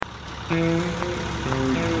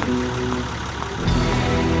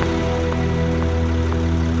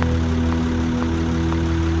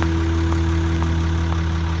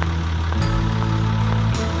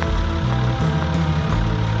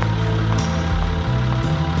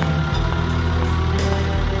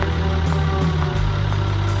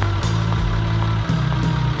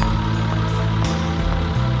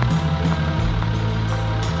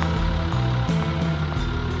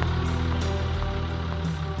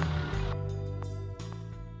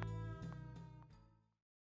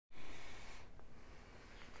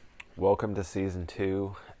Welcome to Season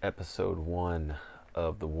 2, Episode 1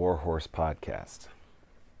 of the Warhorse Podcast.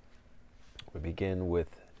 We begin with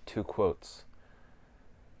two quotes.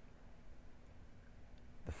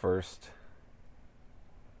 The first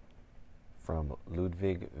from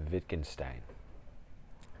Ludwig Wittgenstein.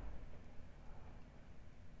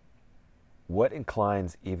 What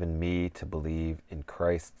inclines even me to believe in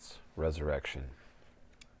Christ's resurrection?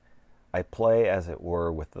 I play, as it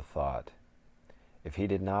were, with the thought. If he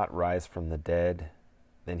did not rise from the dead,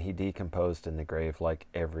 then he decomposed in the grave like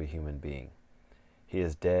every human being. He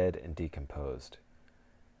is dead and decomposed.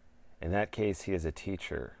 In that case, he is a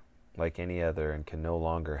teacher, like any other, and can no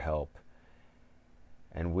longer help.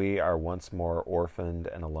 And we are once more orphaned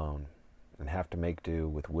and alone, and have to make do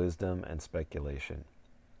with wisdom and speculation.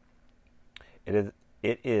 It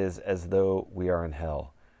is as though we are in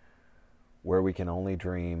hell, where we can only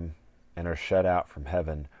dream and are shut out from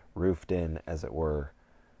heaven, roofed in, as it were.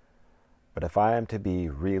 But if I am to be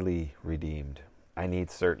really redeemed, I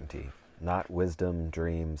need certainty, not wisdom,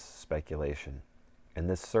 dreams, speculation. And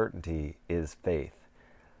this certainty is faith.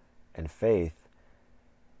 And faith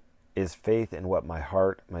is faith in what my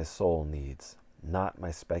heart, my soul needs, not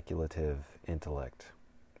my speculative intellect.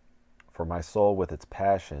 For my soul with its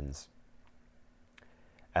passions,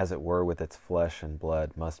 as it were with its flesh and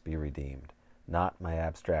blood, must be redeemed, not my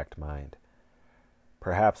abstract mind.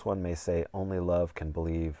 Perhaps one may say only love can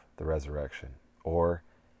believe the resurrection, or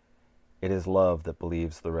it is love that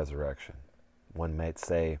believes the resurrection. One might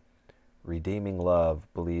say redeeming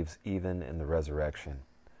love believes even in the resurrection,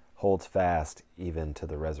 holds fast even to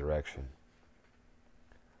the resurrection.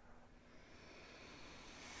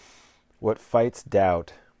 What fights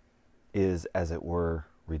doubt is, as it were,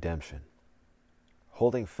 redemption.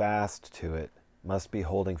 Holding fast to it must be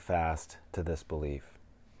holding fast to this belief.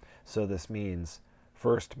 So this means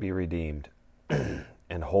first be redeemed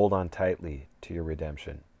and hold on tightly to your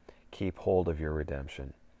redemption. Keep hold of your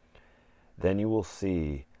redemption. Then you will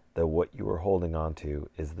see that what you are holding on to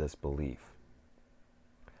is this belief.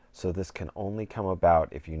 So this can only come about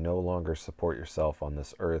if you no longer support yourself on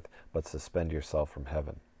this earth, but suspend yourself from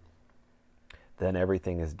heaven. Then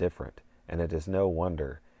everything is different, and it is no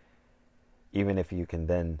wonder, even if you can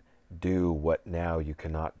then do what now you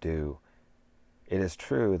cannot do. It is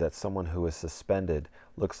true that someone who is suspended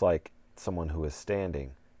looks like someone who is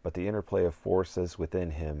standing, but the interplay of forces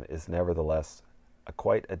within him is nevertheless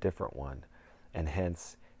quite a different one, and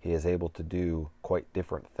hence he is able to do quite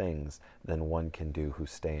different things than one can do who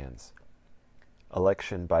stands.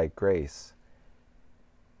 Election by grace.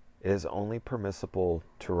 It is only permissible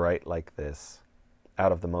to write like this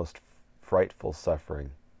out of the most frightful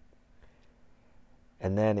suffering,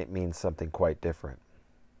 and then it means something quite different.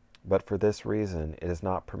 But for this reason, it is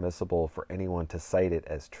not permissible for anyone to cite it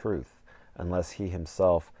as truth, unless he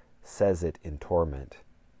himself says it in torment.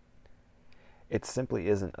 It simply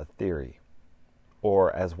isn't a theory.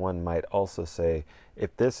 Or, as one might also say,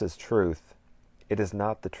 if this is truth, it is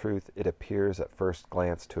not the truth it appears at first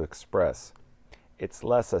glance to express. It's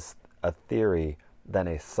less a theory than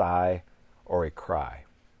a sigh or a cry.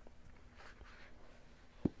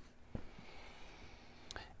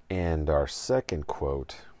 And our second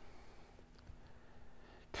quote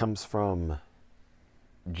comes from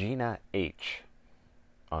Gina H.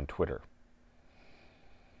 on Twitter.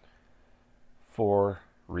 4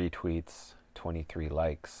 retweets, 23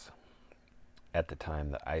 likes at the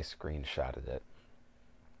time that I screenshotted it.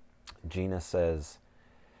 Gina says,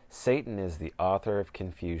 Satan is the author of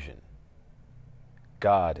confusion.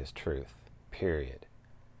 God is truth, period.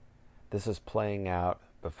 This is playing out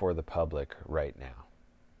before the public right now.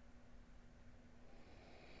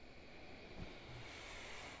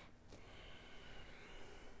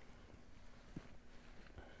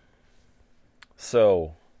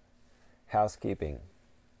 So, housekeeping.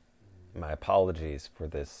 My apologies for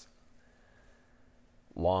this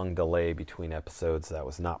long delay between episodes. That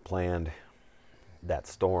was not planned. That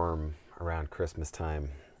storm around Christmas time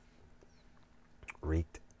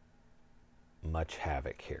wreaked much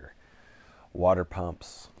havoc here. Water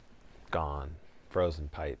pumps gone, frozen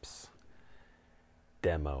pipes,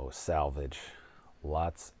 demo, salvage,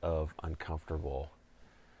 lots of uncomfortable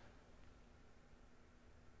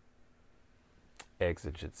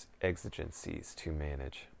exigencies to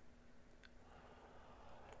manage.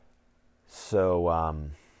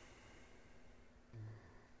 So,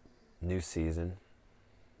 new season,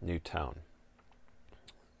 new tone.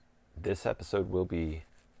 This episode will be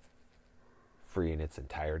free in its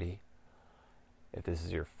entirety. If this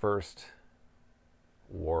is your first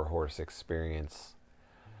Warhorse experience,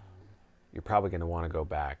 you're probably going to want to go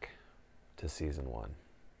back to season 1,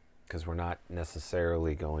 because we're not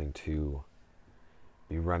necessarily going to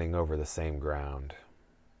be running over the same ground.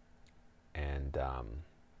 And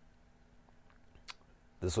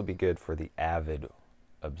this will be good for the avid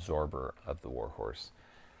absorber of the Warhorse.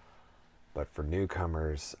 But for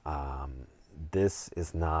newcomers, this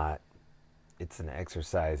is not, it's an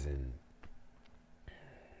exercise in,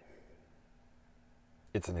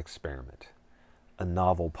 it's an experiment, a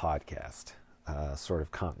novel podcast, sort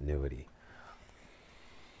of continuity.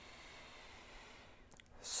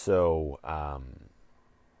 So,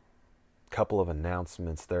 couple of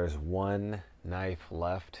announcements. There's one knife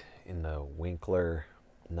left in the Winkler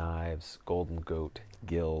Knives Golden Goat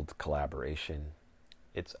Guild collaboration.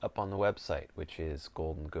 It's up on the website, which is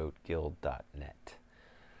goldengoatguild.net.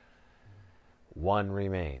 One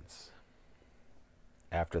remains.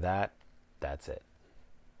 After that, that's it.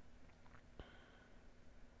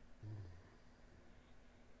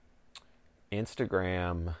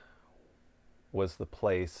 Instagram was the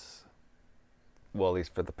place, well, at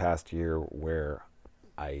least for the past year, where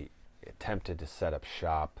I attempted to set up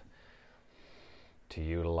shop, to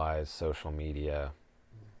utilize social media,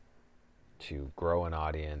 to grow an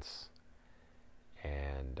audience,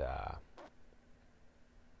 and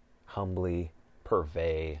humbly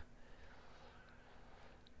purvey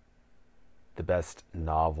the best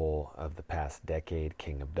novel of the past decade,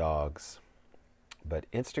 King of Dogs. But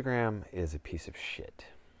Instagram is a piece of shit.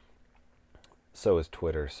 So is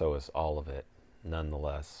Twitter, so is all of it.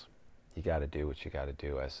 Nonetheless, you got to do what you got to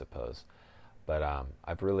do, I suppose. But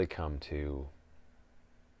I've really come to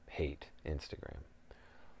hate Instagram.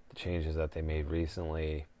 The changes that they made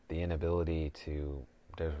recently, the inability to,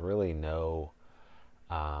 there's really no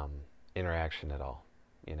interaction at all.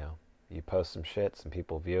 You know, you post some shit, some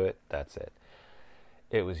people view it, that's it.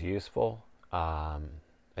 It was useful. I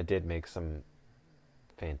did make some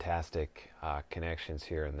fantastic connections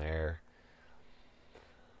here and there.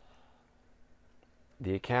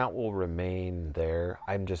 The account will remain there.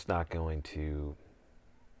 I'm just not going to,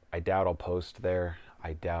 I doubt I'll post there.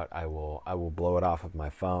 I doubt I will blow it off of my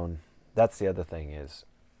phone. That's the other thing, is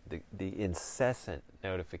the incessant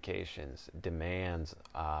notifications, demands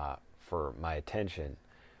for my attention.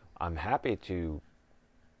 I'm happy to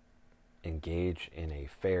engage in a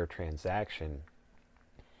fair transaction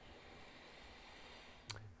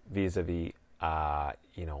vis-a-vis,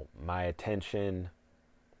 my attention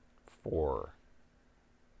for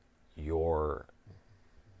your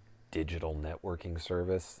digital networking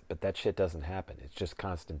service, but that shit doesn't happen. It's just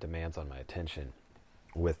constant demands on my attention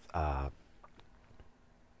with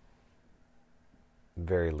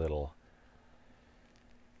very little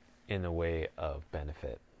in the way of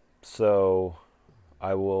benefit. So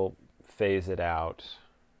I will phase it out.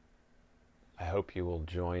 I hope you will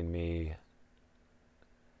join me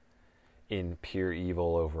in pure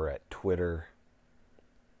evil over at Twitter.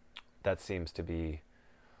 That seems to be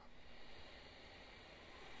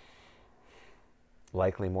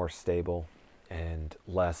likely more stable and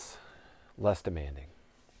less demanding.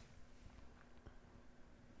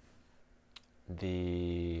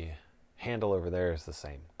 The handle over there is the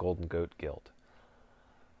same, Golden Goat Guild.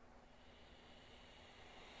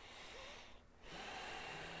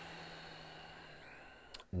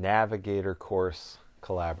 Navigator course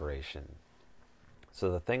collaboration. So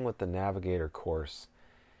the thing with the Navigator course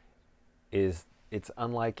is it's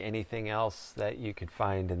unlike anything else that you could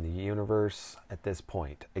find in the universe at this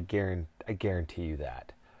point. I guarantee you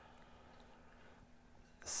that.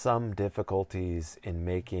 Some difficulties in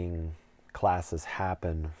making classes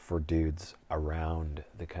happen for dudes around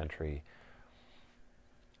the country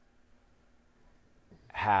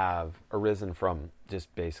have arisen from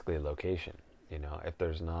just basically location. You know, if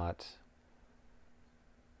there's not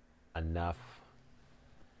enough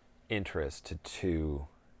interest to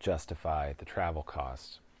justify the travel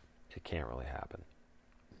costs, it can't really happen.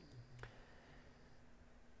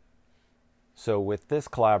 So with this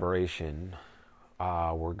collaboration,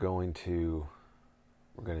 we're going to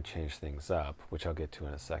change things up, which I'll get to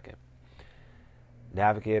in a second.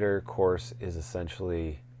 Navigator course is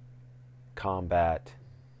essentially combat,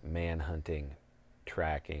 manhunting,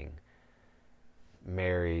 tracking,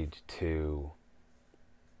 married to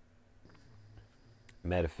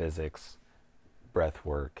metaphysics, breath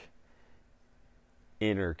work,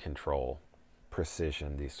 inner control,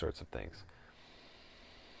 precision, these sorts of things.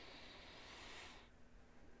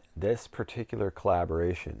 This particular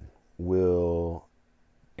collaboration will,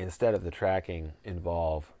 instead of the tracking,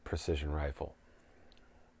 involve precision rifle.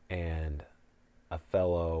 And a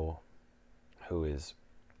fellow who is,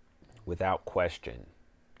 without question,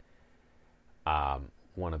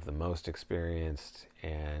 one of the most experienced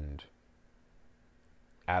and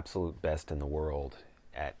absolute best in the world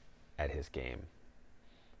at his game,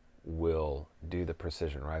 will do the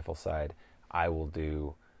precision rifle side. I will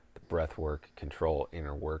do the breathwork, control,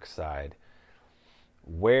 inner work side.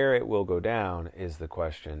 Where it will go down is the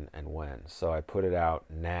question, and when. So I put it out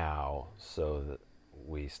now so that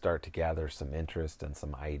we start to gather some interest and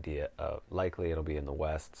some idea of, likely it'll be in the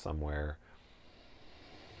West somewhere.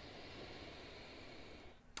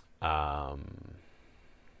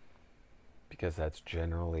 Because that's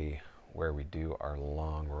generally where we do our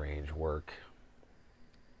long range work.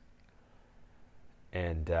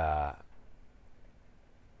 And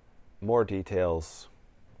more details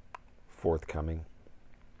forthcoming.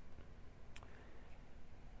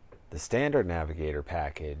 The standard navigator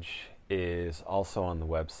package is also on the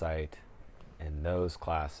website, and those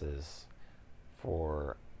classes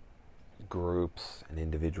for groups and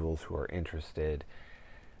individuals who are interested.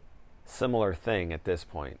 Similar thing at this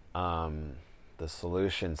point. The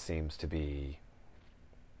solution seems to be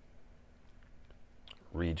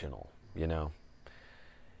regional, you know.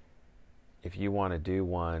 If you want to do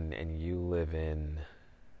one and you live in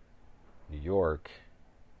New York,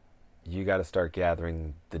 you got to start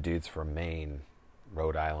gathering the dudes from Maine,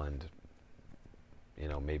 Rhode Island, you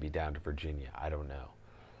know, maybe down to Virginia. I don't know.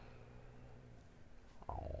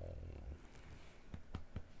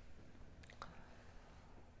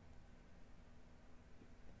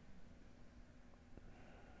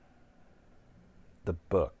 The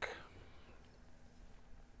book.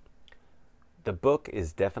 The book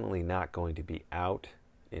is definitely not going to be out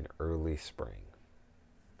in early spring.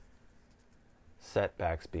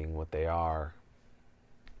 Setbacks being what they are.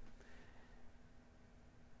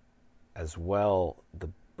 As well, the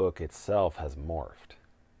book itself has morphed,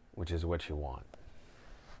 which is what you want.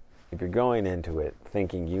 If you're going into it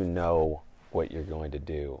thinking you know what you're going to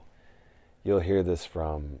do, you'll hear this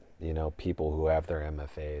from, you know, people who have their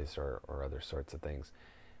MFAs or other sorts of things.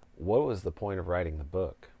 What was the point of writing the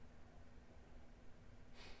book?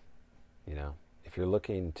 You know, if you're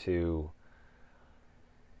looking to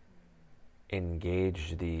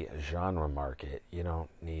engage the genre market, you don't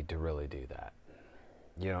need to really do that.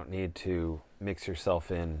 You don't need to mix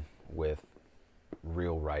yourself in with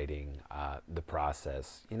real writing, the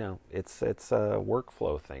process. You know, it's a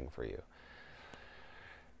workflow thing for you.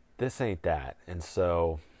 This ain't that. And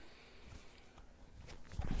so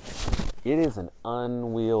it is an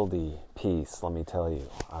unwieldy piece, let me tell you.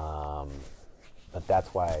 But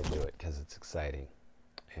that's why I do it, because it's exciting.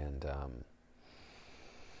 And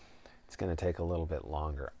it's going to take a little bit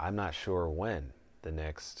longer. I'm not sure when the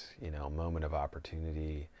next, you know, moment of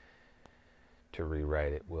opportunity to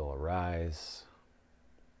rewrite it will arise.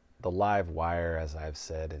 The live wire, as I've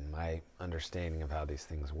said, in my understanding of how these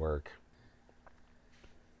things work,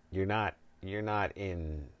 you're not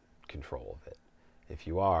in control of it. If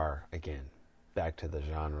you are, again, back to the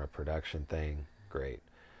genre production thing, great.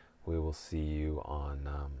 We will see you on,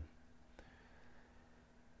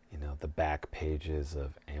 you know, the back pages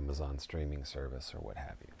of Amazon streaming service or what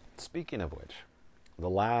have you. Speaking of which, the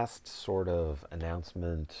last sort of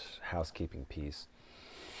announcement, housekeeping piece,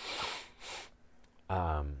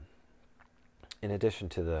 in addition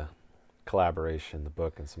to the collaboration, the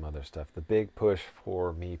book, and some other stuff, the big push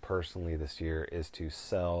for me personally this year is to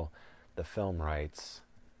sell the film rights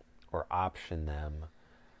or option them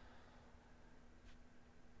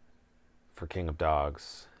for King of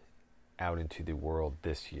Dogs out into the world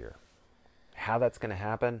this year. How that's going to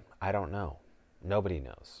happen, I don't know. Nobody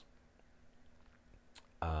knows.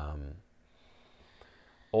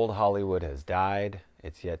 Old Hollywood has died.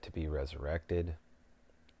 It's yet to be resurrected.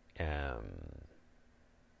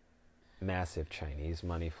 Massive Chinese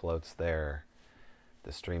money floats there.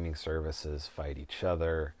 The streaming services fight each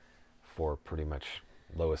other for pretty much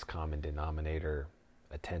lowest common denominator,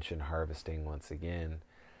 attention harvesting once again.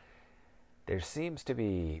 There seems to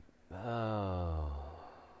be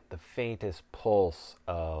the faintest pulse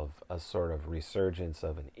of a sort of resurgence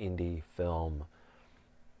of an indie film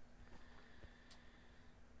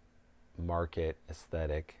market,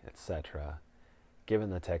 aesthetic, etc. Given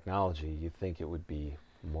the technology, you'd think it would be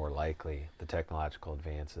more likely, the technological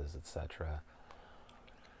advances, etc.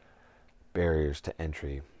 barriers to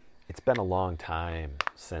entry. It's been a long time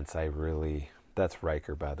since I really... That's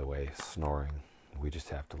Riker, by the way, snoring. We just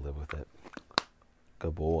have to live with it.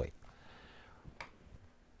 Good boy.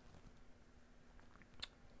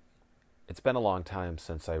 It's been a long time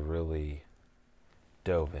since I really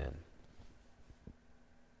dove in.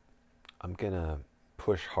 I'm going to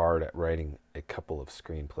push hard at writing a couple of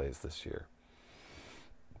screenplays this year.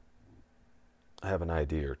 I have an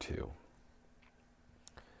idea or two.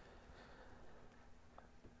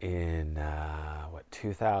 In,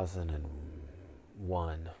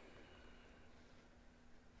 2001,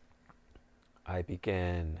 I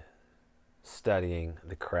began studying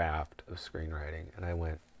the craft of screenwriting, and I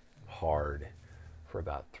went hard for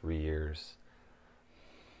about 3 years.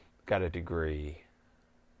 Got a degree,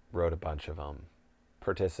 wrote a bunch of them,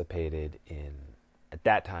 participated in, at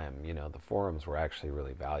that time, the forums were actually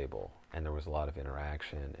really valuable, and there was a lot of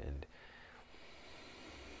interaction, and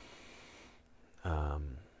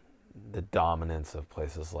the dominance of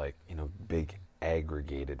places like, big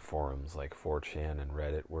aggregated forums like 4chan and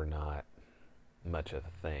Reddit were not much of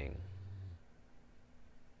a thing.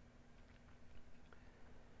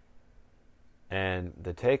 And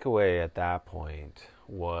the takeaway at that point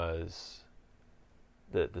was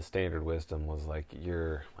the standard wisdom was like,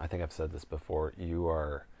 I think I've said this before, you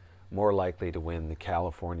are more likely to win the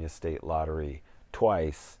California State Lottery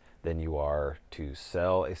twice than you are to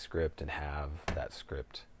sell a script and have that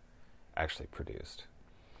script actually produced.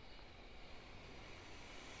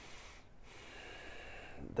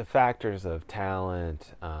 The factors of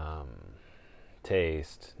talent,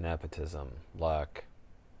 taste, nepotism, luck,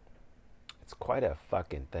 it's quite a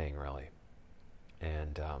fucking thing, really.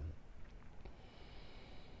 And,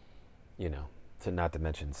 not to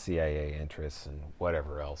mention CIA interests and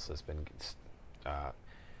whatever else has been,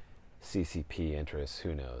 CCP interests,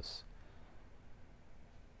 who knows,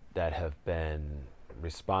 that have been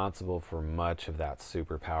responsible for much of that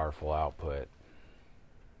super powerful output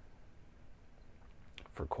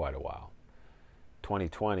for quite a while.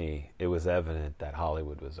 2020, it was evident that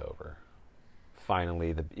Hollywood was over.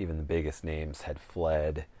 Finally, even the biggest names had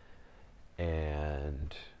fled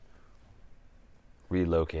and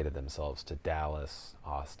relocated themselves to Dallas,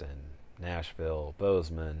 Austin, Nashville,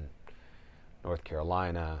 Bozeman, North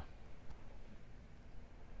Carolina,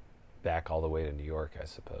 back all the way to New York, I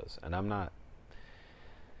suppose. And I'm not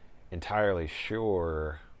entirely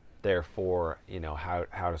sure, therefore,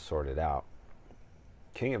 how to sort it out.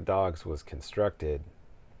 King of Dogs was constructed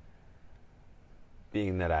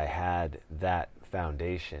being that I had that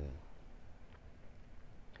foundation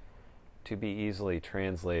to be easily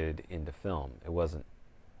translated into film.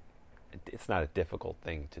 It's not a difficult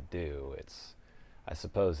thing to do. I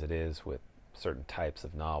suppose it is with certain types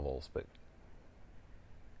of novels, but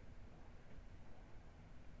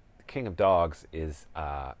King of Dogs is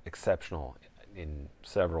exceptional in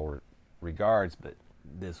several regards, but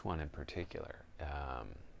this one in particular.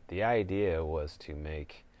 The idea was to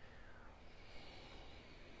make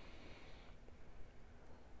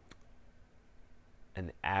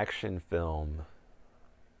an action film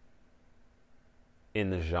in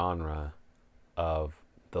the genre of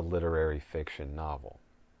the literary fiction novel,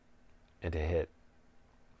 and to hit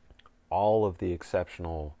all of the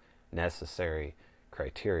exceptional necessary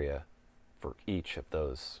criteria for each of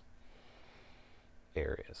those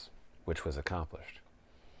areas, which was accomplished.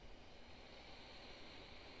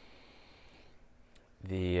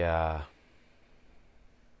 The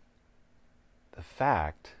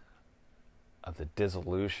fact of the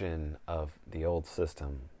dissolution of the old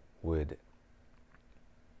system would,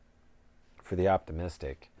 for the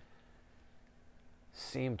optimistic,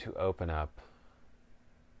 seem to open up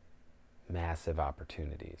massive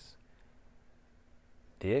opportunities.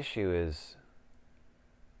 The issue is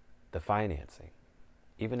the financing.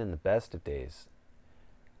 Even in the best of days,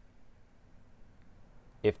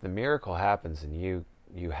 if the miracle happens and you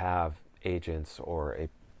have agents or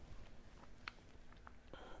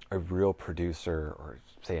a real producer, or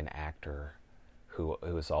say an actor who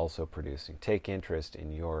is also producing, take interest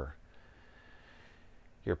in your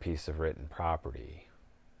piece of written property,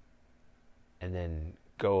 and then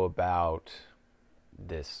go about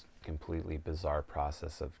this completely bizarre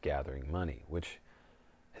process of gathering money, which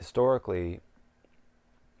historically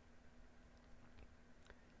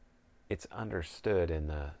it's understood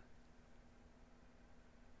in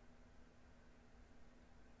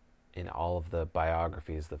all of the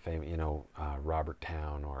biographies, the famous, Robert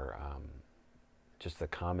Towne, or just the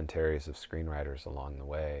commentaries of screenwriters along the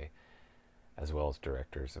way, as well as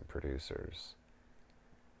directors and producers.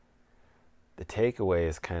 The takeaway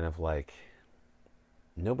is kind of like,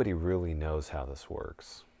 nobody really knows how this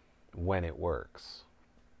works. when it works.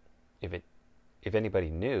 If anybody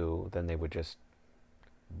knew, then they would just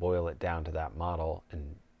boil it down to that model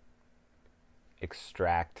and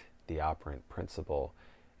extract the operant principle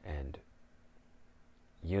and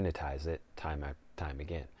unitize it time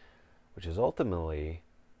again, which is ultimately,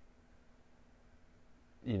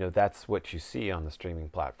 that's what you see on the streaming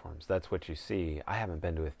platforms. That's what you see. I haven't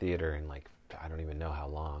been to a theater in I don't even know how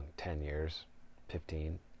long, 10 years,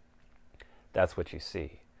 15. That's what you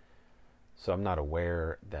see. So I'm not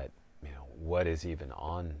aware that, what is even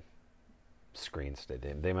on screens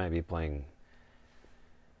today. They might be playing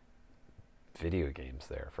video games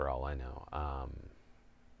there for all I know.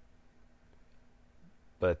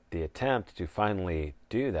 But the attempt to finally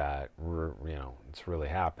do that, it's really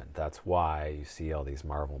happened. That's why you see all these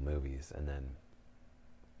Marvel movies, and then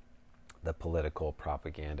the political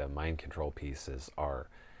propaganda, mind control pieces are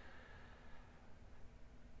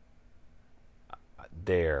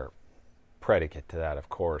there. Predicate to that, of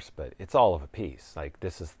course, but it's all of a piece.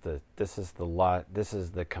 This is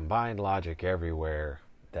the combined logic everywhere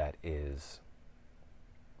that is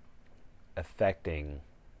affecting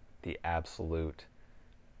the absolute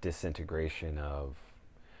disintegration of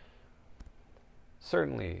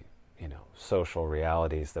certainly, social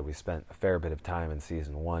realities that we spent a fair bit of time in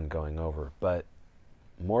season 1 going over, but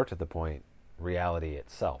more to the point, reality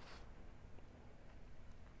itself.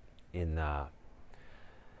 In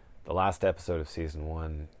the last episode of season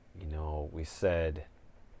 1, we said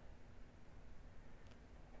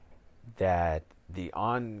that the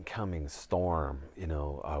oncoming storm,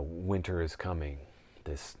 winter is coming,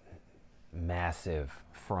 this massive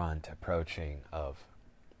front approaching of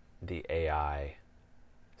the AI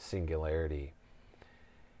singularity.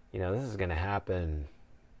 This is going to happen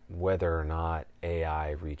whether or not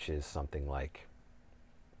AI reaches something like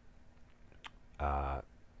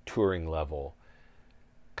Turing level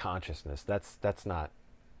consciousness. That's not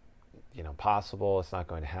possible. It's not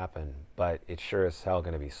going to happen, but it's sure as hell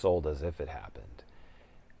going to be sold as if it happened,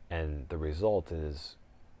 and the result is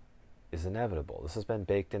inevitable. This has been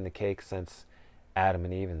baked in the cake since Adam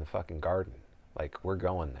and Eve in the fucking garden. We're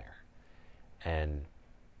going there. And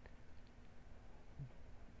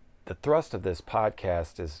the thrust of this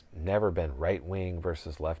podcast has never been right wing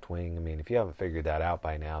versus left wing. I mean, if you haven't figured that out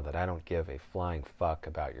by now, that I don't give a flying fuck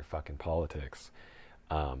about your fucking politics.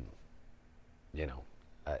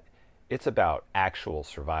 It's about actual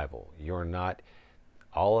survival. You're not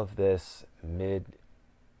all of this mid-tier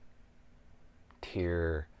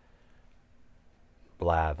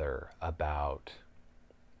blather about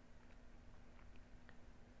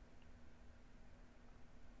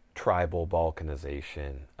tribal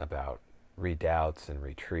balkanization, about redoubts and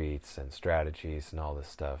retreats and strategies and all this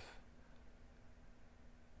stuff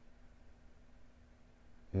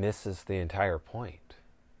misses the entire point.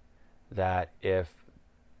 That if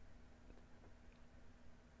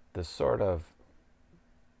the sort of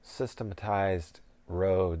systematized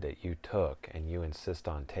road that you took and you insist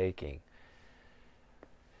on taking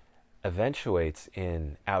eventuates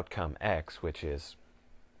in outcome X, which is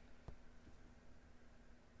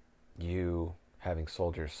you having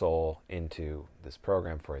sold your soul into this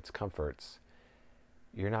program for its comforts,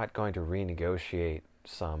 you're not going to renegotiate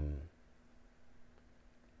some,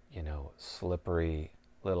 slippery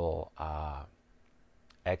little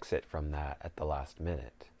exit from that at the last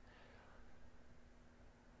minute.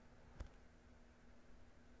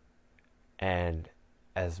 And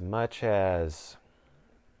as much as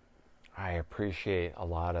I appreciate a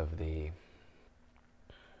lot of the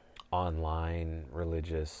online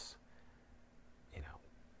religious,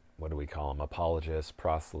 what do we call them, apologists,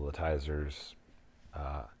 proselytizers,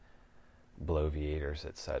 bloviators,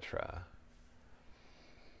 etc.,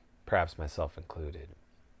 perhaps myself included,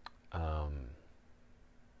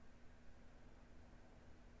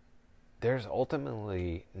 there's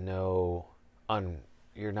ultimately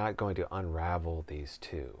you're not going to unravel these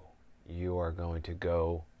two. You are going to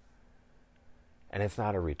go, and it's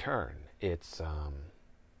not a return. It's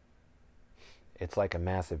like a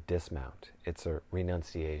massive dismount. It's a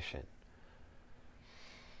renunciation.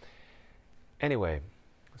 Anyway,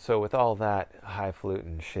 so with all that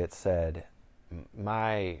highfalutin shit said,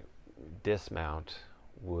 my dismount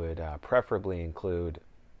would preferably include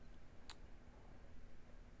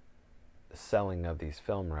the selling of these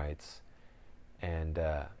film rights and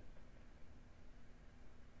a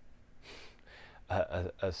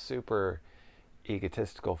super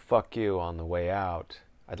egotistical fuck you on the way out.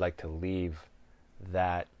 I'd like to leave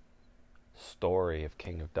that story of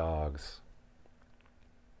King of Dogs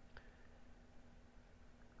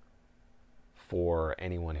for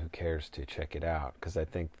anyone who cares to check it out, because I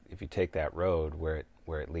think if you take that road where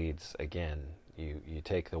where it leads. Again, you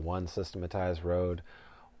take the one systematized road,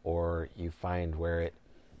 or you find where it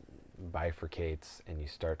bifurcates and you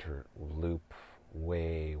start to loop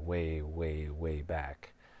way, way, way, way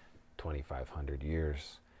back 2,500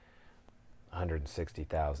 years,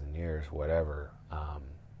 160,000 years, whatever.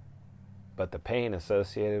 But the pain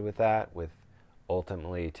associated with that, with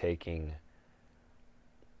ultimately taking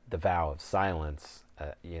the vow of silence,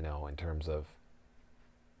 in terms of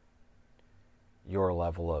your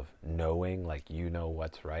level of knowing, like you know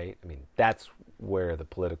what's right. I mean, that's where the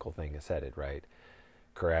political thing is headed, right?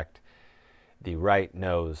 Correct? The right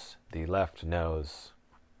knows, the left knows.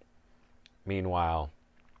 Meanwhile,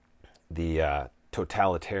 the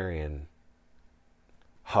totalitarian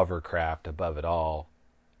hovercraft above it all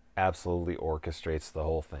absolutely orchestrates the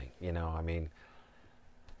whole thing. I mean,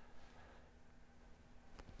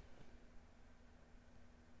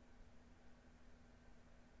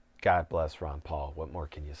 God bless Ron Paul. What more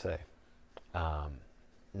can you say?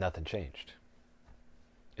 Nothing changed.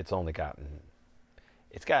 It's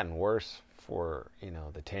gotten worse for,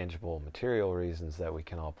 the tangible material reasons that we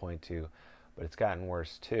can all point to, but it's gotten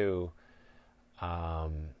worse too,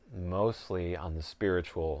 mostly on the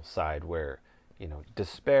spiritual side, where,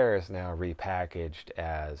 despair is now repackaged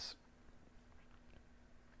as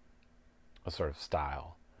a sort of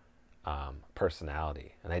style,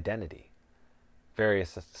 personality, an identity.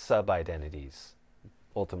 Various sub-identities,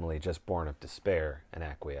 ultimately just born of despair and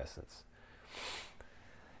acquiescence.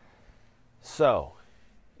 So,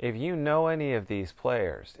 if you know any of these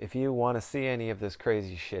players, if you want to see any of this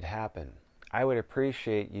crazy shit happen, I would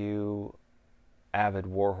appreciate you, avid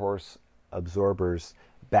warhorse absorbers,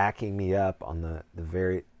 backing me up on the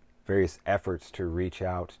various efforts to reach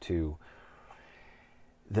out to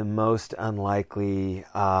the most unlikely,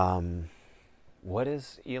 what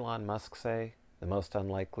does Elon Musk say? The most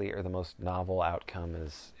unlikely or the most novel outcome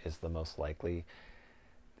is the most likely.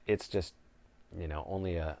 It's just,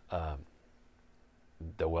 only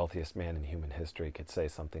the wealthiest man in human history could say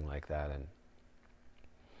something like that. And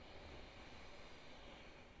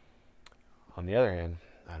on the other hand,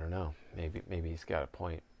 I don't know. Maybe he's got a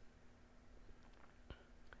point.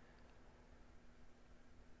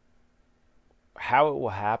 How it will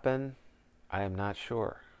happen, I am not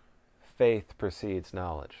sure. Faith precedes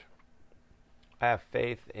knowledge. I have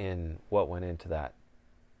faith in what went into that,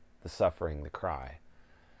 the suffering, the cry.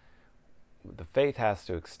 The faith has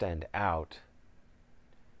to extend out.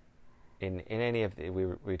 In any of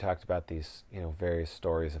we talked about these, various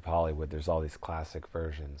stories of Hollywood. There's all these classic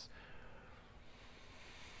versions,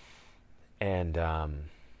 and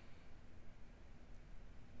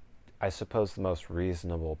I suppose the most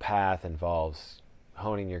reasonable path involves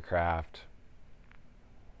honing your craft,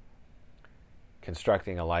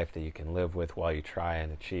 constructing a life that you can live with while you try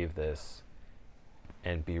and achieve this,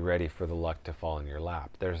 and be ready for the luck to fall in your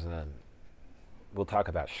lap. We'll talk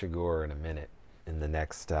about Shigur in a minute in the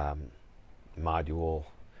next module.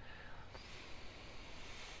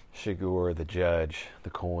 Shigur, the judge, the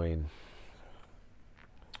coin.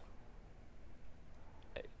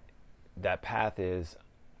 That path it's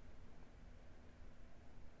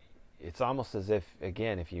almost as if,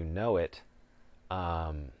 again, if you know it,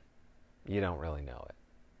 you don't really know it.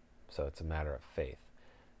 So it's a matter of faith.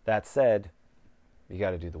 That said, you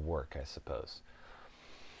got to do the work, I suppose.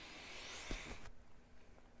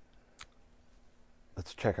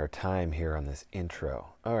 Let's check our time here on this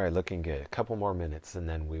intro. All right, looking good. A couple more minutes and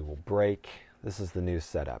then we will break. This is the new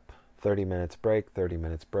setup. 30 minutes break, 30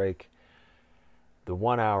 minutes break. The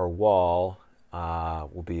 1 hour wall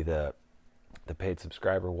will be the paid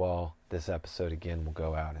subscriber wall. This episode, again, will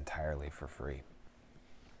go out entirely for free.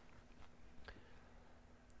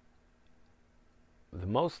 The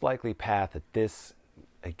most likely path at this,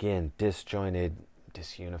 again, disjointed,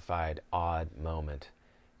 disunified, odd moment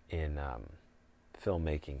in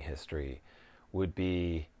filmmaking history would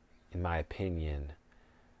be, in my opinion,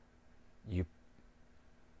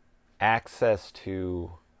 access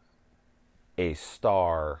to a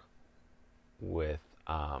star with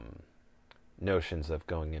notions of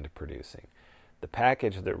going into producing. The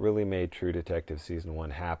package that really made True Detective Season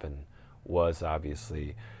 1 happen was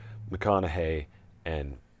obviously McConaughey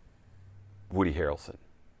and Woody Harrelson.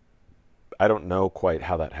 I don't know quite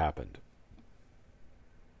how that happened.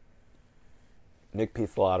 Nick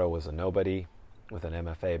Pizzolatto was a nobody with an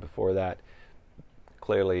MFA before that.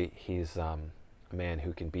 Clearly, he's a man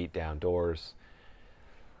who can beat down doors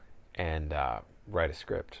and write a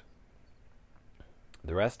script.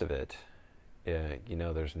 The rest of it,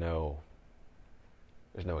 there's no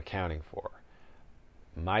accounting for.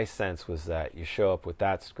 My sense was that you show up with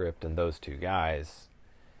that script and those two guys,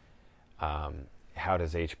 how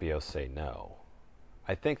does HBO say no?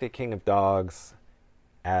 I think that King of Dogs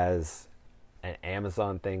as an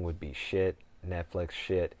Amazon thing would be shit, Netflix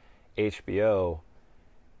shit. HBO,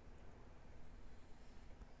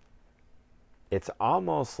 it's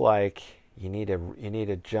almost like you need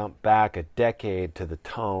to jump back a decade to the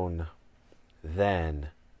tone then,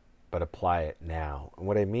 but apply it now. And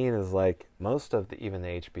what I mean is, like, most of even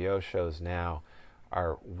the HBO shows now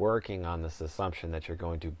are working on this assumption that you're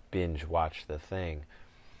going to binge watch the thing,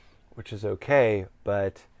 which is okay,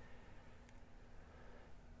 but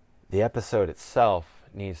the episode itself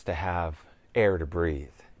needs to have air to breathe,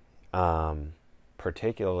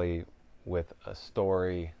 particularly with a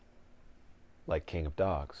story like King of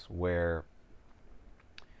Dogs, where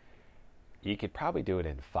you could probably do it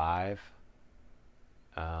in 5.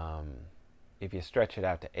 If you stretch it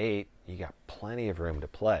out to 8, you got plenty of room to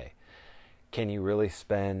play. Can you really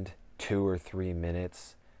spend 2 or 3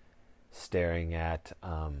 minutes staring at,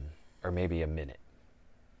 or maybe a minute,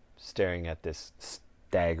 staring at this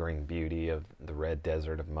staggering beauty of the red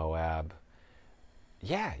desert of Moab?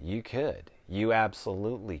 Yeah, you could. You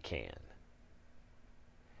absolutely can.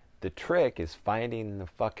 The trick is finding the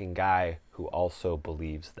fucking guy who also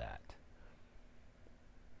believes that.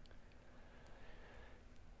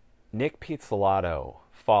 Nick Pizzolatto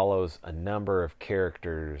follows a number of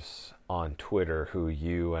characters on Twitter who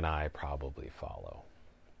you and I probably follow.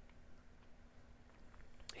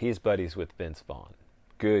 He's buddies with Vince Vaughn.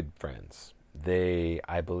 Good friends.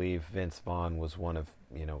 I believe Vince Vaughn was one of,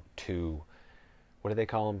 2, what do they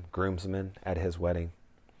call them? Groomsmen at his wedding.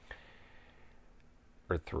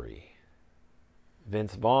 Or 3.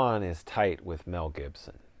 Vince Vaughn is tight with Mel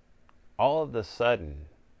Gibson. All of a sudden,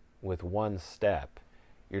 with one step,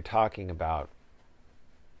 you're talking about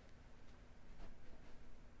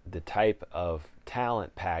the type of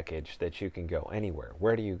talent package that you can go anywhere.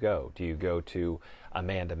 Where do you go? Do you go to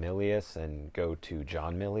Amanda Milius and go to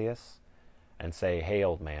John Milius and say, hey,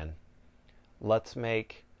 old man, let's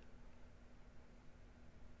make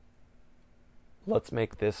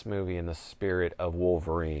this movie in the spirit of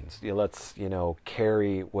Wolverines. Let's,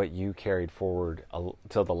 carry what you carried forward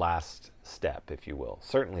to the last step, if you will.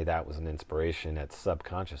 Certainly that was an inspiration at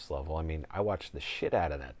subconscious level. I mean, I watched the shit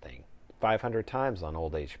out of that thing 500 times on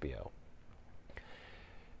old HBO.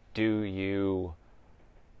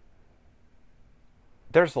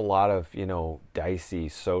 There's a lot of, dicey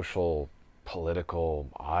social, political,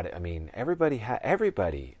 I mean, everybody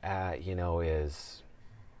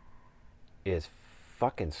is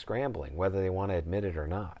fucking scrambling, whether they want to admit it or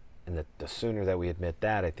not. And the sooner that we admit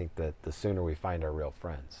that, I think that the sooner we find our real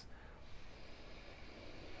friends.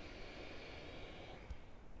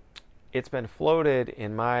 It's been floated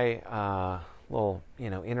in my little,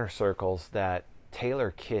 inner circles that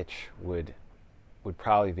Taylor Kitsch would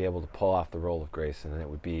probably be able to pull off the role of Grayson, and it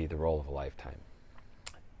would be the role of a lifetime.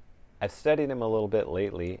 I've studied him a little bit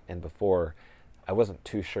lately, and before I wasn't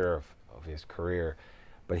too sure of his career,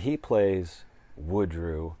 but he plays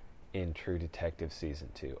Woodrue in True Detective Season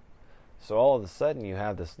 2. So all of a sudden you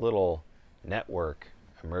have this little network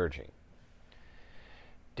emerging.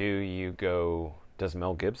 Does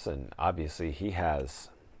Mel Gibson, obviously he has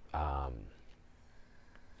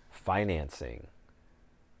financing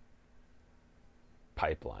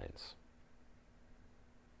pipelines.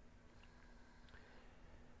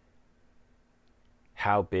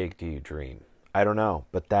 How big do you dream? I don't know,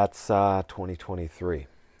 but that's 2023.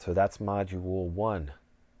 So that's Module 1.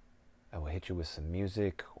 I will hit you with some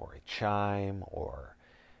music or a chime or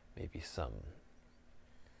maybe some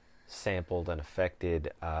sampled and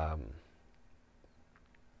affected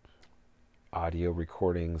audio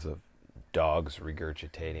recordings of dogs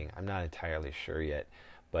regurgitating. I'm not entirely sure yet,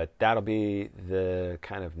 but that'll be the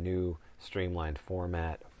kind of new streamlined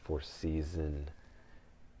format for Season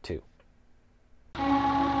 2.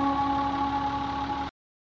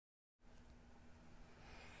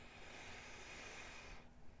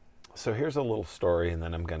 So here's a little story, and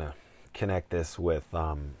then I'm going to connect this with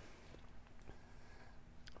The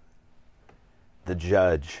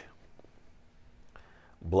Judge,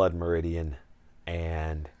 Blood Meridian,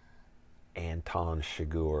 and Anton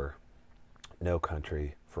Chigurh, No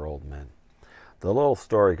Country for Old Men. The little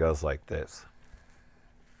story goes like this.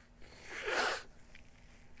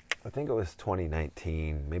 I think it was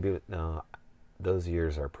 2019. No, those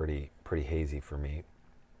years are pretty hazy for me.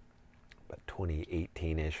 But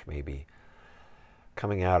 2018-ish maybe.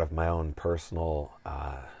 Coming out of my own personal,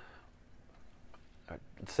 I'd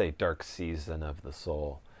say, dark season of the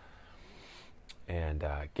soul, and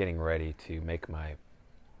getting ready to make my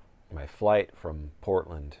flight from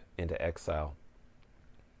Portland into exile.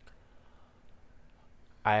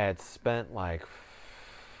 I had spent like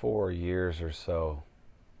 4 years or so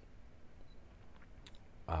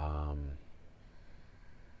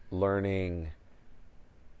learning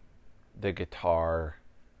the guitar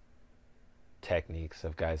techniques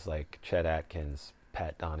of guys like Chet Atkins,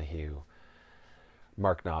 Pat Donahue,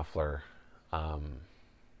 Mark Knopfler,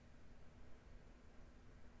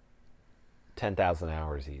 10,000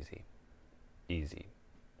 hours easy.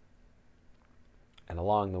 And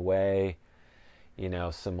along the way,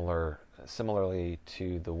 similarly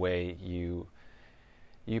to the way you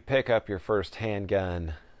pick up your first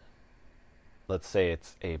handgun, let's say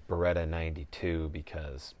it's a Beretta 92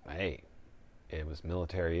 because, hey, it was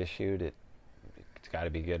military issued, it's got to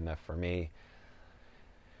be good enough for me.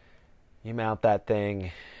 You mount that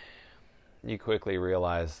thing, you quickly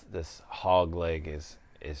realize this hog leg is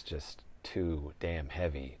just too damn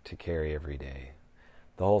heavy to carry every day.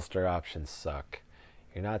 The holster options suck.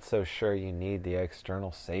 You're not so sure you need the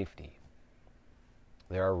external safety.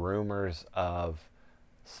 There are rumors of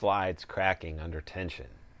slides cracking under tension.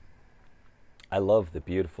 I love the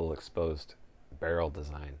beautiful exposed barrel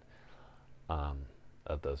design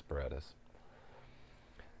of those Berettas.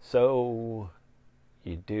 So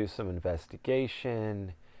you do some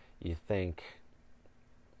investigation, you think,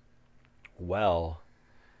 well,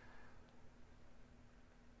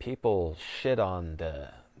 people shit on the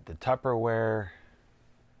Tupperware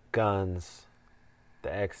guns, the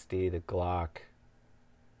XD, the Glock,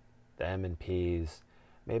 the M&Ps.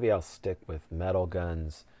 Maybe I'll stick with metal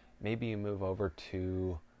guns. Maybe you move over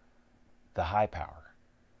to the high power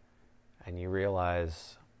and you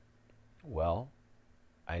realize, well,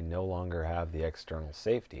 I no longer have the external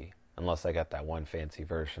safety unless I got that one fancy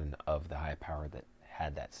version of the high power that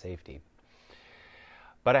had that safety.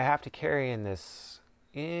 But I have to carry in this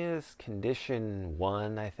is condition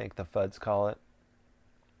 1, I think the FUDs call it,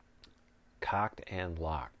 cocked and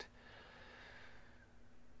locked.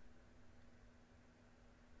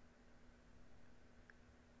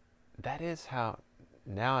 That is how,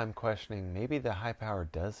 now I'm questioning, maybe the high power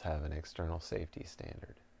does have an external safety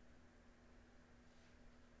standard.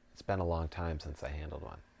 It's been a long time since I handled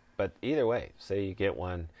one. But either way, say you get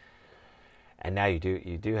one, and now you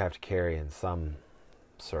do have to carry in some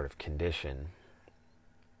sort of condition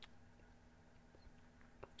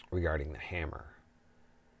regarding the hammer.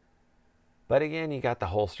 But again, you got the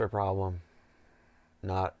holster problem.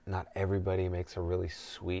 Not everybody makes a really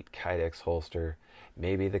sweet Kydex holster.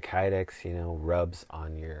 Maybe the Kydex, rubs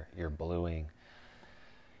on your bluing.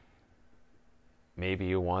 Maybe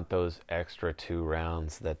you want those extra 2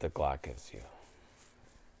 rounds that the Glock gives you.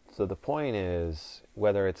 So the point is,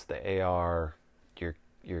 whether it's the AR,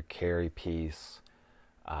 your carry piece,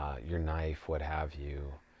 your knife, what have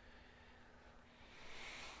you,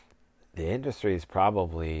 the industry is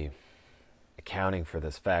probably accounting for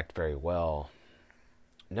this fact very well.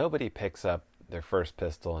 Nobody picks up their first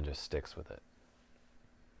pistol and just sticks with it.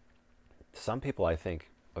 Some people, I think,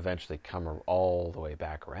 eventually come all the way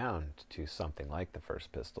back around to something like the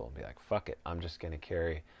first pistol and be like, fuck it, I'm just going to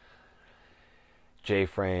carry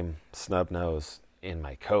J-frame, snub nose in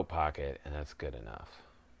my coat pocket, and that's good enough.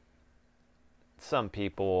 Some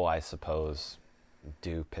people, I suppose,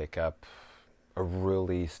 do pick up a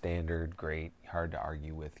really standard, great, hard to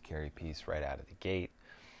argue with carry piece right out of the gate.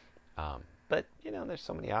 But, there's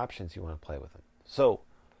so many options you want to play with them. So,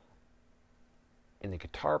 in the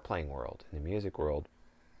guitar playing world, in the music world,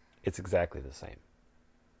 it's exactly the same.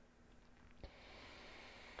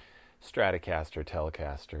 Stratocaster,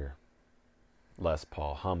 Telecaster, Les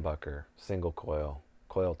Paul, humbucker, single coil,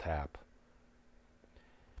 coil tap.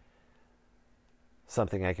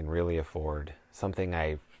 Something I can really afford. Something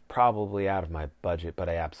I probably out of my budget, but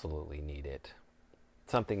I absolutely need it.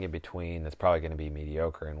 Something in between that's probably going to be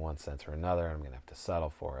mediocre in one sense or another, and I'm going to have to settle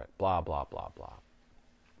for it. Blah, blah, blah, blah.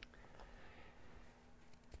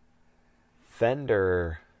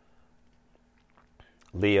 Fender,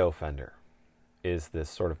 Leo Fender, is this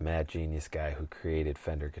sort of mad genius guy who created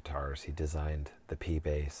Fender guitars. He designed the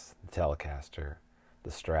P-Bass, the Telecaster, the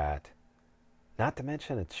Strat, not to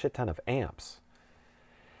mention a shit ton of amps,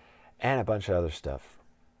 and a bunch of other stuff.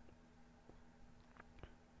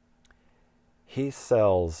 He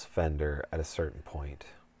sells Fender at a certain point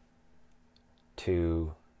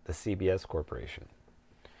to the CBS Corporation,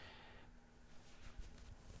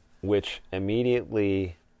 which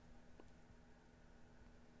immediately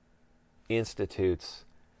institutes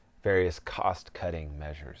various cost-cutting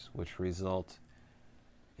measures, which result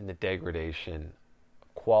in the degradation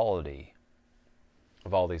of quality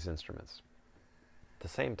of all these instruments. At the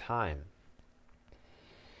same time,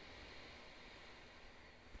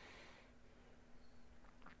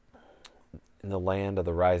 in the land of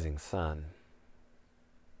the rising sun,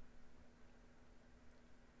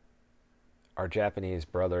 our Japanese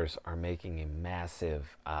brothers are making a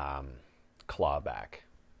massive clawback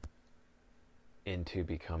into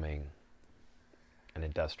becoming an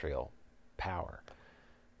industrial power.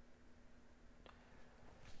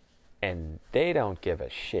 And they don't give a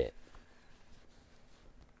shit.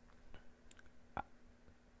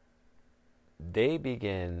 They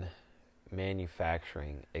begin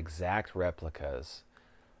manufacturing exact replicas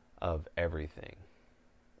of everything.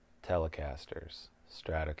 Telecasters,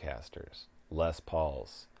 Stratocasters, Les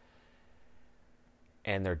Pauls.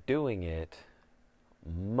 And they're doing it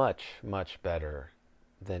much, much better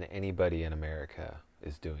than anybody in America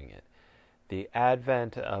is doing it. The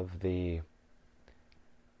advent of the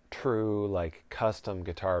true, like, custom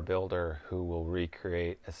guitar builder who will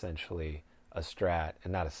recreate essentially a Strat,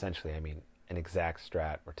 and not essentially, I mean an exact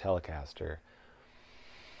Strat or Telecaster,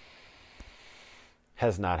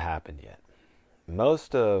 has not happened yet.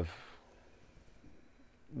 Most of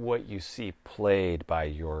what you see played by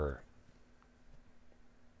your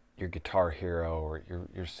guitar hero or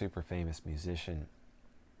your super famous musician,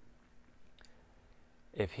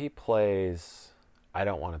 if he plays, I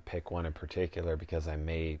don't want to pick one in particular because I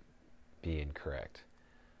may be incorrect.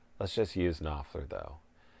 Let's just use Knopfler, though.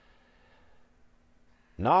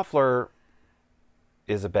 Knopfler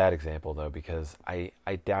is a bad example, though, because I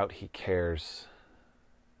doubt he cares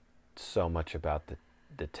so much about the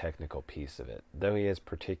technical piece of it. Though he is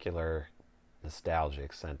particular,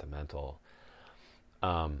 nostalgic, sentimental,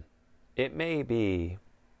 it may be,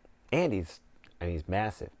 and he's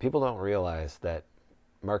massive. People don't realize that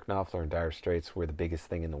Mark Knopfler and Dire Straits were the biggest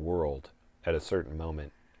thing in the world at a certain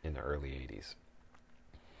moment in the early 80s.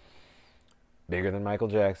 Bigger than Michael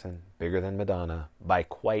Jackson, bigger than Madonna, by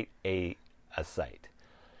quite a sight.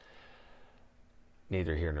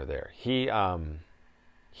 Neither here nor there. He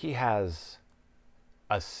has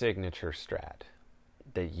a signature Strat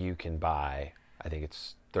that you can buy. I think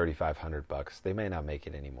it's $3,500. They may not make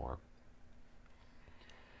it anymore.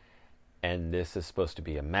 And this is supposed to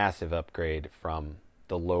be a massive upgrade from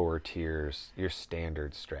the lower tiers, your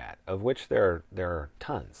standard Strat, of which there are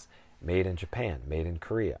tons. Made in Japan, made in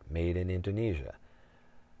Korea, made in Indonesia.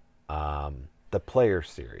 The Player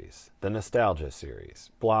series, the Nostalgia series,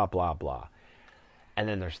 blah, blah, blah. And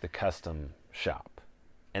then there's the custom shop.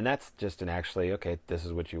 And that's just okay, this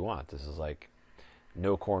is what you want. This is like,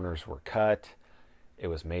 no corners were cut. It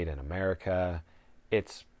was made in America.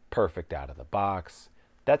 It's perfect out of the box.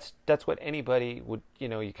 That's what anybody would,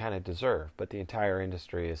 you kind of deserve. But the entire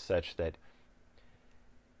industry is such that,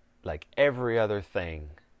 like every other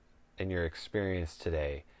thing in your experience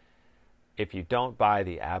today, if you don't buy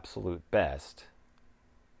the absolute best,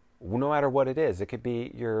 no matter what it is, it could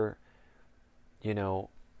be your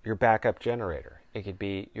backup generator. It could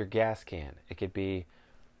be your gas can. It could be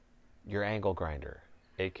your angle grinder.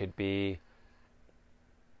 It could be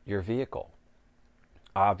your vehicle.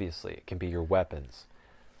 Obviously, it can be your weapons.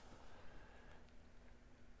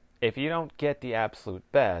 If you don't get the absolute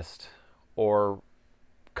best or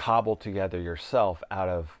cobble together yourself out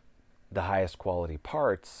of the highest quality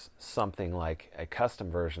parts, something like a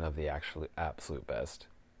custom version of the absolute best,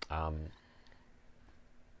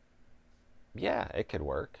 it could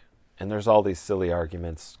work. And there's all these silly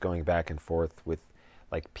arguments going back and forth with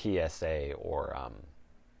like PSA or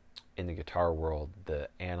in the guitar world, the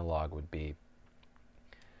analog would be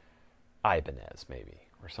Ibanez maybe,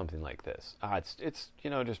 or something like this. It's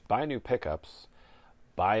just buy new pickups,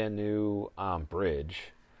 buy a new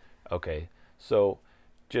bridge. Okay, so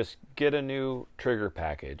just get a new trigger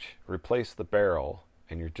package, replace the barrel,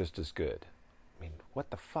 and you're just as good. I mean, what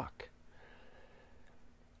the fuck?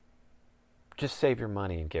 Just save your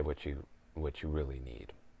money and get what you really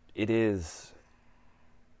need. It is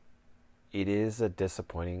a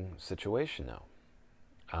disappointing situation, though,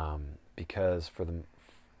 because for the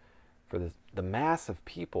mass of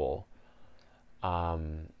people,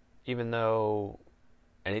 even though,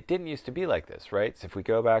 and it didn't used to be like this, right? So if we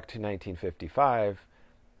go back to 1955,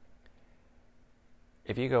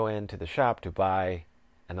 if you go into the shop to buy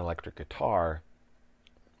an electric guitar,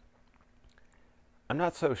 I'm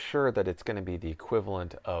not so sure that it's going to be the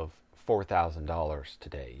equivalent of $4,000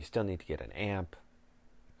 today. You still need to get an amp,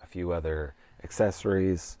 a few other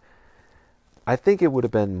accessories. I think it would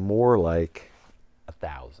have been more like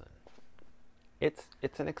 $1,000.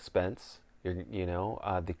 It's an expense.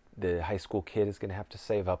 The high school kid is going to have to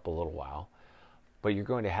save up a little while, but you're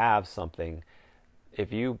going to have something.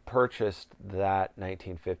 If you purchased that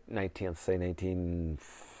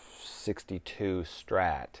 1962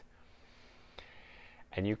 Strat,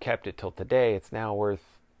 and you kept it till today, it's now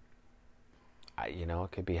worth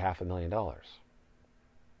it could be $500,000.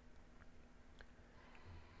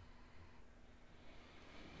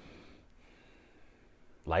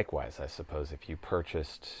 Likewise, I suppose if you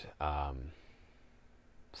purchased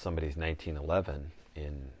somebody's 1911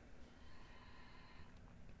 in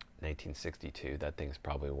 1962, that thing's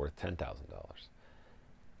probably worth $10,000.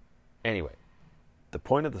 Anyway, the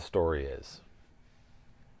point of the story is,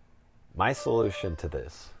 my solution to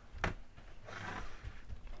this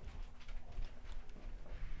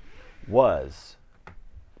was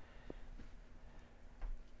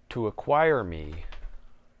to acquire me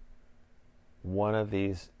one of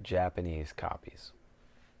these Japanese copies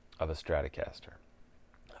of a Stratocaster.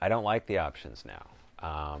 I don't like the options now.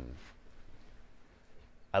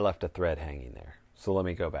 I left a thread hanging there. So let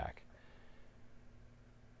me go back.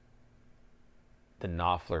 The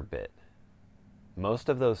Knopfler bit. Most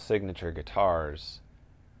of those signature guitars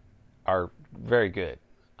are very good.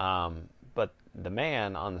 But the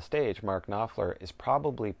man on the stage, Mark Knopfler, is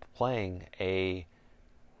probably playing a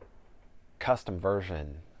custom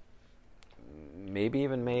version, maybe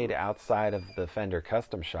even made outside of the Fender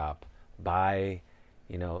custom shop by,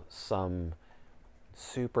 some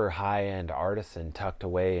super high-end artisan tucked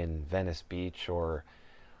away in Venice Beach or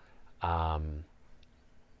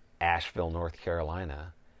Asheville, North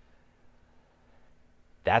Carolina.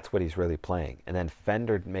 That's what he's really playing. And then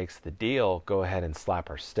Fender makes the deal, go ahead and slap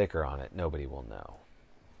our sticker on it. Nobody will know.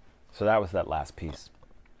 So that was that last piece.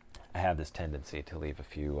 I have this tendency to leave a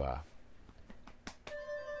few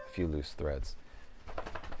loose threads.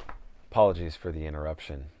 Apologies for the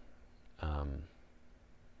interruption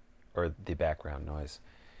or the background noise.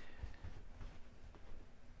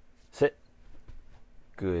 Sit.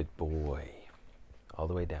 Good boy. All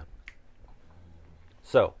the way down.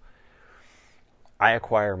 So, I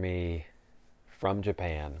acquire me from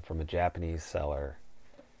Japan, from a Japanese seller,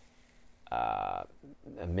 a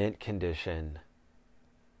mint condition,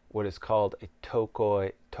 what is called a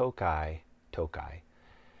Tokai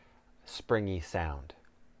springy sound.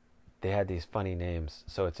 They had these funny names,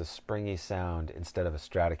 so it's a springy sound instead of a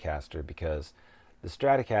Stratocaster, because the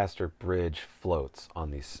Stratocaster bridge floats on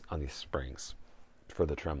these springs for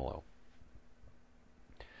the tremolo.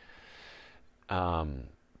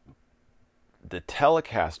 The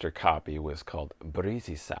Telecaster copy was called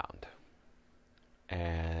Breezy Sound.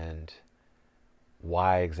 And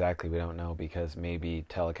why exactly we don't know, because maybe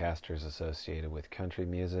Telecaster is associated with country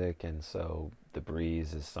music, and so the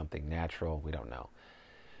breeze is something natural. We don't know.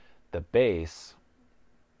 The bass,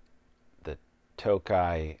 the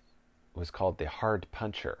Tokai, was called the Hard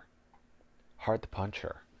Puncher. Hard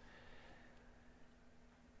Puncher.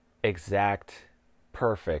 Exact,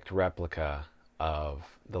 perfect replica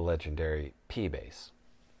of the legendary P bass.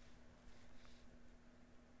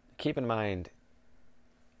 Keep in mind,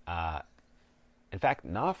 in fact,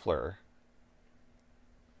 Knopfler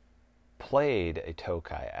played a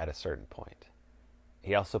Tokai at a certain point.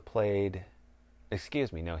 He also played,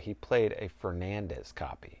 he played a Fernandez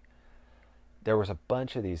copy. There was a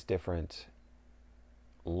bunch of these different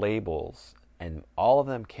labels, and all of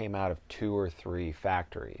them came out of 2 or 3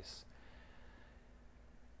 factories.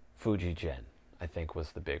 Fujigen, I think,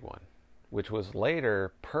 was the big one, which was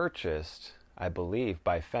later purchased, I believe,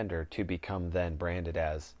 by Fender to become then branded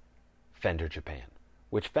as Fender Japan,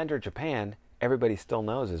 which Fender Japan, everybody still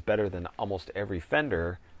knows, is better than almost every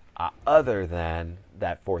Fender other than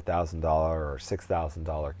that $4,000 or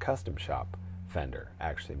 $6,000 custom shop Fender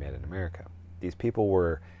actually made in America. These people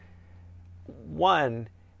were, one,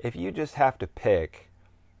 if you just have to pick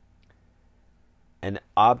an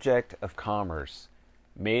object of commerce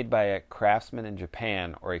made by a craftsman in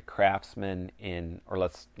Japan or a craftsman in, or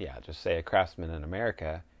let's, just say a craftsman in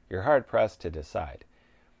America, you're hard-pressed to decide.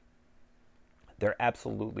 They're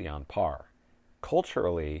absolutely on par.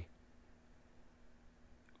 Culturally,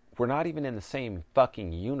 we're not even in the same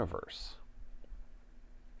fucking universe.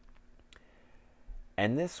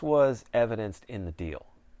 And this was evidenced in the deal.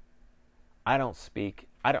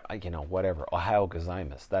 Whatever, Ohio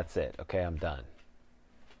gozaimasu, that's it. Okay, I'm done.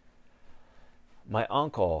 My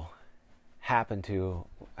uncle happened to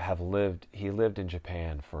have lived in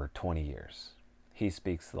Japan for 20 years. He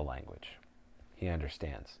speaks the language. He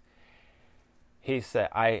understands. He said,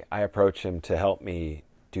 I approach him to help me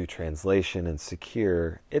do translation and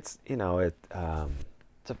secure. It's a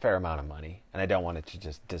fair amount of money, and I don't want it to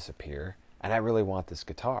just disappear. And I really want this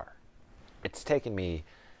guitar. It's taken me,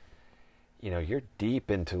 you're deep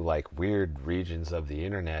into like weird regions of the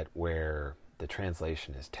internet where the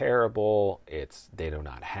translation is terrible. They do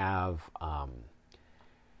not have an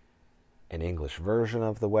English version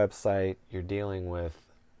of the website. You're dealing with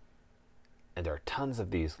And there are tons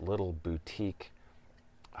of these little boutique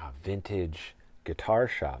vintage guitar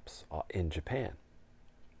shops in Japan.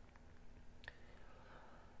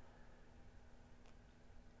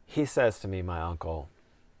 He says to me, my uncle,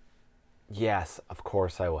 yes, of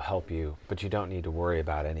course I will help you, but you don't need to worry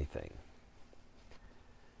about anything.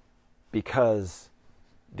 Because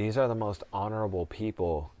these are the most honorable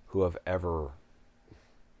people who have ever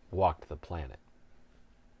walked the planet.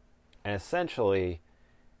 And essentially,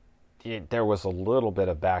 there was a little bit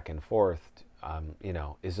of back and forth.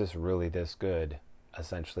 Is this really this good?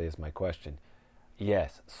 Essentially is my question.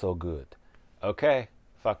 Yes, so good. Okay,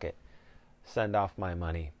 fuck it. Send off my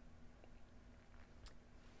money.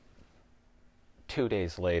 2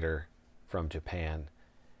 days later, from Japan,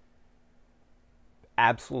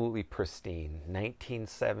 absolutely pristine,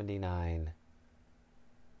 1979,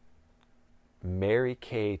 Mary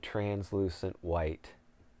Kay translucent white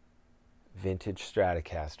vintage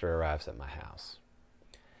Stratocaster arrives at my house.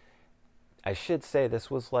 I should say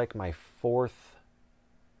this was like my 4th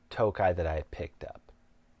Tokai that I had picked up,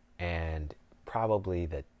 and probably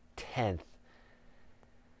the 10th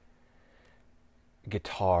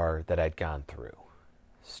guitar that I'd gone through.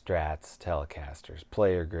 Strats, Telecasters,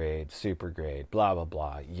 player grade, super grade, blah, blah,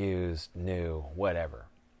 blah, used, new, whatever.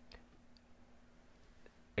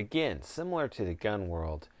 Again, similar to the gun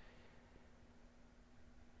world,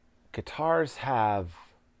 guitars have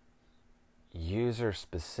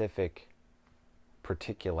user-specific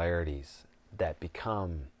particularities that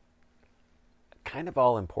become kind of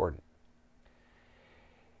all important.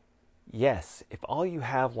 Yes, if all you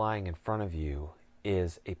have lying in front of you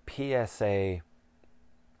is a PSA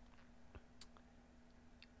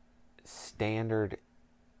standard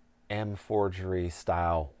M forgery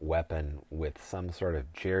style weapon with some sort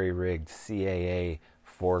of jerry-rigged CAA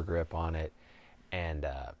foregrip on it, and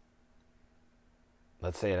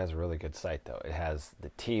let's say it has a really good sight though. It has the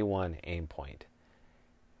T1 aim point.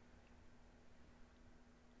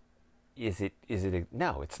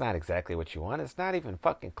 No, it's not exactly what you want. It's not even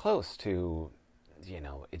fucking close to,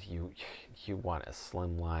 if you want a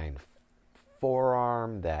slimline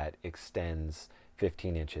forearm that extends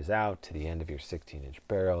 15 inches out to the end of your 16-inch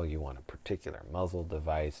barrel. You want a particular muzzle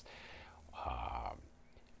device.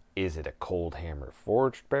 Is it a cold hammer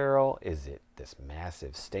forged barrel? Is it this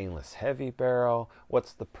massive stainless heavy barrel?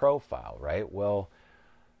 What's the profile, right? Well,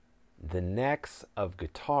 the necks of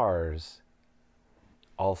guitars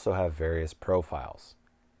also have various profiles.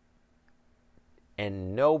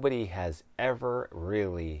 And nobody has ever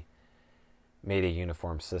really made a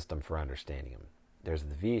uniform system for understanding them. There's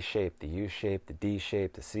the V shape, the U shape, the D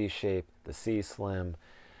shape, the C shape, the C slim.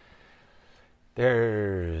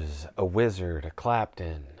 There's a Wizard, a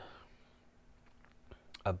Clapton,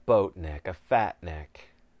 a boat neck, a fat neck,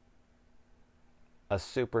 a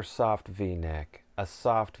super soft V neck, a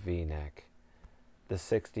soft V neck, the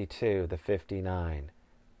 62, the 59.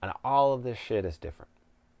 And all of this shit is different.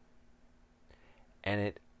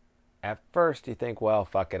 And at first you think, well,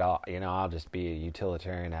 fuck it, I'll just be a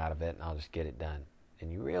utilitarian out of it and I'll just get it done.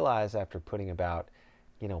 And you realize after putting about,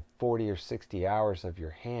 40 or 60 hours of your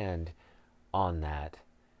hand on that,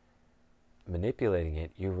 manipulating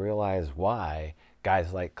it, you realize why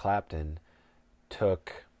guys like Clapton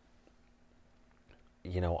took,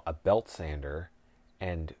 a belt sander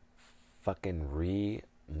and fucking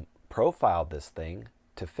re-profiled this thing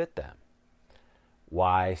to fit them.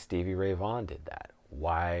 Why Stevie Ray Vaughan did that.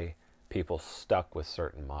 Why people stuck with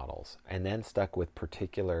certain models and then stuck with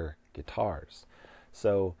particular guitars.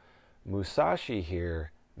 So Musashi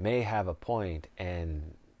here may have a point,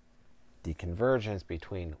 and the convergence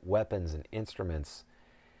between weapons and instruments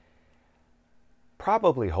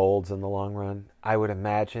probably holds in the long run. I would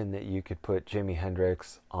imagine that you could put Jimi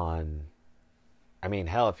Hendrix on,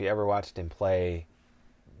 hell, if you ever watched him play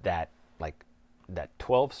that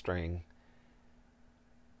 12 string,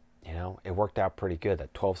 it worked out pretty good.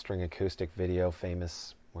 That 12 string acoustic video,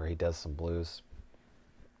 famous, where he does some blues.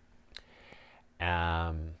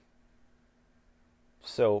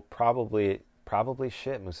 So probably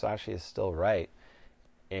shit, Musashi is still right.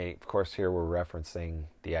 And of course, here we're referencing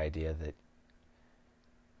the idea that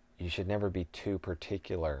you should never be too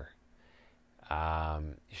particular.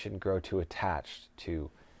 You shouldn't grow too attached to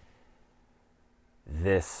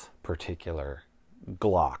this particular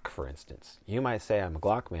Glock, for instance. You might say, I'm a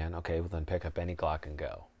Glock man. Okay, well then pick up any Glock and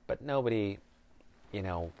go. But nobody,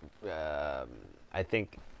 I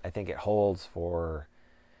think it holds for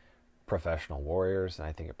professional warriors, and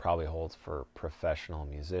I think it probably holds for professional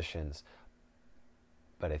musicians.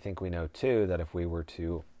 But I think we know too that if we were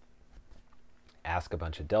to ask a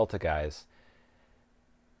bunch of Delta guys,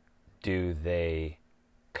 do they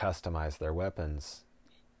customize their weapons?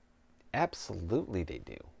 Absolutely they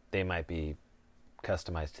do. They might be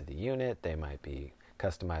customized to the unit, they might be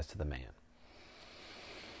customized to the man.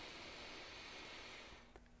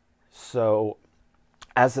 So,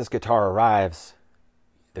 as this guitar arrives,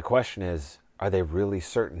 the question is, are they really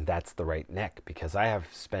certain that's the right neck? Because I have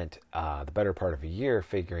spent the better part of a year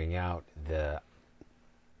figuring out the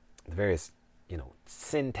various,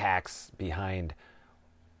 syntax behind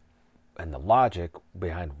and the logic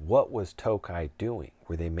behind what was Tokai doing.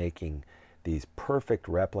 Were they making these perfect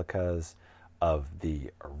replicas of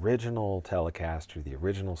the original Telecaster, the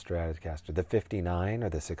original Stratocaster, the 59 or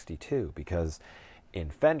the 62? Because in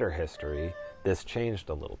Fender history, this changed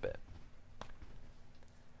a little bit.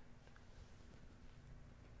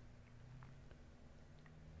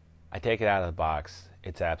 I take it out of the box.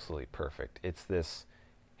 It's absolutely perfect. It's this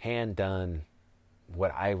hand-done,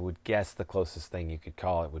 what I would guess the closest thing you could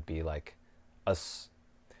call it would be like a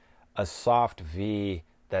soft V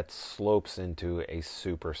that slopes into a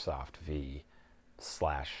super soft V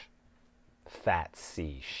 / fat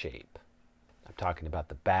C shape. I'm talking about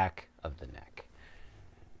the back of the neck.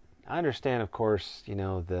 I understand, of course,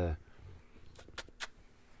 the...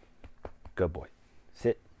 Good boy.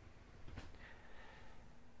 Sit.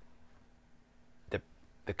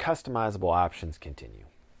 The customizable options continue.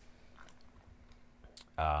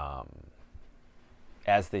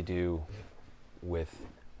 As they do with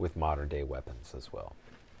modern day weapons as well.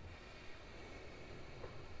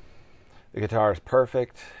 The guitar is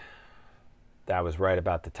perfect. That was right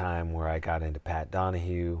about the time where I got into Pat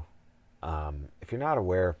Donahue. If you're not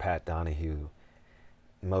aware of Pat Donahue,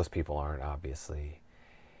 most people aren't, obviously.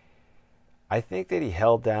 I think that he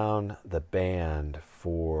held down the band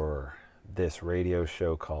for this radio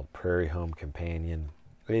show called Prairie Home Companion.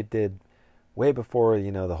 It did way before,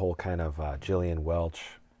 the whole kind of Gillian Welch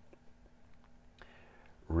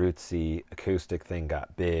rootsy acoustic thing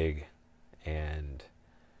got big, and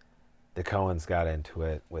the Coens got into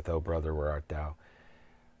it with Oh Brother Where Art Thou.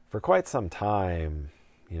 For quite some time,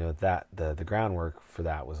 that the groundwork for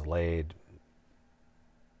that was laid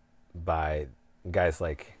by guys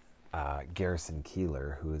like Garrison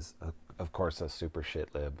Keillor, who is of course a super shit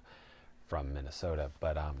lib from Minnesota,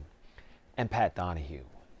 but and Pat Donahue,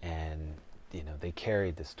 and they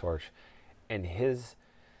carried this torch, and his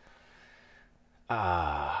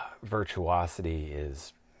virtuosity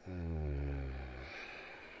is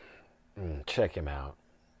check him out.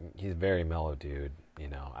 He's a very mellow dude.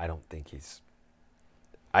 I don't think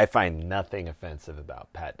I find nothing offensive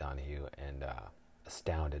about Pat Donahue, and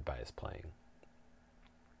astounded by his playing.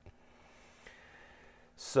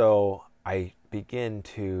 So I begin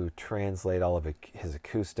to translate all of his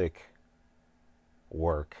acoustic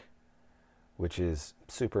work, which is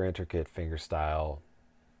super intricate fingerstyle,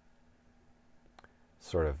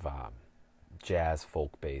 sort of jazz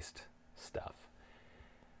folk-based stuff.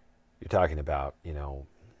 You're talking about,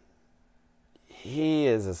 he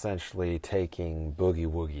is essentially taking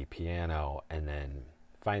boogie-woogie piano and then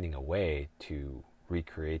finding a way to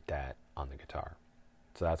recreate that on the guitar.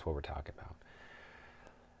 So that's what we're talking about.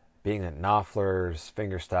 Being that Knopfler's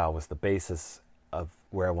fingerstyle was the basis of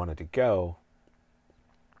where I wanted to go,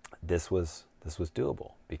 this was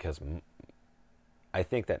doable, because I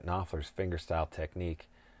think that Knopfler's fingerstyle technique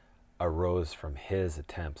arose from his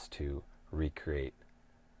attempts to recreate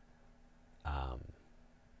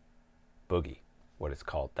boogie, what it's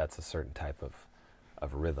called. That's a certain type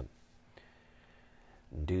of rhythm.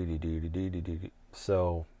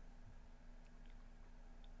 So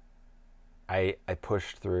I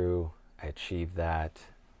pushed through. I achieved that.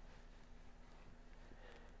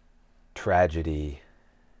 Tragedy.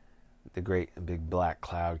 The great big black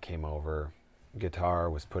cloud came over. Guitar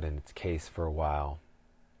was put in its case for a while.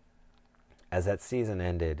 As that season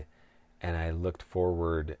ended, and I looked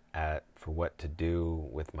forward for what to do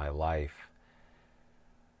with my life,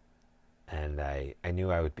 and I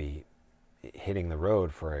knew I would be hitting the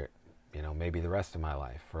road for maybe the rest of my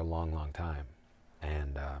life, for a long, long time,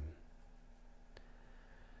 and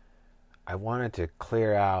I wanted to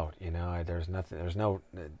clear there's no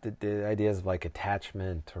the ideas of like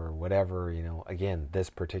attachment or whatever, again,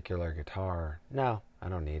 this particular guitar, no, I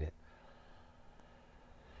don't need it.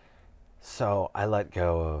 So I let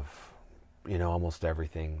go of almost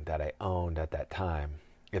everything that I owned at that time,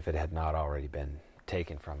 if it had not already been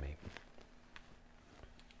taken from me.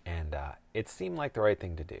 And it seemed like the right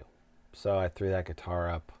thing to do. So I threw that guitar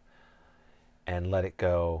up and let it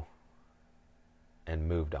go and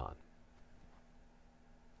moved on.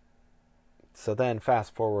 So then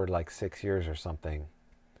fast forward like 6 years or something,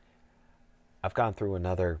 I've gone through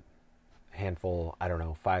another handful,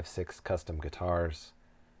 5, 6 custom guitars.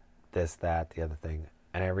 this, that, the other thing.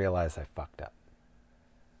 And I realized I fucked up.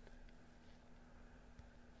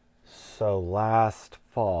 So last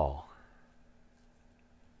fall,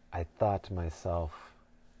 I thought to myself,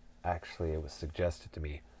 actually it was suggested to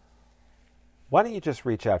me, why don't you just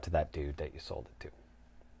reach out to that dude that you sold it to?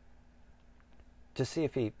 Just see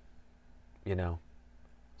if he,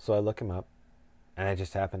 So I look him up, and I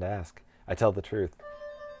just happened to ask. I tell the truth.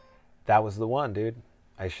 That was the one, dude.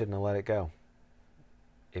 I shouldn't have let it go.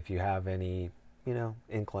 If you have any,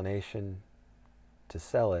 inclination to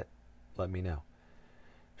sell it, let me know.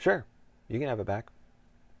 Sure, you can have it back.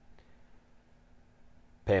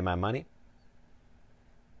 Pay my money.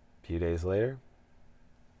 A few days later,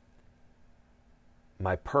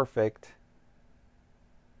 my perfect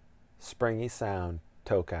springy sound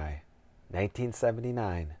Tokai,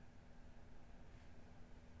 1979.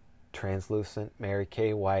 Translucent Mary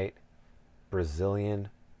Kay White, Brazilian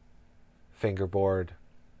fingerboard.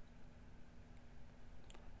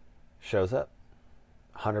 Shows up.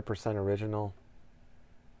 100% original.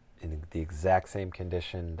 In the exact same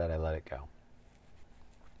condition that I let it go.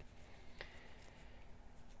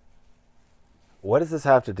 What does this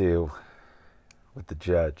have to do with the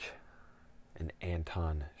judge and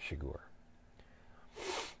Anton Chigurh?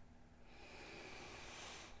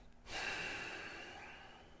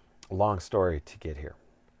 Long story to get here.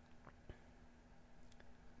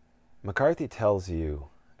 McCarthy tells you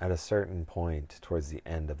at a certain point towards the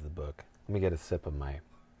end of the book, let me get a sip of my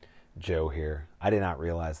Joe here. I did not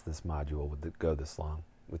realize this module would go this long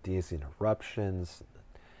with these interruptions.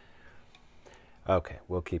 Okay,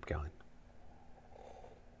 we'll keep going.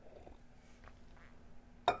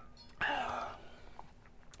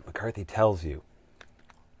 McCarthy tells you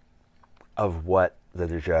of what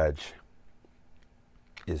the judge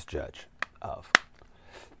is judge of.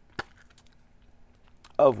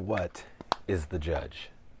 Of what is the judge?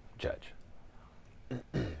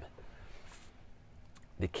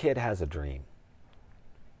 The kid has a dream.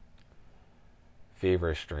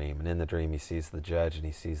 Feverish dream. And in the dream he sees the judge, and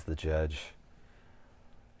he sees the judge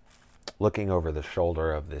looking over the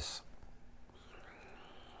shoulder of this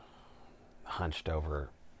hunched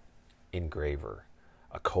over engraver,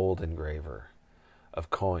 a cold engraver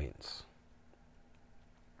of coins.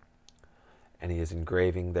 And he is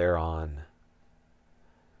engraving thereon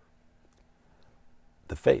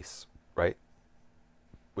the face, right?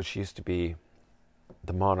 Which used to be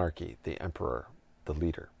the monarchy, the emperor, the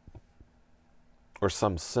leader, or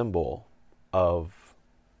some symbol of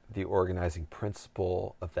the organizing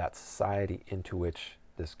principle of that society into which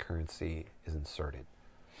this currency is inserted.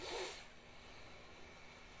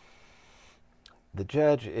 The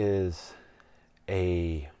judge is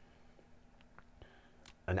is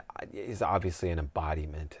obviously an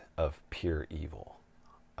embodiment of pure evil,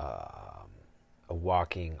 a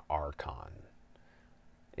walking archon.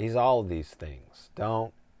 He's all of these things.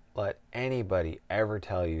 Don't let anybody ever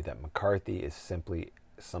tell you that McCarthy is simply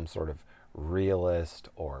some sort of realist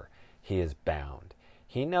or he is bound.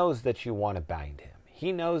 He knows that you want to bind him.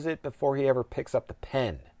 He knows it before he ever picks up the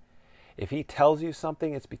pen. If he tells you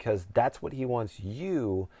something, it's because that's what he wants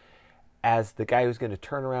you, as the guy who's going to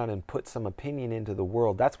turn around and put some opinion into the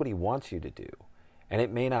world, that's what he wants you to do. And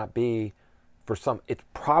it may not be for some, it's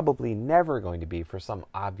probably never going to be for some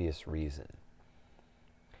obvious reason.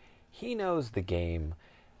 He knows the game.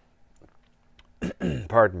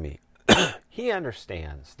 Pardon me. He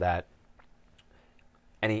understands that,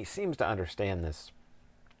 and he seems to understand this.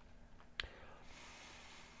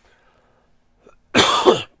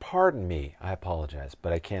 Pardon me, I apologize,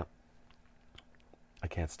 but I can't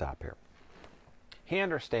stop here. He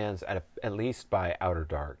understands at least by Outer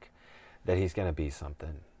Dark that he's going to be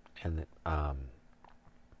something, and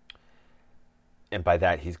by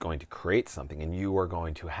that he's going to create something, and you are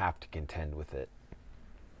going to have to contend with it.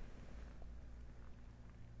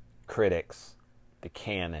 Critics, the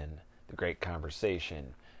canon, the great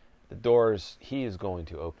conversation, the doors, he is going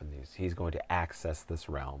to open these. He's going to access this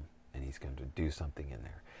realm, and he's going to do something in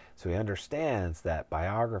there. So he understands that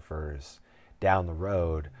biographers down the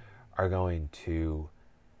road are going to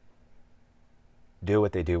do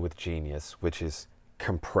what they do with genius, which is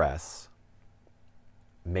compress,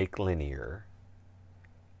 make linear,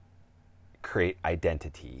 create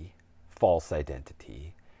identity, false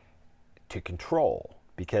identity, to control,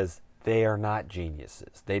 because they are not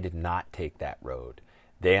geniuses. They did not take that road.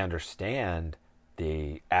 They understand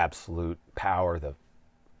the absolute power, the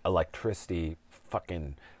electricity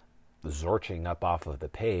fucking zorching up off of the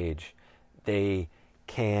page. They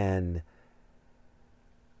can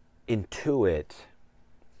intuit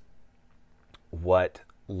what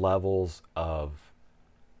levels of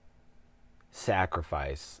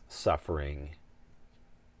sacrifice, suffering,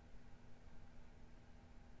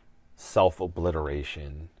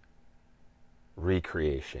 self-obliteration,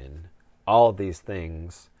 recreation, all of these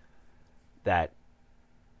things that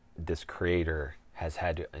this creator has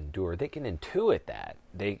had to endure. They can intuit that.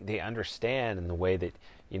 They understand in the way that,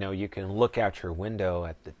 you can look out your window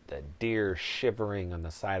at the deer shivering on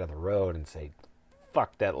the side of the road and say,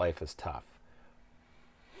 fuck, that life is tough.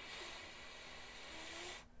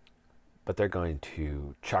 But they're going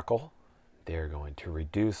to chuckle. They're going to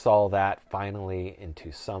reduce all that finally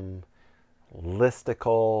into some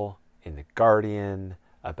listicle in The Guardian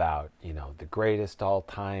about, the greatest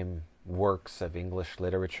all-time works of English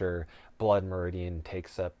literature. Blood Meridian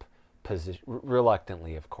takes up position,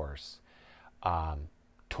 reluctantly, of course,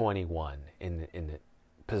 21 in the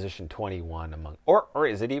position 21 among, or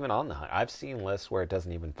is it even on the hunt? I've seen lists where it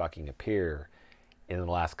doesn't even fucking appear in the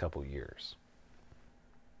last couple years.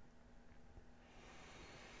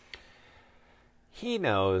 He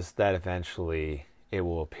knows that eventually it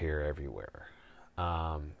will appear everywhere.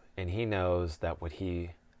 And he knows that what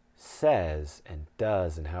he says and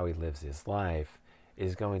does and how he lives his life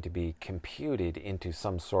is going to be computed into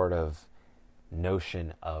some sort of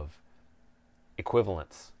notion of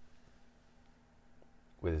equivalence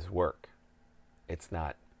with his work. It's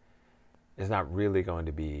not really going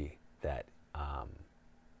to be that.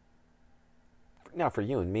 Now, for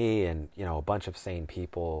you and me and a bunch of sane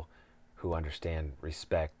people who understand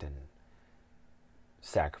respect and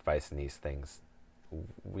sacrifice in these things,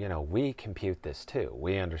 we compute this too.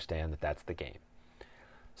 We understand that that's the game.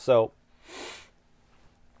 So,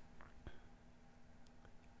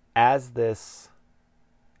 as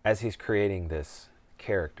he's creating this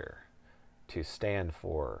character to stand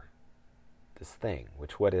for this thing,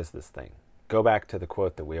 what is this thing? Go back to the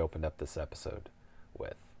quote that we opened up this episode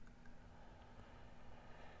with.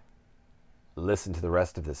 Listen to the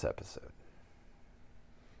rest of this episode.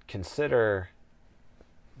 Consider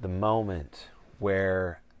the moment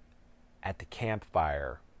where at the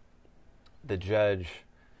campfire the judge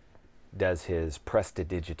does his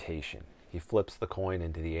prestidigitation. He flips the coin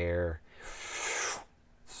into the air,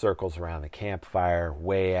 circles around the campfire,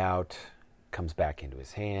 way out, comes back into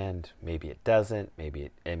his hand. Maybe it doesn't.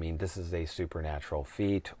 This is a supernatural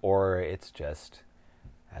feat, or it's just,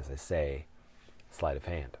 as I say, sleight of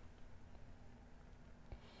hand.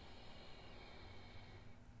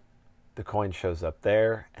 The coin shows up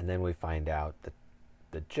there, and then we find out that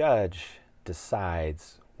the judge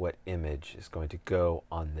decides what image is going to go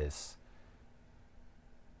on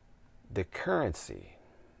the currency,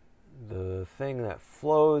 the thing that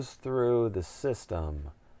flows through the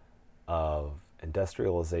system of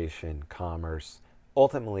industrialization, commerce,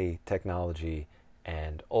 ultimately technology,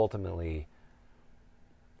 and ultimately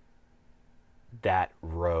that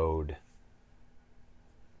road,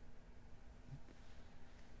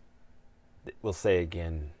 we'll say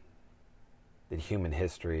again, that human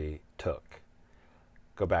history took.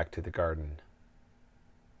 Go back to the garden.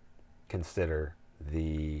 Consider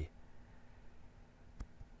the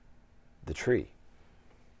tree.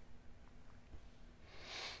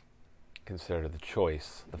 Consider the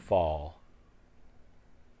choice, the fall,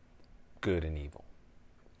 good and evil.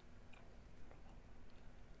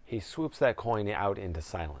 He swoops that coin out into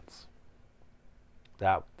silence.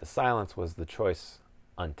 The silence was the choice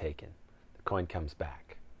untaken. The coin comes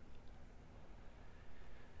back.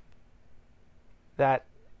 That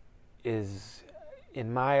is,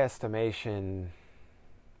 in my estimation,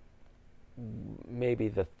 maybe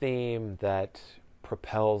the theme that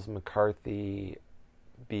propels McCarthy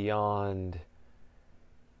beyond,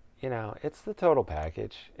 it's the total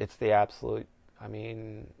package. It's the absolute,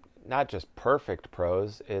 not just perfect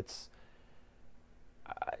prose, it's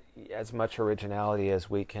as much originality as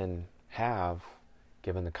we can have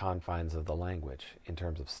given the confines of the language in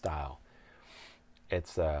terms of style.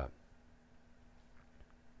 It's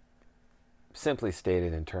simply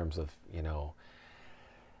stated in terms of,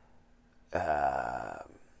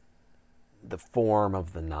 the form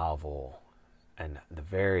of the novel and the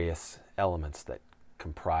various elements that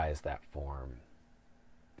comprise that form.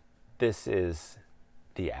 This is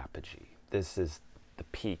the apogee. This is the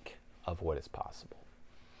peak of what is possible.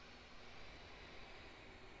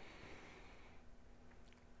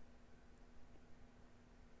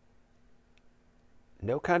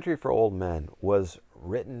 No Country for Old Men was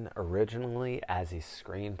written originally as a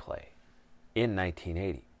screenplay in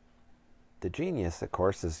 1980. The genius, of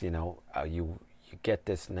course, is, you get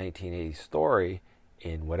this 1980 story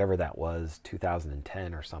in whatever that was,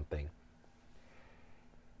 2010 or something.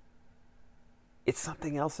 It's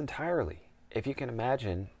something else entirely. If you can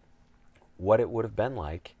imagine what it would have been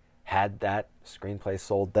like Had that screenplay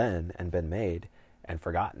sold then and been made and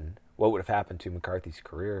forgotten, what would have happened to McCarthy's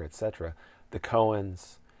career, etc.? The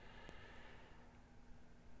Coens,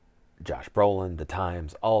 Josh Brolin, The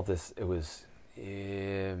Times, all of this, it was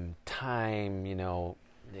time,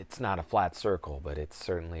 it's not a flat circle, but it's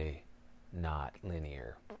certainly not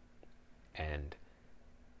linear. And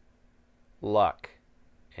luck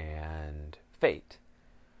and fate.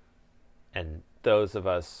 And those of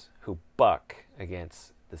us who buck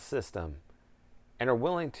against the system and are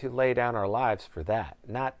willing to lay down our lives for that,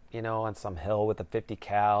 not, on some hill with a 50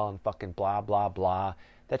 cal and fucking blah, blah, blah.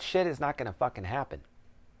 That shit is not going to fucking happen.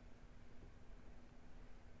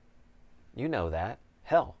 You know that.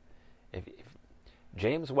 Hell, if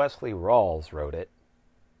James Wesley Rawls wrote it,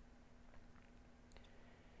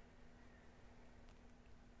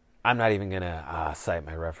 I'm not even going to cite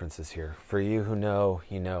my references here. For you who know,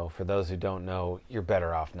 you know. For those who don't know, you're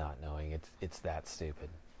better off not knowing. It's that stupid.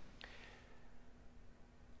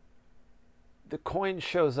 The coin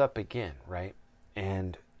shows up again, right?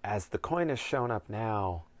 And as the coin has shown up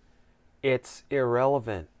now, it's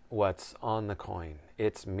irrelevant what's on the coin.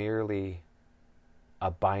 It's merely a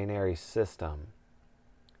binary system.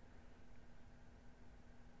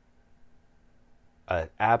 An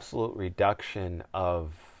absolute reduction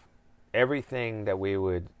of everything that we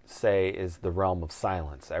would say is the realm of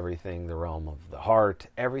silence, everything the realm of the heart,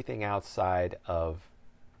 everything outside of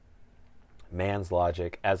man's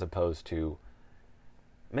logic, as opposed to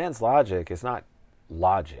man's logic is not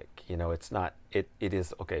logic. It's not, it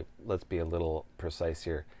is, okay, let's be a little precise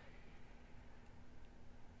here.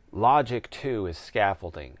 Logic, too, is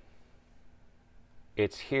scaffolding.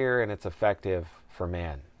 It's here and it's effective for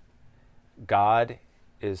man. God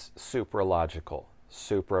is supra-logical,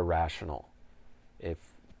 supra-rational. If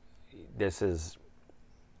this is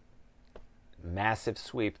massive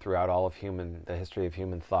sweep throughout all of the history of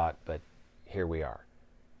human thought, but here we are.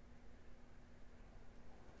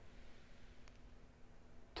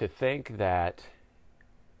 To think that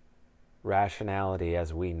rationality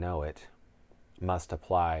as we know it must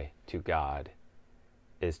apply to God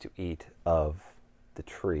is to eat of the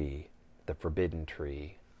tree, the forbidden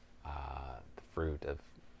tree, the fruit of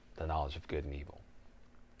the knowledge of good and evil,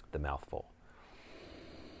 the mouthful.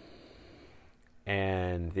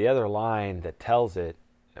 And the other line that tells it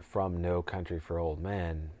from No Country for Old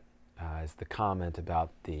Men is the comment about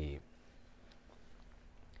the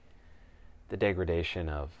degradation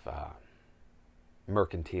of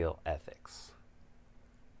mercantile ethics.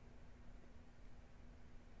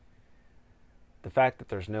 The fact that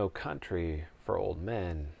there's no country for old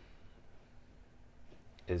men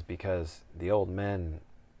is because the old men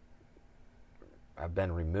have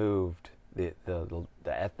been removed. The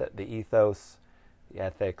ethos, the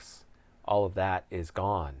ethics, all of that is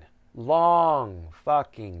gone. Long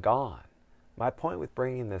fucking gone. My point with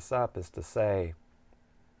bringing this up is to say,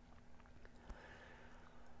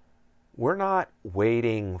 we're not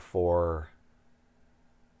waiting for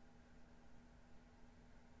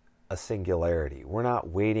a singularity. We're not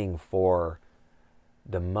waiting for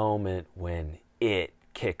the moment when it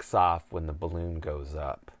kicks off, when the balloon goes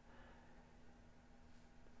up.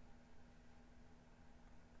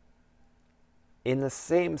 In the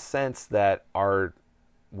same sense that you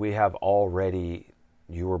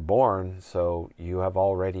were born, so you have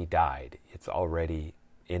already died. It's already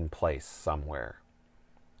in place somewhere.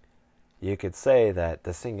 You could say that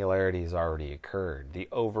the singularity has already occurred. The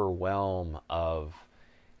overwhelm of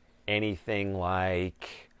anything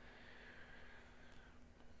like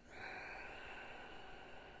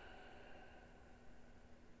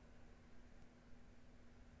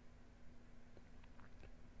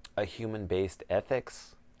a human-based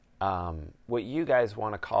ethics, what you guys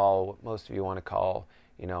want to call, what most of you want to call,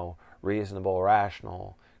 reasonable,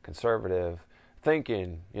 rational, conservative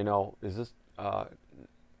thinking, is this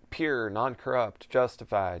pure, non-corrupt,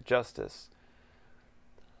 justified, justice.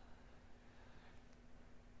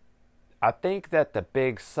 I think that the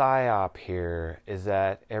big psyop here is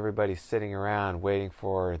that everybody's sitting around waiting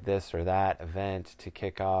for this or that event to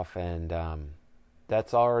kick off, and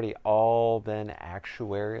that's already all been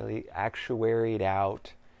actuaried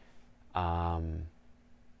out. And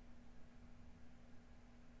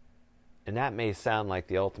that may sound like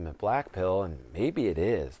the ultimate black pill, and maybe it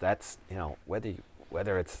is. That's,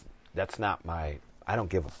 whether it's, that's not my, I don't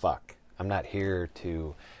give a fuck. I'm not here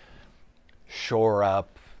to shore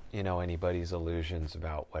up, anybody's illusions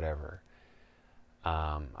about whatever.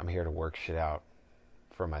 I'm here to work shit out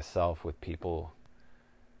for myself with people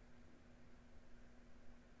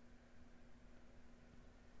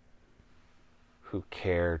who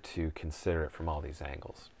care to consider it from all these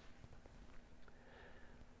angles.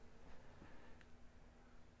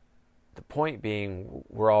 The point being,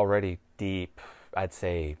 we're already deep, I'd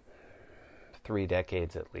say 3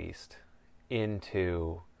 decades at least,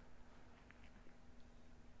 into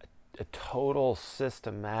a total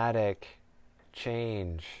systematic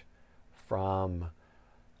change from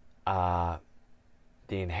the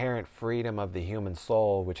inherent freedom of the human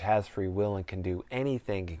soul, which has free will and can do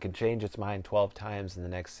anything, and can change its mind 12 times in the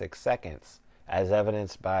next 6 seconds, as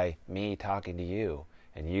evidenced by me talking to you,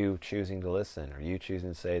 and you choosing to listen, or you choosing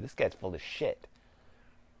to say, this guy's full of shit.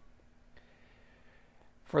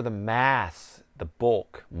 For the mass, the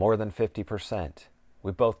bulk, more than 50%.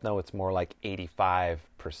 We both know it's more like 85%.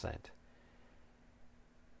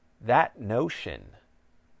 That notion,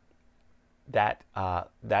 that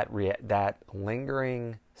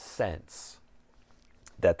lingering sense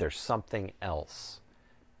that there's something else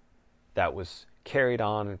that was carried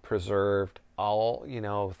on and preserved all,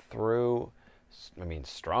 through,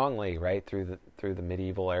 strongly, right, through the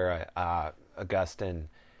medieval era, Augustine,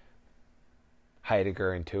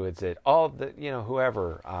 Heidegger, Intuitzit, all the,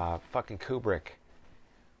 whoever, fucking Kubrick.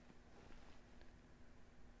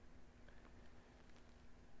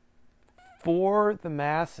 For the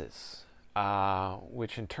masses,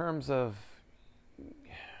 which in terms of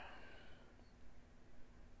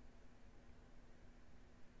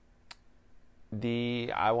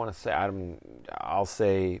I'll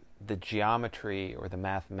say the geometry or the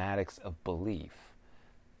mathematics of belief,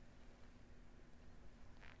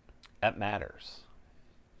 that matters.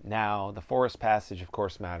 Now, the forest passage, of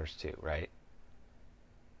course, matters too, right?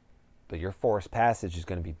 But your forest passage is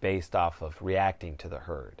going to be based off of reacting to the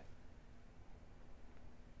herd.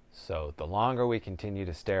 So the longer we continue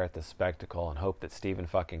to stare at this spectacle and hope that Stephen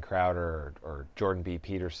fucking Crowder or Jordan B.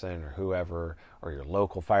 Peterson or whoever, or your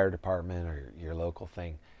local fire department or your local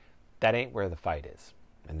thing, that ain't where the fight is.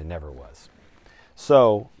 And it never was.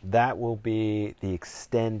 So that will be the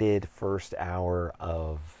extended first hour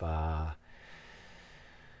of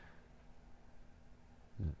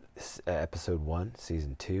episode 1,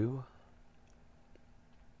 season 2.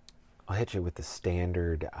 I'll hit you with the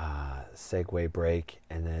standard segue break,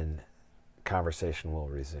 and then conversation will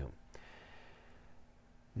resume.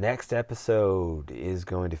 Next episode is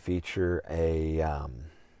going to feature a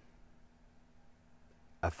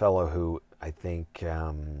fellow who I think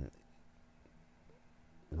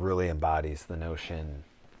really embodies the notion,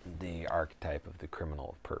 the archetype of the criminal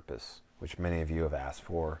of purpose, which many of you have asked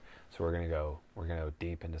for. So we're gonna go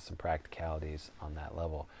deep into some practicalities on that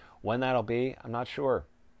level. When that'll be, I'm not sure.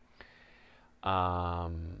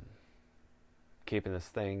 Keeping this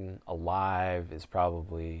thing alive is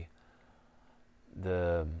probably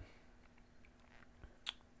the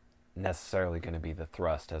necessarily going to be the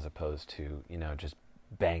thrust, as opposed to just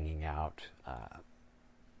banging out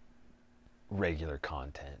regular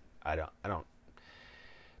content. I don't.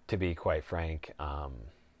 To be quite frank,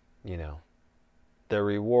 the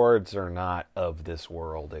rewards are not of this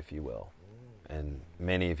world, if you will, and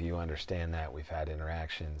many of you understand that. We've had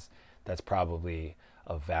interactions. That's probably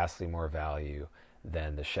of vastly more value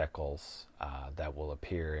than the shekels that will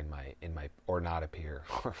appear in my or not appear,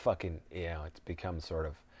 or fucking it's become sort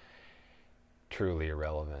of truly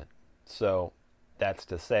irrelevant. So that's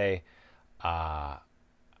to say, I'm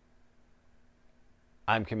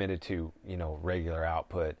committed to regular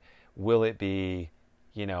output. Will it be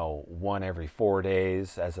one every 4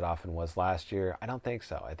 days as it often was last year? I don't think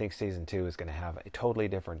so. I think season 2 is going to have a totally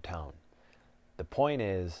different tone. The point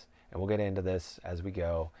is, and we'll get into this as we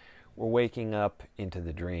go, we're waking up into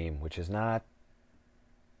the dream, which is not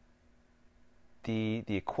the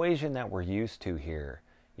equation that we're used to here.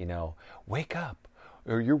 Wake up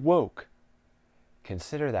or you're woke.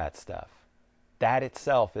 Consider that stuff. That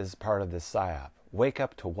itself is part of this psyop. Wake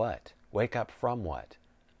up to what? Wake up from what?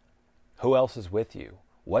 Who else is with you?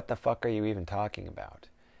 What the fuck are you even talking about?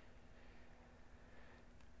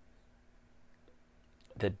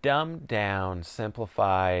 The dumbed down,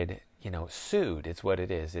 simplified, sued, it's what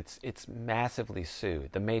it is. It's massively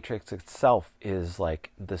sued. The Matrix itself is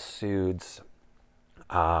like the sued's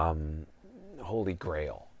holy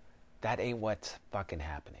grail. That ain't what's fucking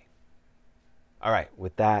happening. All right,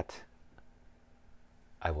 with that,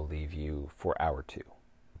 I will leave you for hour 2.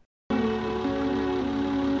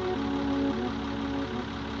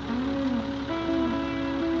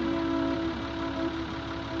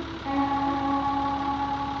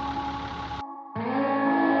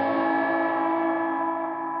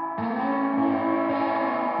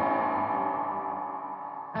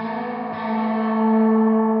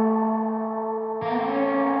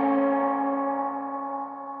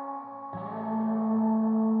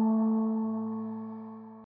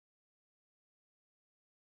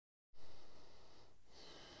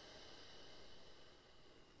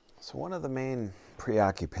 So one of the main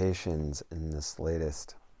preoccupations in this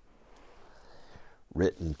latest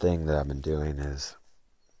written thing that I've been doing is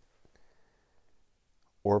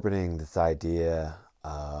orbiting this idea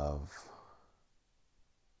of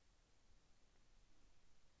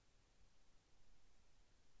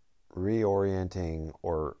reorienting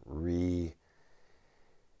or redefining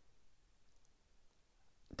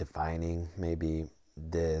maybe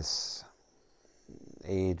this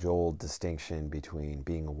age-old distinction between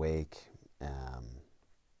being awake,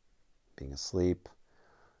 being asleep,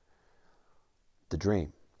 the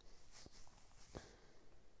dream.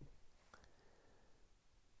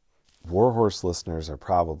 Warhorse listeners are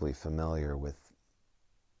probably familiar with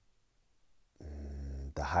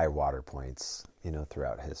the high water points,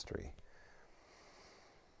 throughout history.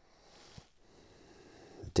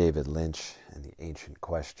 David Lynch and the ancient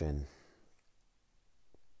question,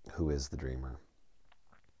 who is the dreamer?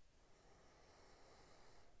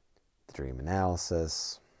 The dream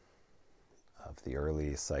analysis of the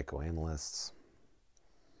early psychoanalysts,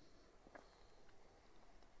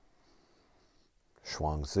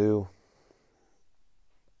 Zhuangzi,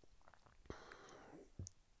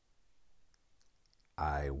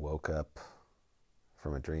 I woke up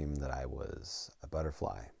from a dream that I was a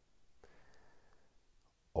butterfly.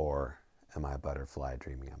 Or am I a butterfly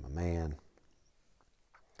dreaming I'm a man?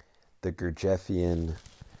 The Gurdjieffian,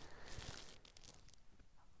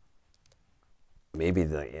 maybe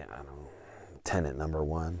tenet number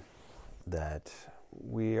one, that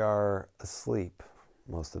we are asleep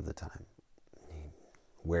most of the time.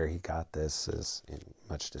 Where he got this is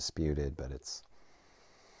much disputed, but it's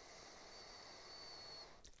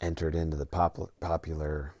entered into the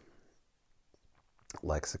popular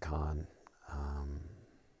lexicon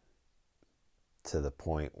to the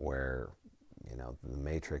point where, the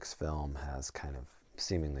Matrix film has kind of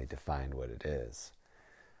seemingly defined what it is.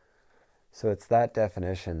 So it's that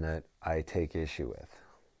definition that I take issue with.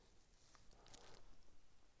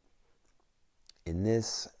 In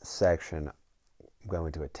this section, I'm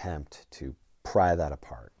going to attempt to pry that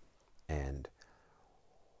apart and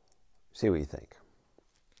see what you think.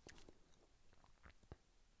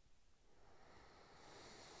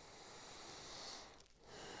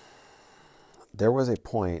 There was a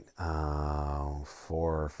point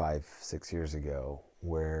 4, 5, 6 years ago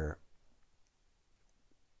where,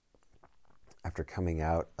 after coming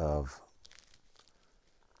out of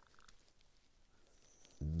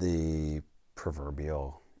the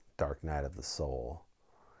proverbial dark night of the soul,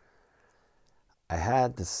 I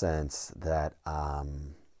had the sense that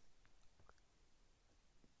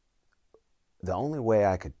the only way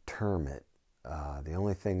I could term it, the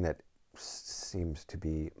only thing that seems to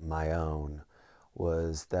be my own,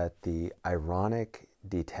 was that the ironic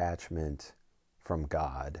detachment from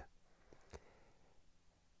God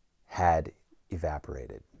had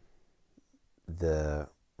evaporated. The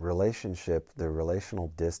relationship, the relational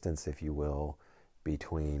distance, if you will,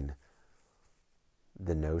 between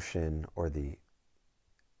the notion or the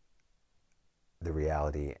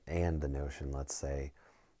reality and the notion, let's say,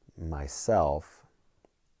 myself,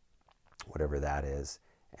 whatever that is,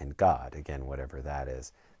 and God, again, whatever that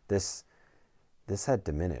is, this had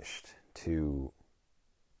diminished to,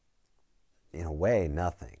 in a way,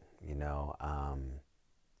 nothing,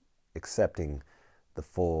 accepting the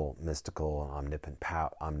full mystical and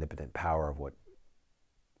omnipotent power of what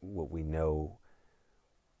we know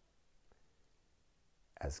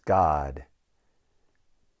as God.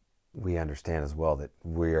 We understand as well that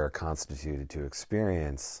we are constituted to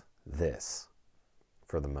experience this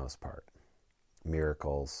for the most part.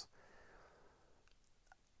 Miracles,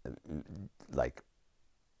 like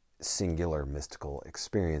singular mystical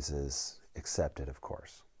experiences accepted, of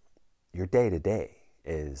course. Your day-to-day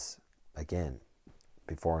is, again,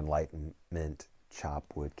 before enlightenment,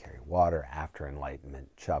 chop wood, carry water. After enlightenment,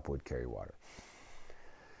 chop wood, carry water.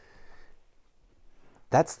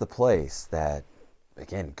 That's the place that,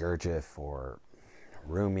 again, Gurdjieff or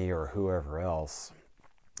Rumi or whoever else,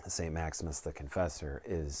 St. Maximus the Confessor,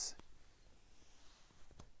 is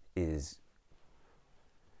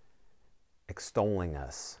extolling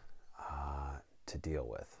us to deal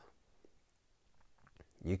with.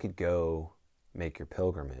 You could go make your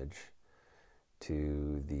pilgrimage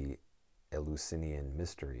to the Eleusinian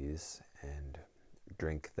mysteries and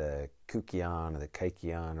drink the kukian or the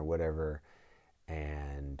kaikian or whatever,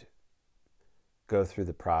 and go through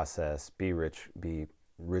the process, be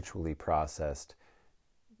ritually processed,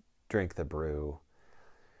 drink the brew,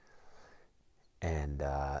 and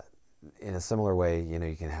in a similar way,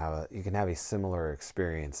 you can have a similar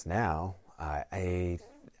experience now.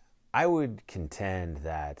 I would contend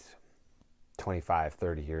that 25,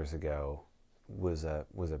 30 years ago was a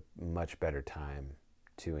much better time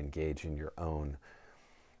to engage in your own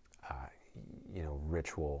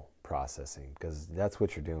ritual processing, because that's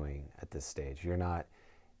what you're doing at this stage. You're not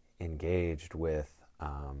engaged with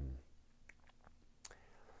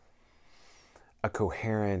a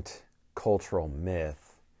coherent cultural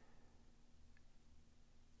myth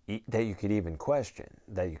that you could even question,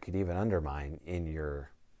 that you could even undermine in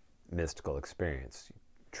your mystical experience,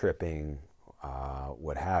 tripping,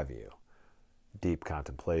 what have you, deep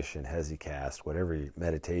contemplation, hesychast, whatever,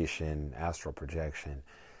 meditation, astral projection.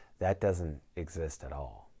 That doesn't exist at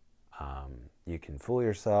all. You can fool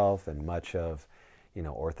yourself, and much of,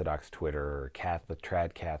 Orthodox Twitter, or Catholic,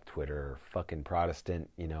 trad Cath Twitter, fucking Protestant,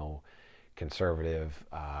 conservative,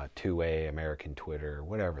 two-way American Twitter,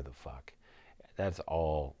 whatever the fuck. That's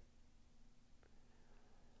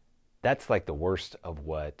like the worst of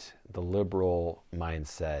what the liberal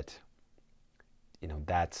mindset,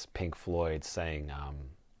 that's Pink Floyd saying,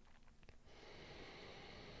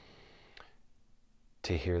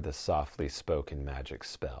 to hear the softly spoken magic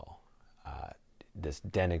spell. This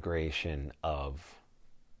denigration of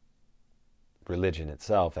religion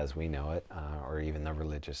itself as we know it, or even the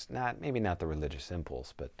religious, maybe not the religious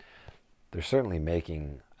impulse, but they're certainly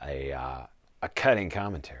making a cutting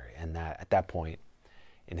commentary. And that at that point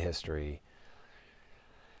in history,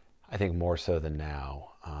 I think more so than now,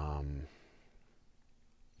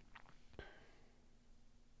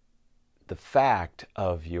 the fact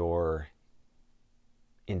of your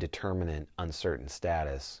indeterminate, uncertain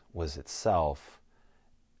status was itself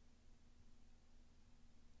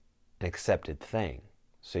an accepted thing.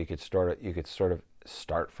 So you could sort of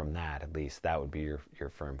start from that. At least that would be your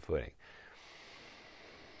firm footing.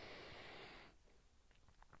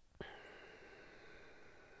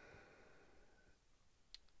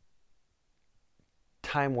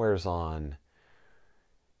 Time wears on.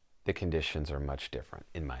 The conditions are much different,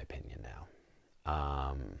 in my opinion,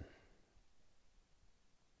 now.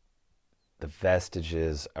 The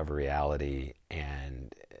vestiges of reality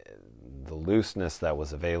and the looseness that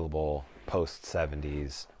was available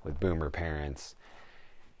post-70s with boomer parents,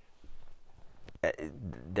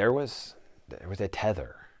 there was a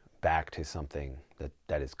tether back to something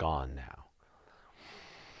that is gone now.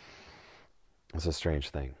 It's a strange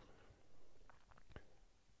thing.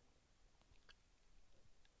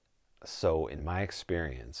 So in my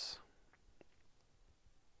experience,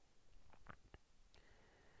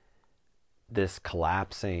 this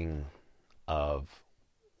collapsing of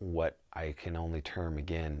what I can only term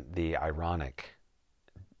again the ironic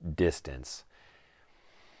distance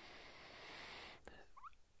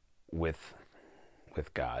with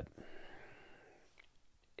God.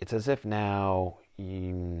 It's as if now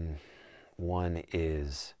one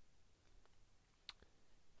is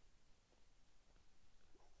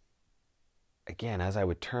again, as I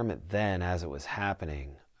would term it then, as it was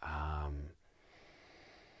happening,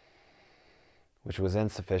 which was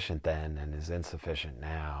insufficient then and is insufficient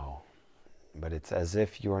now. But it's as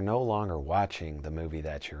if you are no longer watching the movie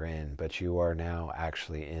that you're in, but you are now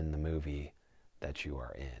actually in the movie that you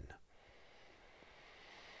are in.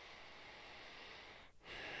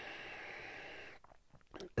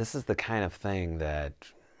 This is the kind of thing that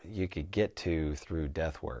you could get to through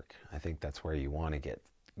death work. I think that's where you want to get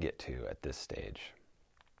to at this stage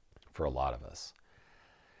for a lot of us.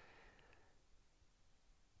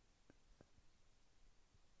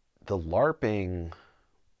 The LARPing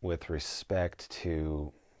with respect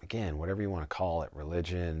to, again, whatever you want to call it,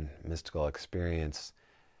 religion, mystical experience,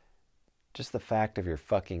 just the fact of your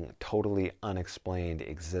fucking totally unexplained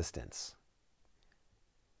existence,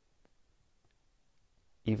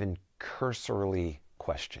 even cursorily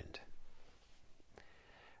questioned.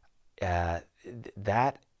 That,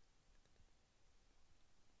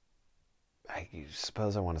 I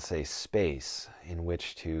suppose I want to say, space in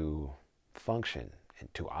which to function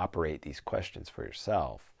and to operate these questions for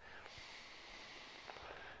yourself,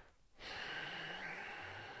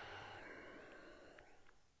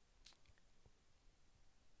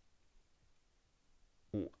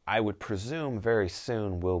 I would presume very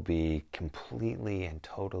soon will be completely and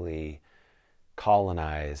totally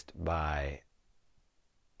colonized by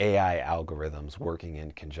AI algorithms working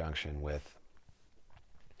in conjunction with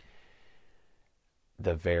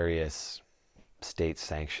the various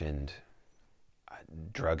state-sanctioned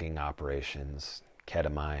drugging operations,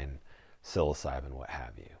 ketamine, psilocybin, what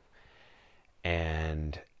have you.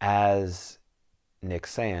 And as Nick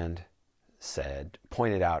Sand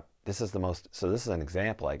pointed out, this is an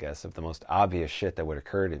example, I guess, of the most obvious shit that would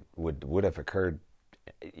have occurred,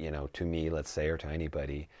 to me, let's say, or to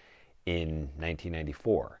anybody in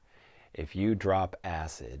 1994. If you drop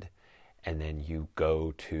acid and then you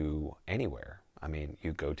go to anywhere, I mean,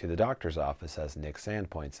 you go to the doctor's office, as Nick Sand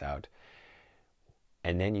points out,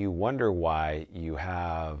 and then you wonder why you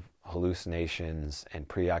have hallucinations and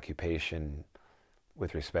preoccupation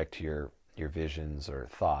with respect to your visions or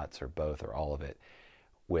thoughts or both or all of it,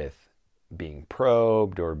 with being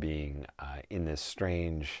probed or being in this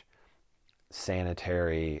strange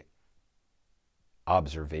sanitary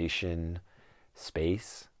observation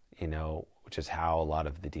space, which is how a lot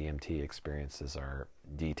of the DMT experiences are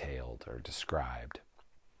detailed or described.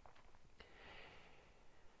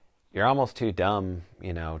 You're almost too dumb,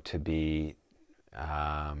 to be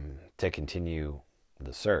to continue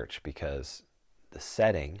the search, because the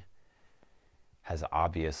setting has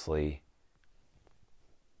obviously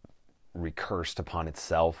recursed upon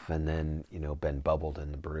itself and then, been bubbled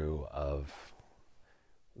in the brew of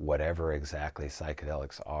whatever exactly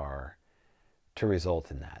psychedelics are to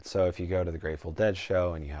result in that. So if you go to the Grateful Dead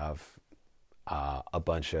show and you have a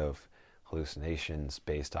bunch of hallucinations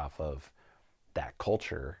based off of that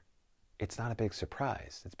culture, it's not a big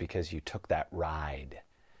surprise. It's because you took that ride.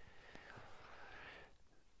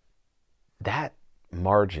 That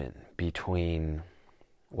margin between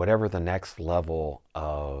whatever the next level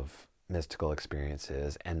of mystical experience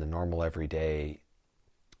is and the normal everyday,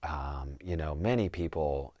 many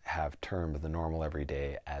people have termed the normal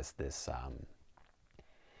everyday as this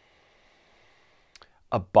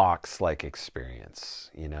a box-like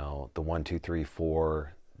experience, the 1, 2, 3,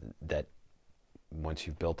 4, that once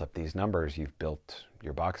you've built up these numbers, you've built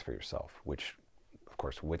your box for yourself, which, of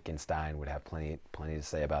course, Wittgenstein would have plenty to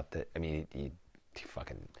say about that. I mean, he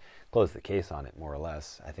fucking closed the case on it, more or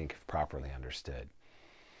less, I think, if properly understood.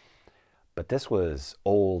 But this was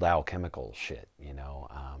old alchemical shit,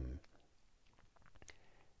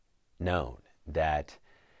 known that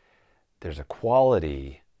there's a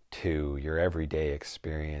quality to your everyday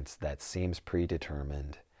experience that seems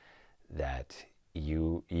predetermined, that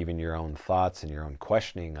even your own thoughts and your own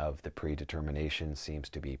questioning of the predetermination seems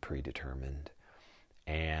to be predetermined.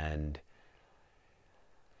 And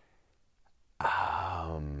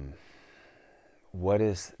what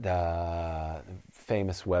is the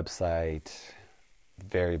famous website,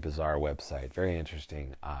 very bizarre website, very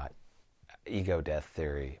interesting, Ego Death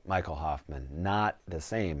Theory, Michael Hoffman, not the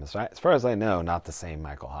same, as far as I know, not the same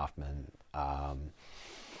Michael Hoffman,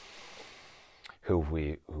 who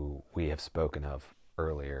we have spoken of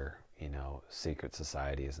earlier, secret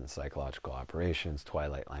societies and psychological operations,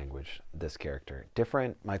 Twilight Language, this character.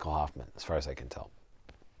 Different Michael Hoffman, as far as I can tell.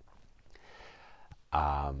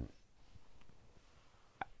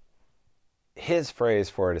 His phrase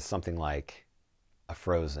for it is something like a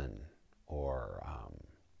frozen or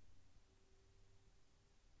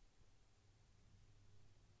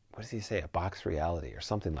what does he say? A box reality or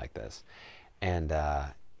something like this. And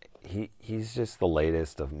he's just the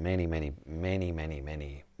latest of many, many, many, many,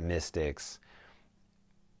 many mystics,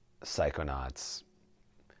 psychonauts,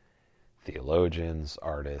 theologians,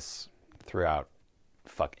 artists throughout,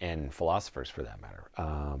 and philosophers for that matter,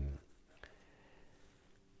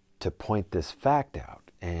 to point this fact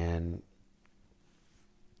out. And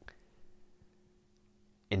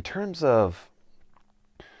in terms of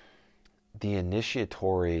the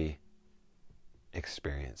initiatory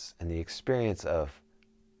experience and the experience of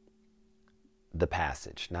the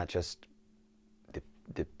passage, not just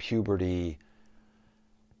the puberty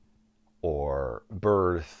or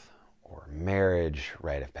birth or marriage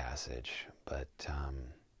rite of passage, but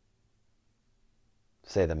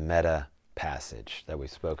say the meta passage that we've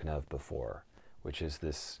spoken of before, which is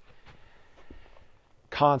this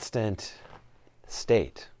constant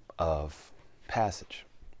state of passage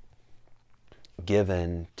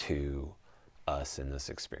given to us in this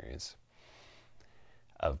experience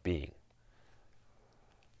of being.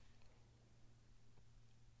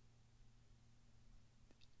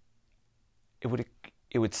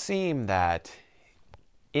 It would seem that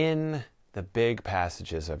in the big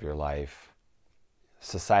passages of your life,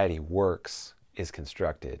 society works, is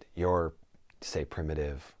constructed. Your, say,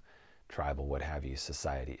 primitive, tribal, what have you,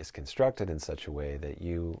 society is constructed in such a way that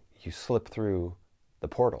you slip through the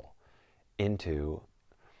portal into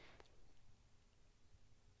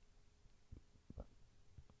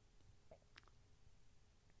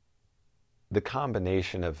the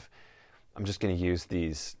combination of, I'm just going to use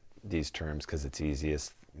these terms because it's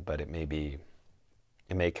easiest, but it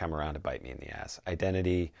may come around to bite me in the ass.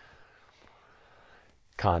 Identity,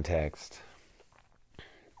 context,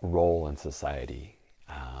 role in society,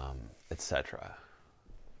 etc.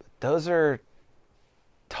 Those are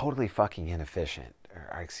totally fucking inefficient.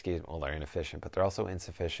 They're inefficient, but they're also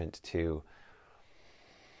insufficient to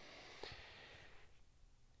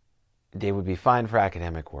they would be fine for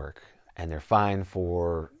academic work, and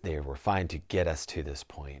they were fine to get us to this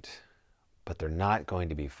point, but they're not going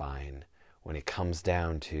to be fine when it comes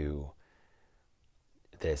down to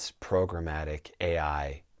this programmatic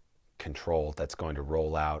AI control that's going to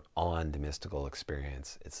roll out on the mystical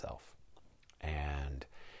experience itself. And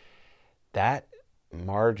that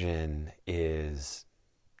margin is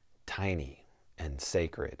tiny and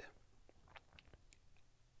sacred.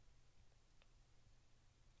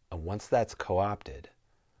 And once that's co-opted,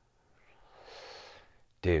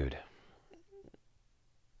 dude,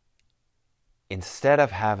 instead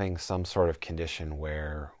of having some sort of condition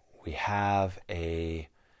where we have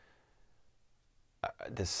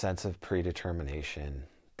this sense of predetermination,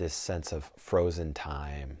 this sense of frozen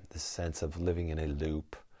time, this sense of living in a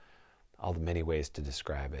loop, all the many ways to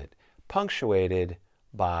describe it, punctuated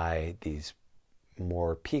by these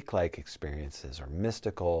more peak-like experiences or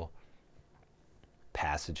mystical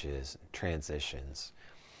passages, transitions.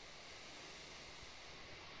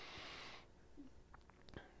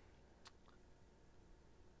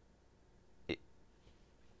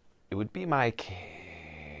 It would be my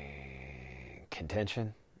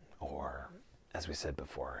contention, or as we said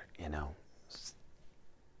before,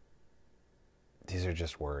 these are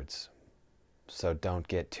just words. So don't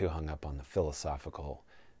get too hung up on the philosophical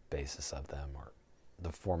basis of them or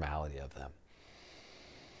the formality of them.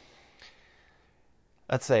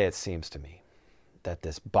 Let's say it seems to me that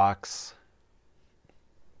this box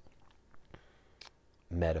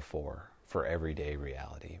metaphor for everyday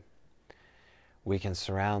reality, we can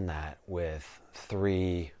surround that with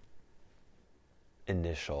 3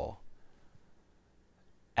 initial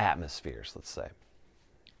atmospheres, let's say.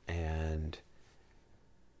 And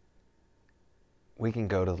we can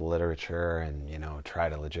go to the literature and, try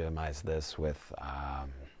to legitimize this with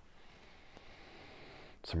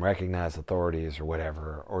some recognized authorities or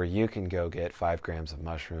whatever. Or you can go get 5 grams of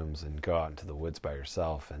mushrooms and go out into the woods by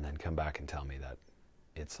yourself and then come back and tell me that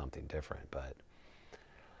it's something different. But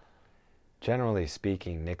generally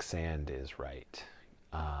speaking, Nick Sand is right.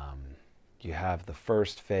 You have the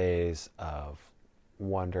first phase of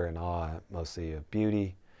wonder and awe, mostly of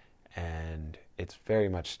beauty, and it's very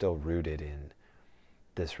much still rooted in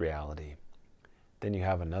this reality. Then you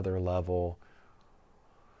have another level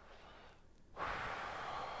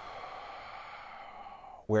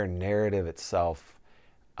where narrative itself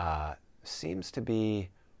seems to be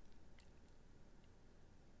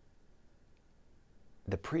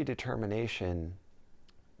the predetermination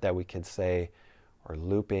that we could say, or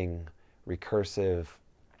looping, recursive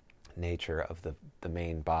nature of the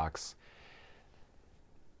main box.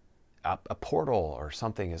 A portal or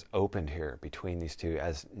something is opened here between these two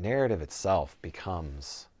as narrative itself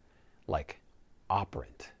becomes like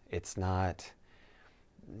operant. It's not,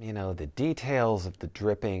 the details of the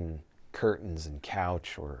dripping curtains and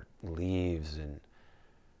couch or leaves and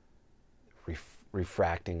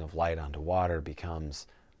refracting of light onto water becomes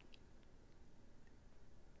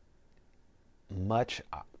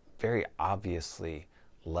very obviously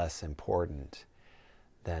less important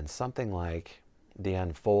than something like the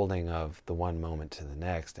unfolding of the one moment to the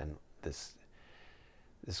next. And this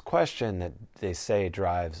question that they say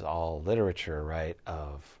drives all literature, right,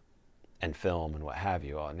 and film and what have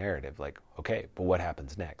you, all narrative, like, okay, but what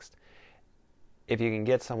happens next? If you can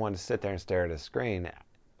get someone to sit there and stare at a screen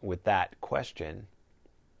with that question,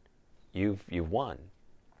 you've won.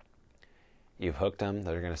 You've hooked them.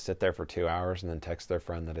 They're going to sit there for 2 hours and then text their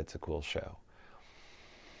friend that it's a cool show.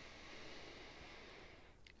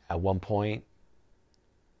 At one point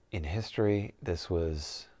in history, this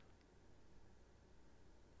was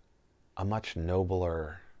a much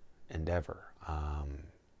nobler endeavor.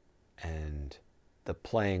 And the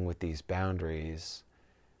playing with these boundaries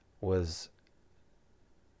was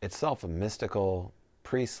itself a mystical,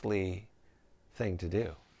 priestly thing to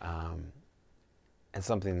do. And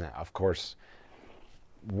something that, of course,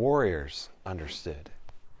 warriors understood.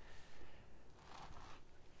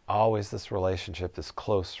 Always this relationship, this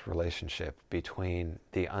close relationship between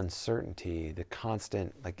the uncertainty, the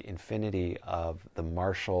constant, infinity of the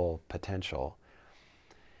martial potential,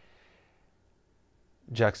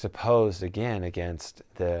 juxtaposed again against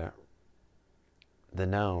the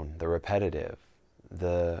known, the repetitive,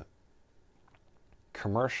 the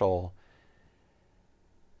commercial,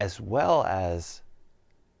 as well as,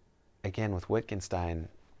 again with Wittgenstein,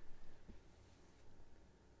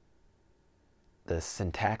 the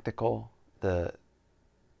syntactical, the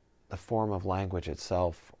form of language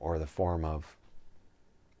itself, or the forms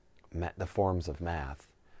of math.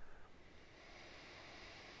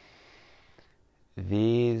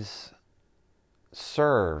 These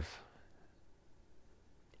serve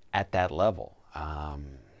at that level.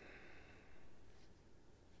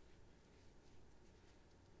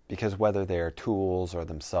 Because whether they're tools or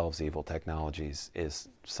themselves evil technologies is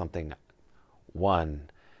something, one,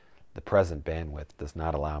 the present bandwidth does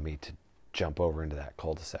not allow me to jump over into that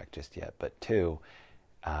cul-de-sac just yet. But two,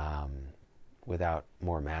 without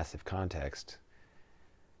more massive context,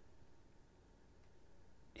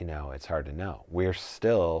 it's hard to know. We're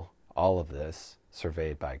still, all of this,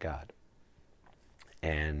 surveyed by God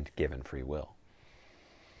and given free will.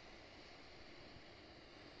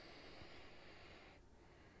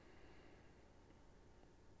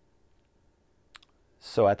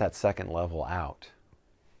 So at that second level out,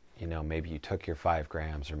 maybe you took your 5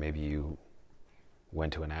 grams, or maybe you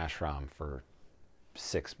went to an ashram for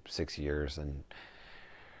six years and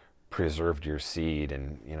preserved your seed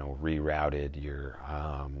and rerouted your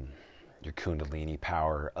kundalini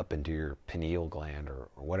power up into your pineal gland, or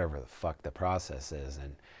whatever the fuck the process is,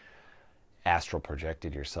 and astral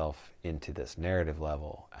projected yourself into this narrative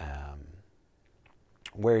level,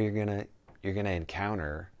 where you're gonna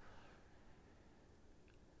encounter,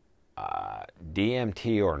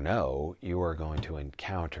 DMT or no, you are going to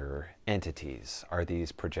encounter entities. Are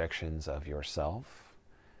these projections of yourself?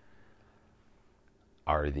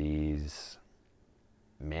 Are these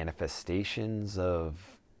manifestations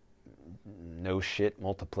of no shit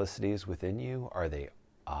multiplicities within you? Are they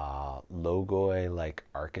logoi like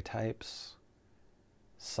archetypes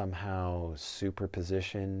somehow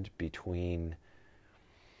superpositioned between,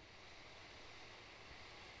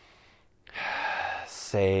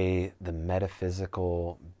 say, the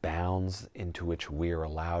metaphysical bounds into which we're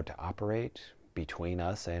allowed to operate between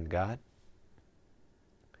us and God?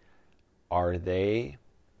 Are they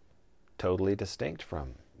totally distinct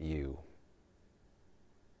from you?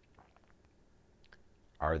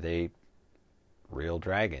 Are they real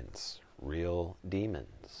dragons, real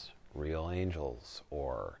demons, real angels,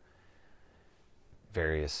 or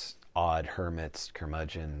various odd hermits,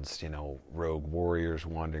 curmudgeons, rogue warriors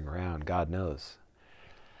wandering around? God knows.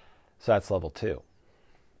 So that's level 2,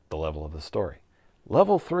 the level of the story.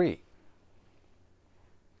 Level 3,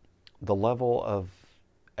 the level of,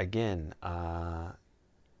 again,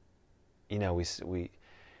 we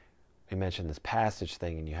mentioned this passage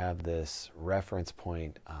thing, and you have this reference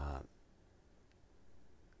point.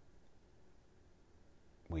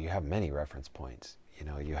 You have many reference points.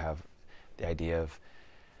 You have the idea of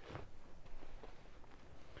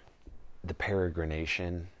the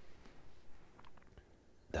peregrination,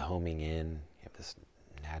 the homing in. You have this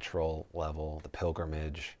natural level, the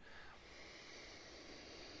pilgrimage,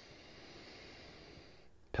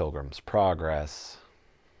 Pilgrim's Progress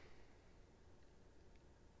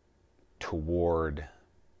toward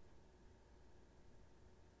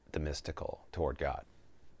the mystical, toward God.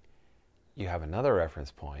 You have another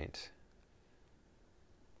reference point.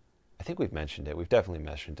 I think we've mentioned it. We've definitely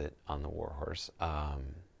mentioned it on the Warhorse.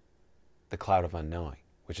 The Cloud of Unknowing,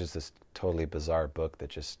 which is this totally bizarre book that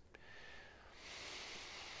just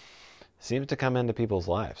seems to come into people's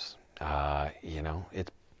lives.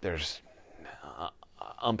 There's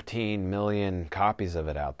umpteen million copies of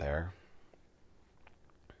it out there.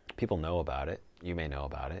 People know about it. You may know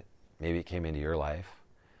about it. Maybe it came into your life.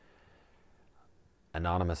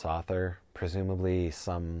 Anonymous author, presumably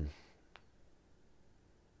some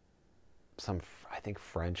I think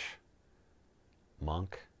French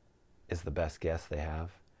monk is the best guess they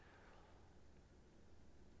have.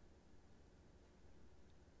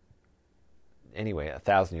 Anyway,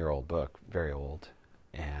 1,000-year-old book, very old,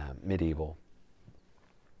 medieval.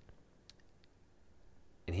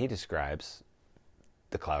 And he describes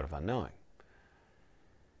the Cloud of Unknowing.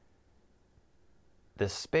 The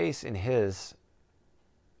space in his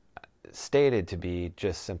stated to be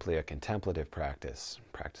just simply a contemplative practice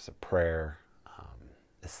of prayer,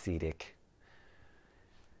 ascetic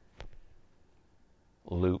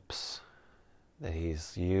loops that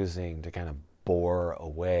he's using to kind of bore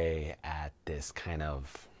away at this kind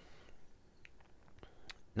of,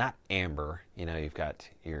 not amber, you've got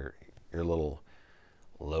your little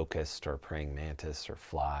locust or praying mantis or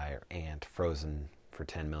fly or ant frozen for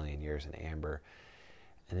 10 million years in amber.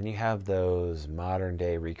 And then you have those modern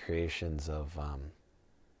day recreations of,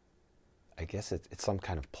 I guess it's some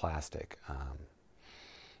kind of plastic,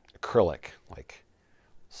 acrylic, like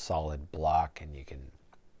solid block, and you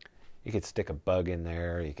could stick a bug in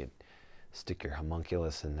there, you could stick your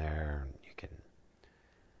homunculus in there, and you can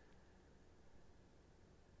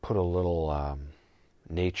put a little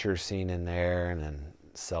nature scene in there and then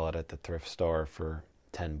sell it at the thrift store for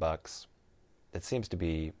 $10. It seems to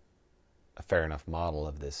be a fair enough model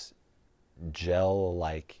of this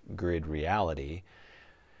gel-like grid reality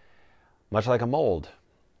much like a mold.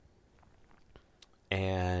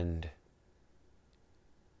 And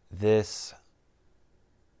this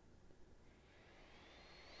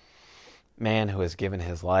man who has given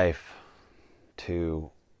his life to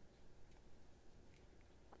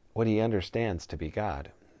what he understands to be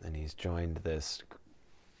God, and he's joined this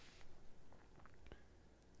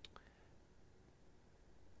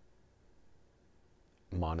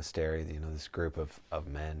monastery, this group of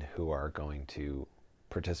men who are going to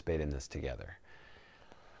participate in this together.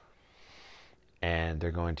 And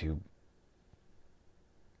they're going to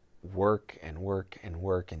work and work and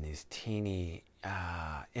work in these teeny,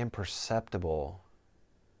 imperceptible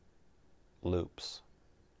loops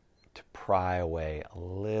to pry away a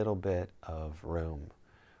little bit of room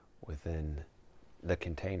within the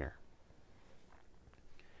container.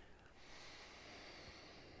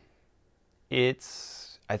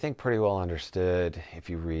 It's, I think, pretty well understood if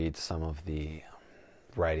you read some of the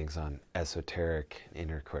writings on esoteric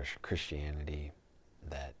inner Christianity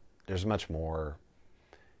that there's much more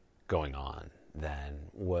going on than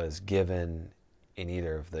was given in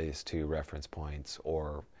either of these two reference points,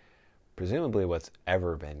 or presumably what's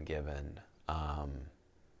ever been given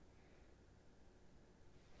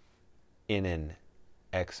in an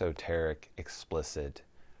exoteric, explicit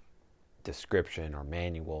description or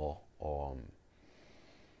manual.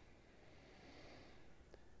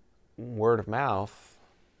 Word of mouth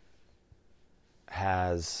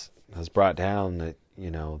has brought down that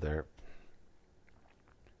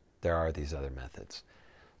there are these other methods.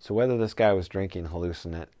 So whether this guy was drinking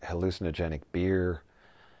hallucinogenic beer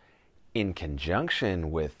in conjunction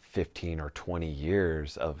with 15 or 20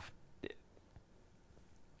 years of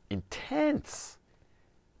intense,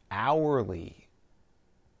 hourly,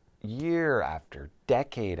 year after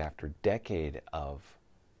decade of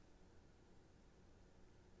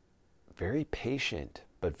very patient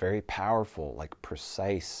but very powerful, like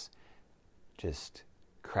precise, just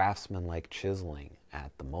craftsman-like chiseling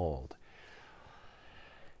at the mold.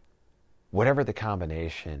 Whatever the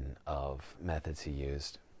combination of methods he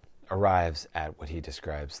used, arrives at what he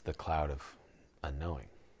describes the cloud of unknowing,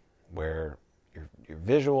 where your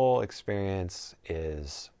visual experience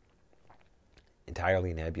is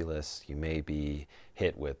entirely nebulous. You may be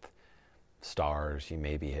hit with stars. You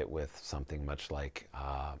may be hit with something much like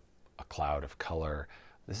a cloud of color.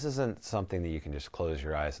 This isn't something that you can just close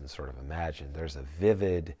your eyes and sort of imagine. There's a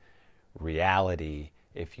vivid reality,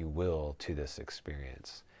 if you will, to this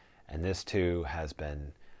experience. And this too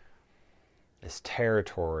this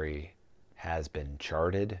territory has been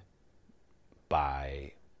charted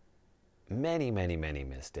by many, many, many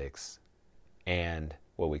mystics and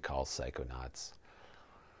what we call psychonauts.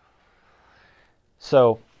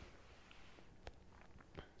 So,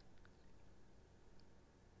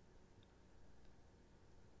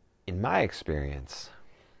 in my experience,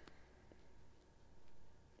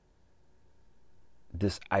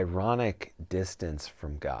 this ironic distance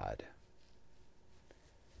from God,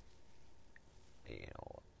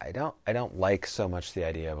 I don't like so much the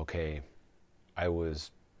idea of, okay, I was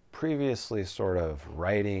previously sort of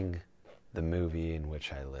writing the movie in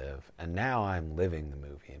which I live, and now I'm living the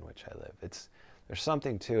movie in which I live. There's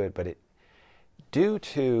something to it, but due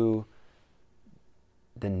to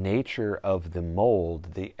the nature of the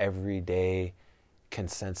mold, the everyday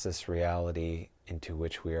consensus reality into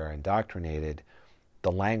which we are indoctrinated,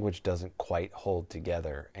 the language doesn't quite hold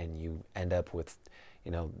together, and you end up with,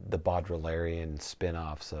 the Baudrillarian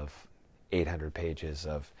spin-offs of 800 pages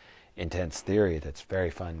of intense theory that's very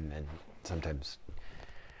fun and sometimes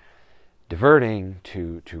diverting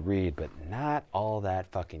to read, but not all that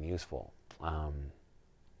fucking useful.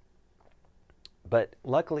 But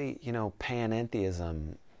luckily,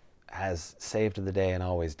 panentheism has saved the day and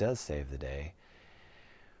always does save the day.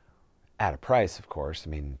 At a price, of course. I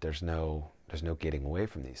mean, there's no getting away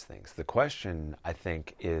from these things. The question, I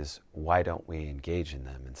think, is why don't we engage in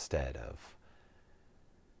them instead of?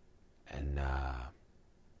 And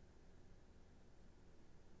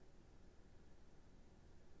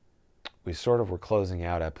we sort of were closing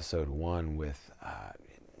out episode 1 with,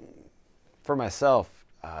 for myself,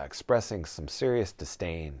 expressing some serious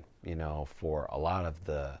disdain, for a lot of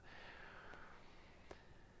the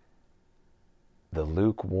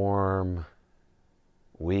lukewarm,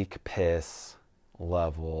 weak piss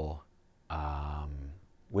level,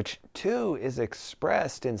 which too is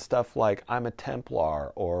expressed in stuff like I'm a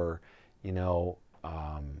Templar, or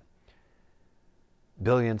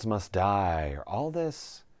billions must die, or all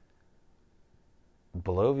this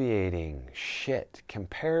bloviating shit.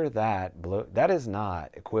 Compare that is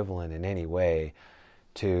not equivalent in any way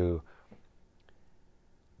to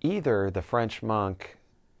either the French monk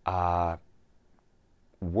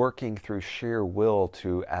working through sheer will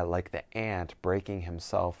to, like the ant, breaking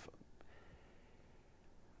himself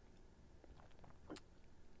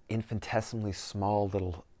infinitesimally small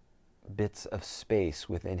little bits of space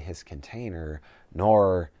within his container,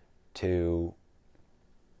 nor to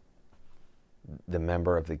the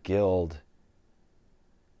member of the guild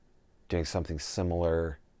doing something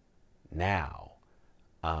similar now.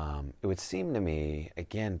 It would seem to me,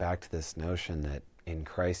 again, back to this notion that in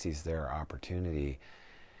crises there are opportunity.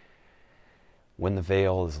 When the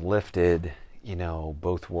veil is lifted,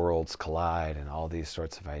 both worlds collide and all these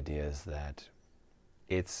sorts of ideas that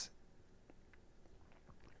it's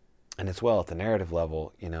well at the narrative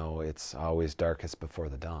level, it's always darkest before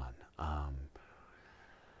the dawn.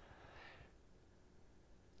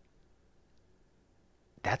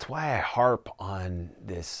 That's why I harp on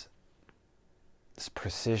this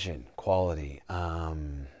precision quality.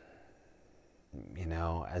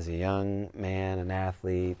 As a young man, an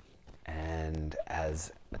athlete, and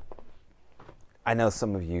as I know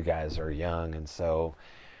some of you guys are young, and so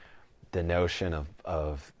the notion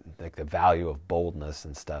of like the value of boldness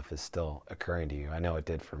and stuff is still occurring to you. I know it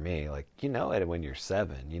did for me. Like, it when you're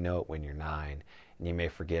 7, it when you're 9, and you may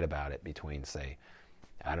forget about it between, say,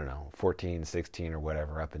 14, 16 or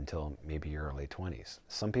whatever, up until maybe your early 20s.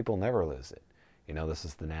 Some people never lose it. This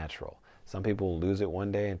is the natural. Some people lose it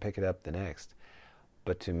one day and pick it up the next.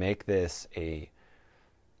 But to make the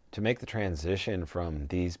transition from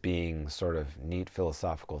these being sort of neat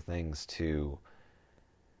philosophical things to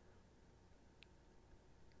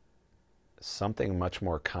something much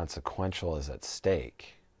more consequential is at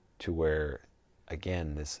stake, to where,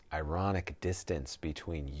 again, this ironic distance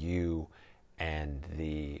between you and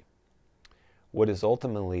what is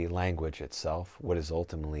ultimately language itself, what is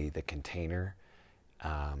ultimately the container,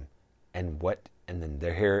 and then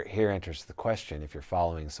here enters the question, if you're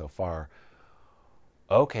following so far,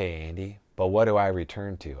 okay, Andy, but what do I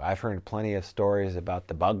return to? I've heard plenty of stories about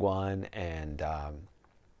the Bhagwan and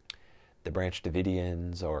the Branch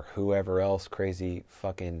Davidians or whoever else, crazy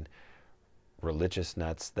fucking religious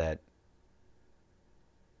nuts, that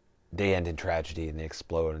they end in tragedy and they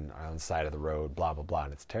explode on the side of the road, blah, blah, blah,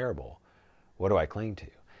 and it's terrible. What do I cling to?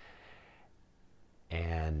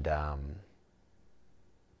 And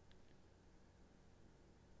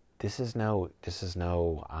this is no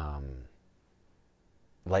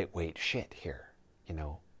lightweight shit here,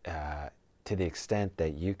 to the extent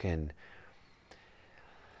that you can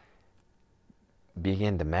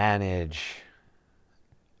begin to manage,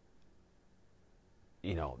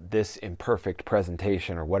 this imperfect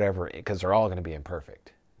presentation or whatever, because they're all going to be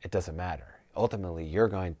imperfect. It doesn't matter. Ultimately,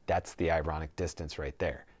 that's the ironic distance right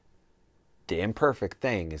there. The imperfect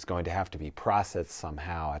thing is going to have to be processed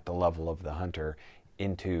somehow at the level of the hunter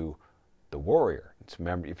into the warrior.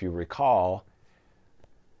 Remember, if you recall,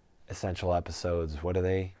 essential episodes, what are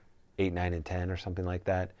they? 8, 9, and 10 or something like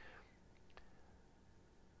that.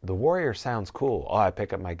 The warrior sounds cool. Oh, I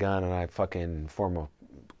pick up my gun and I fucking form a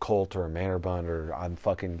cult or a manor bund, or I'm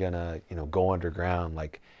fucking gonna, go underground.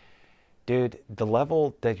 Like, dude, the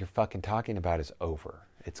level that you're fucking talking about is over.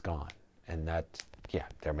 It's gone. And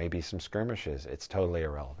there may be some skirmishes. It's totally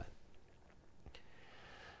irrelevant.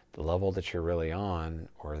 The level that you're really on,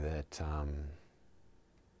 or that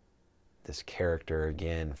this character,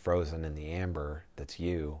 again, frozen in the amber, that's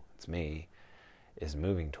you, it's me, is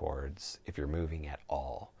moving towards, if you're moving at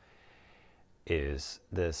all, is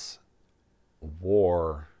this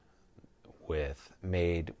war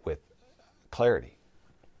made with clarity.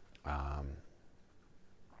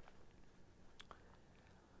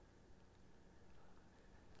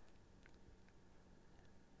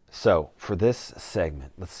 So for this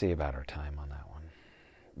segment, let's see about our time on that one.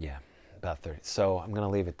 Yeah, about 30. So I'm going to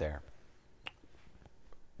leave it there.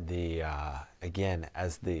 Again,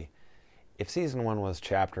 if season 1 was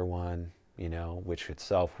chapter 1, which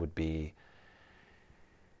itself would be,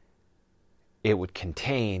 it would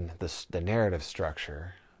contain the narrative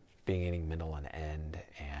structure, beginning, middle, and end,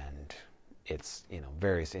 and it's,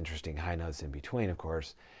 various interesting high notes in between, of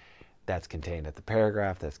course. That's contained at the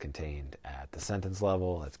paragraph, that's contained at the sentence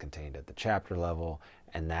level, that's contained at the chapter level,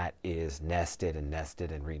 and that is nested and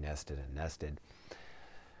nested and re-nested and nested.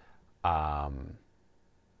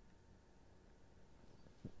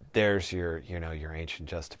 There's your ancient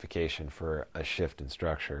justification for a shift in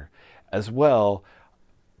structure. As well,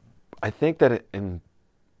 I think that in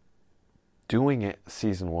doing it,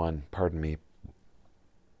 season 1, pardon me,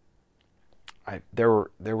 there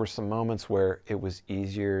were some moments where it was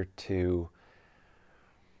easier to,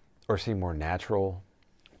 or seemed more natural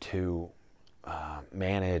to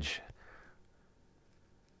manage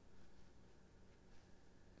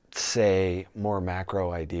say, more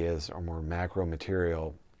macro ideas or more macro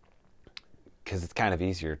material, because it's kind of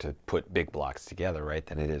easier to put big blocks together, right,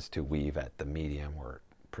 than it is to weave at the medium or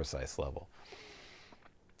precise level.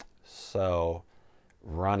 So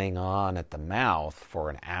running on at the mouth for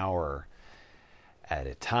an hour at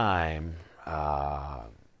a time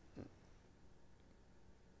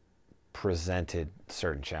presented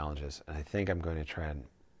certain challenges, and I think I'm going to try and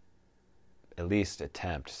at least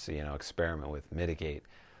attempt to, experiment with, mitigate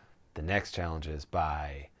the next challenges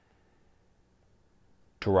by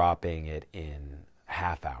dropping it in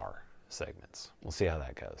half-hour segments. We'll see how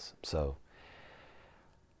that goes. So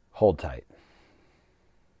hold tight.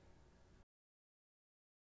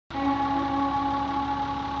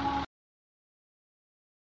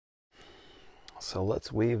 So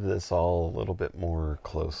let's weave this all a little bit more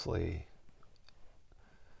closely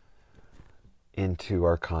into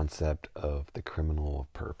our concept of the criminal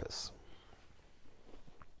of purpose.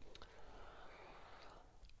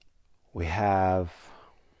 We have,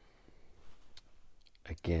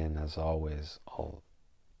 again, as always, I'll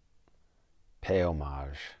pay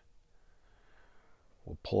homage.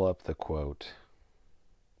 We'll pull up the quote.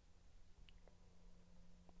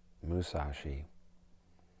 Musashi.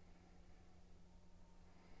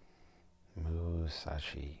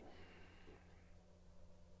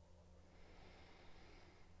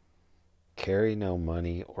 Carry no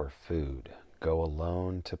money or food. Go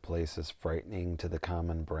alone to places frightening to the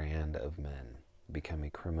common brand of men. Become a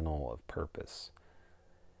criminal of purpose.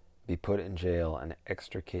 Be put in jail and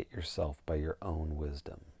extricate yourself by your own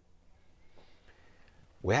wisdom.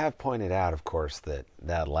 We have pointed out, of course, that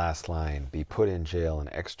last line, be put in jail and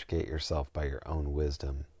extricate yourself by your own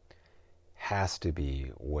wisdom, has to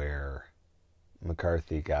be where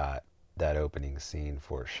McCarthy got that opening scene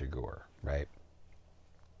for Shigur, right?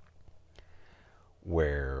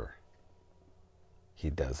 Where he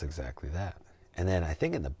does exactly that. And then I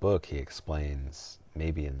think in the book he explains,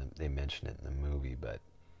 maybe they mention it in the movie, but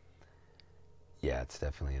yeah, it's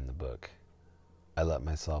definitely in the book. I let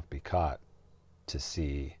myself be caught to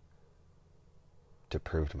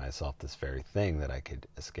prove to myself this very thing, that I could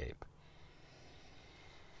escape.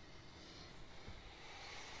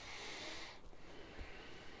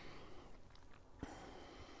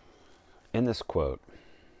 In this quote,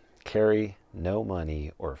 carry no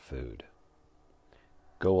money or food.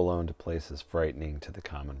 Go alone to places frightening to the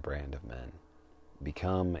common brand of men.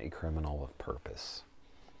 Become a criminal of purpose.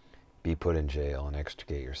 Be put in jail and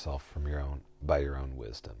extricate yourself by your own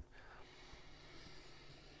wisdom.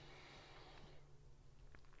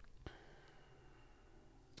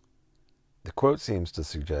 The quote seems to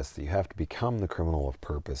suggest that you have to become the criminal of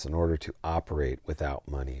purpose in order to operate without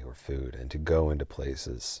money or food and to go into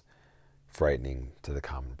places frightening to the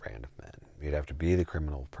common brand of men. You'd have to be the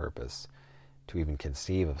criminal of purpose to even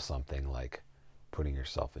conceive of something like putting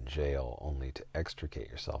yourself in jail only to extricate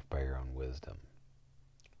yourself by your own wisdom.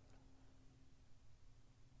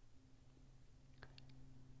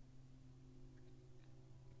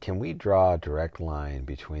 Can we draw a direct line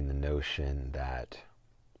between the notion that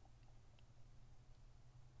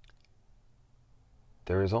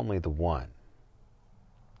there is only the one,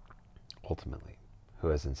 ultimately, who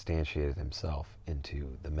has instantiated himself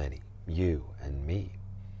into the many, you and me,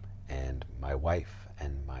 and my wife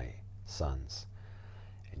and my sons,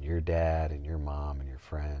 and your dad and your mom and your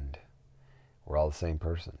friend? We're all the same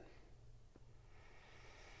person.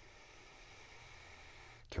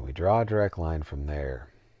 Can we draw a direct line from there?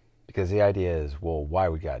 Because the idea is, well, why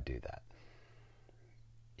we got to do that?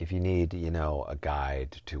 If you need, a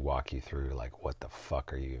guide to walk you through, like, what the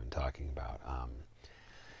fuck are you even talking about?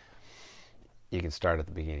 You can start at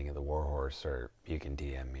the beginning of the War Horse, or you can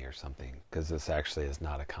DM me or something, because this actually is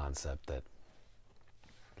not a concept that,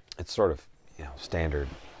 it's sort of, standard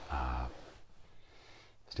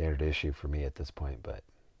issue for me at this point, but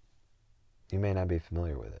you may not be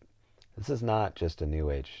familiar with it. This is not just a New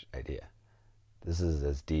Age idea. This is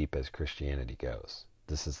as deep as Christianity goes.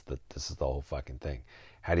 This is the whole fucking thing.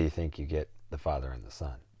 How do you think you get the Father and the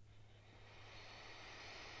Son?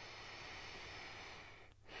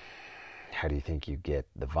 How do you think you get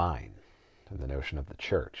the vine, or the notion of the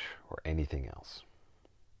church, or anything else?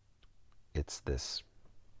 It's this.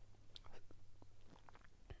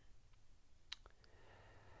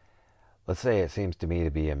 Let's say it seems to me to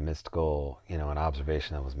be a mystical, an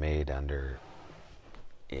observation that was made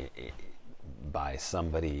by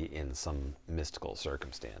somebody in some mystical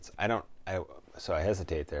circumstance. So I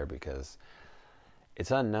hesitate there because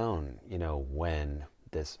it's unknown, when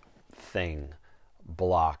this thing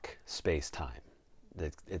block space-time.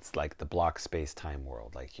 It's like the block space-time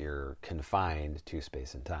world, like you're confined to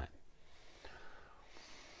space and time.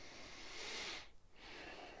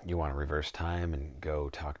 You want to reverse time and go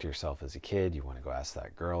talk to yourself as a kid. You want to go ask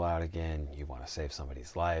that girl out again. You want to save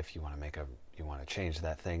somebody's life. You want to change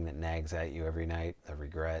that thing that nags at you every night, the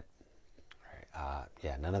regret. Right.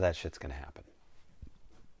 Yeah, none of that shit's going to happen.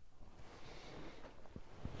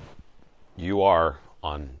 You are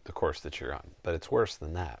on the course that you're on, but it's worse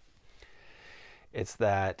than that. It's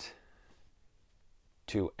that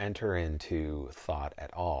to enter into thought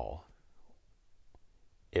at all,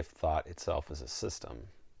 if thought itself is a system,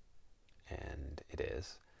 and it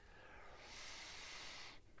is,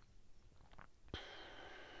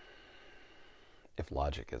 if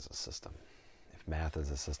logic is a system, if math is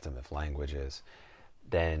a system, if language is,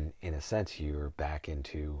 then in a sense you're back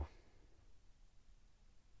into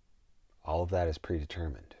all of that is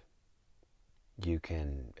predetermined. You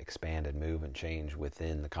can expand and move and change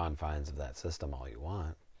within the confines of that system all you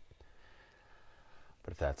want.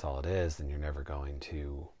 But if that's all it is, then you're never going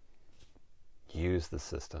to use the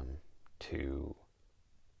system to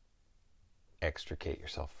extricate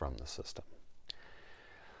yourself from the system.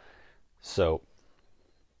 So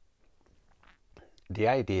the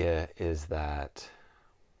idea is that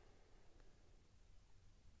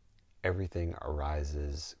everything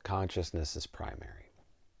arises, consciousness is primary.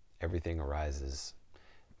 Everything arises,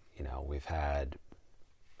 we've had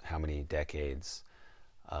how many decades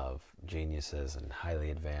of geniuses and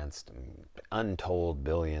highly advanced, untold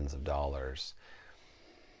billions of dollars.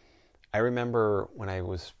 I remember when I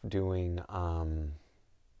was doing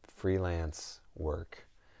freelance work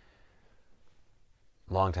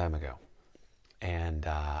a long time ago, and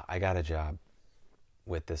I got a job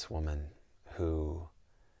with this woman who,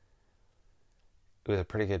 it was a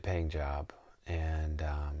pretty good paying job, and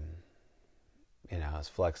it was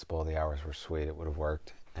flexible, the hours were sweet, it would have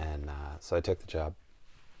worked, and so I took the job.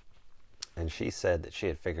 And she said that she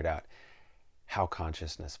had figured out how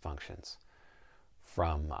consciousness functions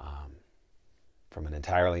from an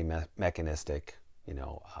entirely mechanistic,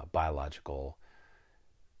 biological,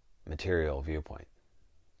 material viewpoint.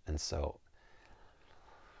 And so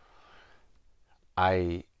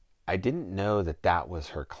I didn't know that was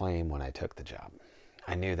her claim when I took the job.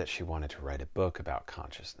 I knew that she wanted to write a book about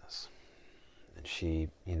consciousness. And she,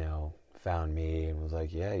 found me and was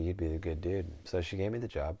like, yeah, you'd be the good dude. So she gave me the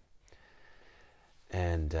job.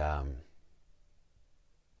 And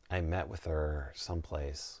I met with her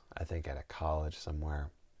someplace, I think at a college somewhere.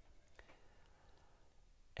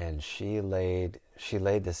 And she laid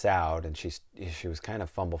this out, and she was kind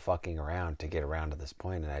of fucking around to get around to this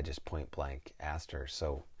point, and I just point blank asked her,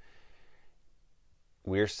 so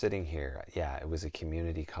we're sitting here, yeah, it was a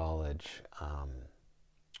community college,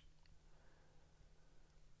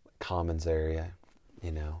 commons area,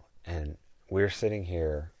 and we're sitting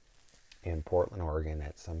here in Portland, Oregon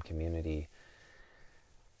at some community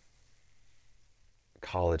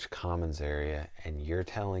college commons area, and you're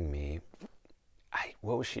telling me,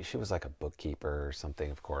 what was she? She was like a bookkeeper or something,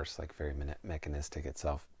 of course, like very mechanistic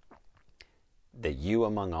itself, that you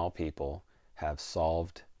among all people have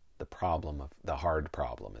solved the problem of the hard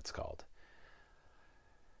problem, it's called,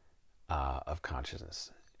 of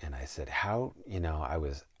consciousness. And I said, how,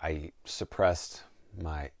 I suppressed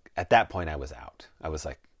at that point I was out. I was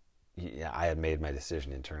like, yeah, I had made my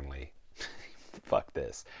decision internally. Fuck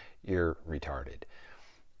this. You're retarded.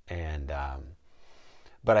 And,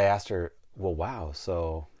 but I asked her, well, wow.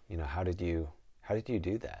 So, how did you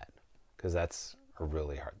do that? Because that's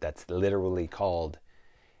really hard. That's literally called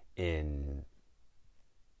in,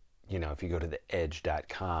 if you go to the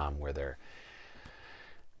edge.com where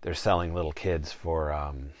they're selling little kids for,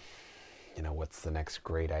 what's the next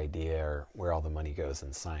great idea or where all the money goes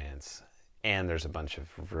in science. And there's a bunch of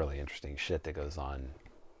really interesting shit that goes on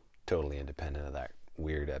totally independent of that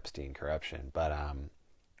weird Epstein corruption. But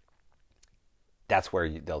that's where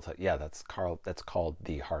they'll tell you, yeah, that's called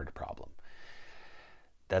the hard problem.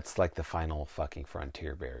 That's like the final fucking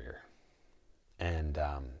frontier barrier. And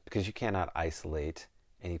because you cannot isolate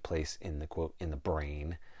any place in the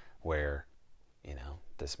brain where,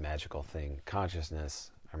 this magical thing,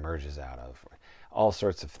 consciousness, emerges out of. All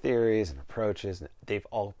sorts of theories and approaches, and they've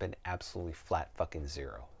all been absolutely flat fucking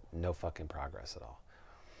zero. No fucking progress at all.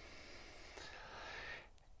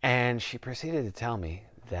 And she proceeded to tell me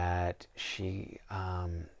that she,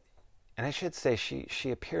 and I should say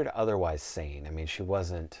she appeared otherwise sane. I mean, she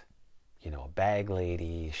wasn't, a bag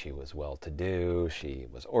lady. She was well-to-do. She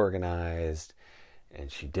was organized.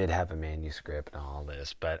 And she did have a manuscript and all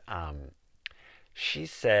this. But she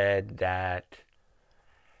said that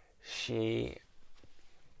she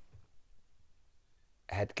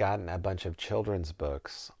had gotten a bunch of children's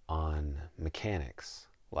books on mechanics,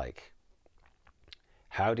 like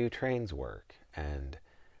how do trains work and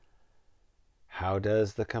how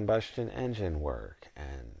does the combustion engine work?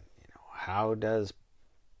 And, how does,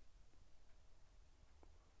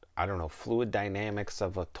 I don't know, fluid dynamics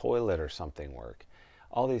of a toilet or something work?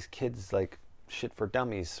 All these kids, like, shit for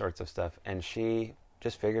dummies sorts of stuff. And she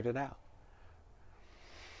just figured it out.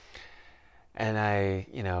 And I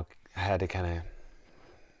had to kind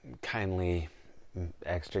of kindly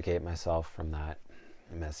extricate myself from that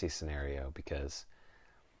messy scenario, because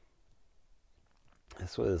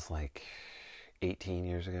this was like 18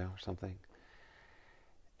 years ago or something.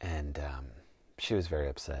 And she was very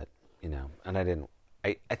upset, and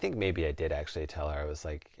I think maybe I did actually tell her. I was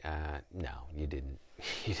like, no, you didn't.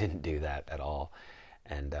 You didn't do that at all.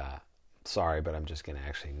 And sorry, but I'm just going to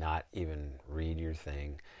actually not even read your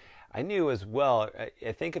thing. I knew as well,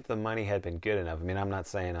 I think if the money had been good enough, I mean, I'm not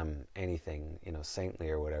saying I'm anything, saintly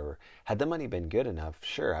or whatever. Had the money been good enough,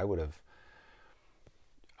 sure, I would have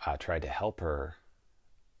tried to help her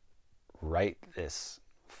write this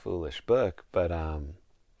foolish book. But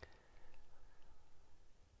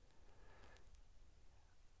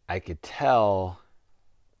I could tell,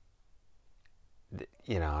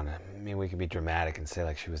 and I mean, we could be dramatic and say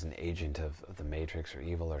like she was an agent of the Matrix or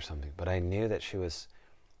evil or something, but I knew that she was,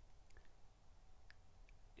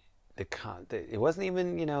 it wasn't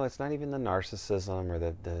even, it's not even the narcissism or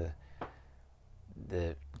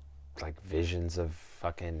the like visions of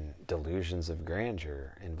fucking delusions of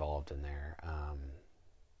grandeur involved in there.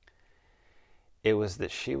 It was that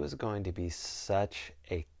she was going to be such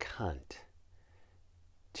a cunt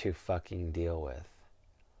to fucking deal with.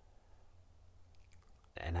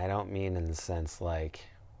 And I don't mean in the sense like,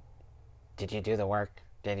 did you do the work?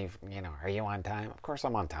 Did you, are you on time? Of course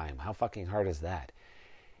I'm on time. How fucking hard is that?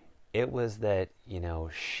 It was that,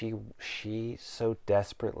 she so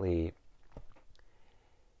desperately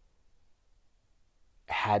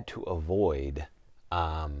had to avoid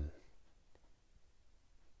the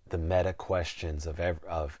meta questions of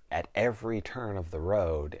at every turn of the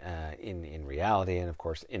road, in reality, and of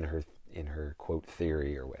course in her quote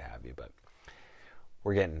theory or what have you. But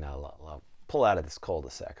we're getting I'll pull out of this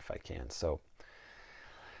cul-de-sac if I can. So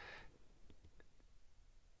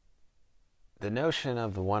the notion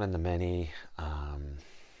of the one and the many,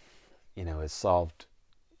 is solved.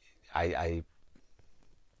 I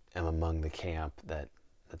am among the camp that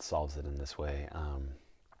solves it in this way.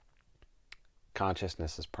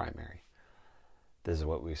 Consciousness is primary. This is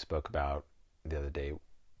what we spoke about the other day.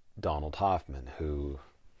 Donald Hoffman, who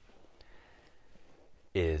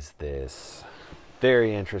is this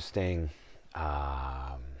very interesting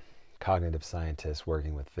cognitive scientist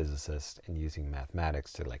working with physicists and using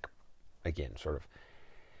mathematics to, like, again, sort of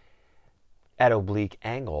at oblique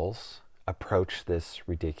angles approach this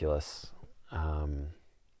ridiculous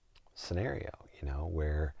scenario,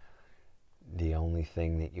 where the only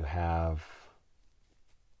thing that you have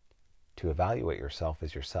to evaluate yourself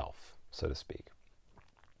is yourself, so to speak.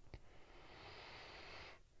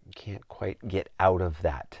 You can't quite get out of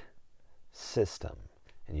that system,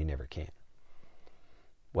 and you never can.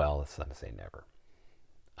 Well, let's not say never.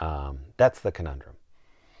 That's the conundrum.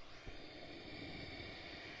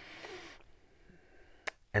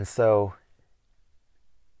 And so,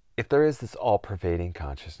 if there is this all-pervading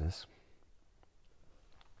consciousness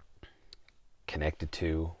connected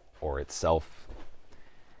to, or itself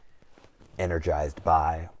energized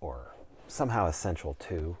by, or somehow essential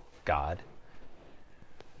to God,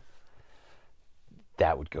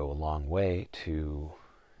 that would go a long way to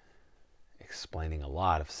explaining a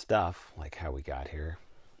lot of stuff, like how we got here.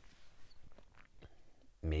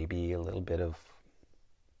 Maybe a little bit of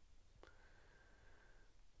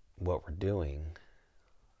what we're doing,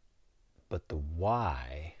 but the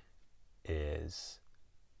why is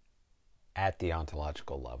at the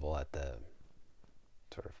ontological level, at the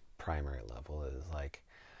sort of primary level, is like,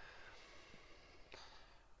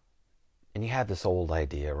 and you have this old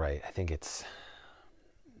idea, right? I think it's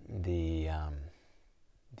the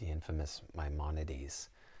infamous Maimonides.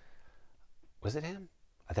 Was it him?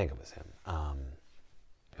 I think it was him.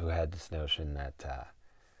 Who had this notion that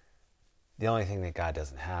the only thing that God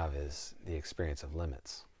doesn't have is the experience of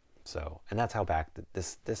limits. So, and that's how back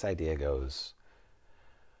this idea goes.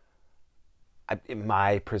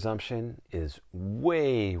 My presumption is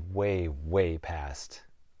way, way, way past,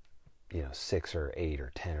 6 or 8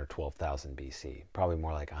 or 10 or 12,000 BC. Probably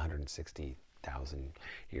more like 160,000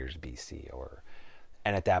 years BC.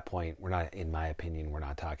 And at that point, we're not, in my opinion, we're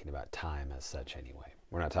not talking about time as such anyway.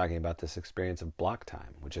 We're not talking about this experience of block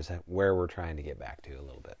time, which is where we're trying to get back to a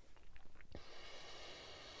little bit.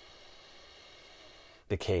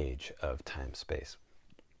 The cage of time-space.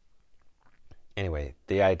 Anyway,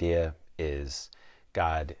 the idea is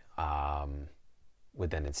God would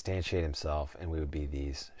then instantiate himself, and we would be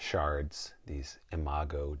these shards, these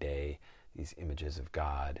imago Dei, these images of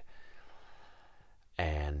God.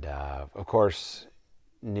 And of course,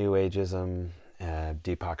 New Ageism,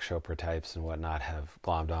 Deepak Chopra types and whatnot have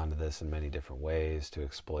glommed onto this in many different ways to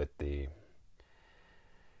exploit the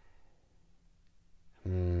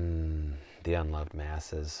unloved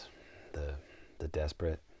masses, the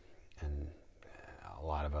desperate, and a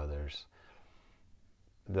lot of others,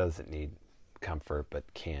 those that need comfort but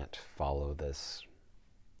can't follow this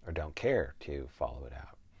or don't care to follow it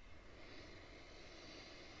out.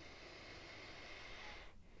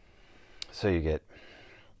 So you get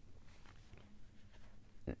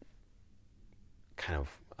kind of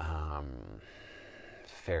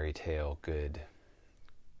fairy tale good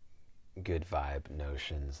vibe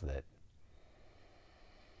notions that,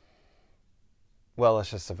 well,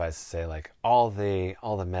 let's just suffice to say, like all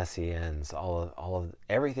the messy ends, all of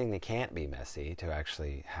everything that can't be messy to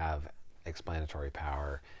actually have explanatory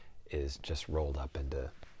power is just rolled up into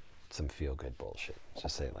some feel good bullshit. Let's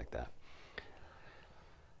just say it like that.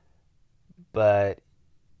 But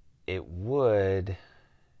it would,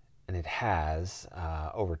 and it has,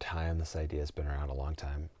 over time, this idea has been around a long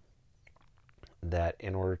time, that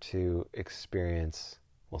in order to experience,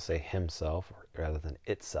 we'll say himself, rather than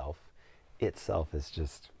itself is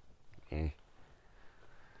just, you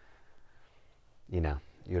know,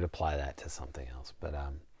 you would apply that to something else. But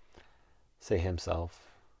say himself,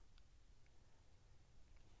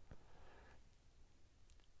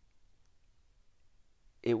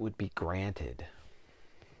 it would be granted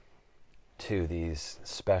to these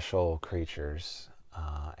special creatures,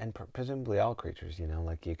 and presumably all creatures, you know,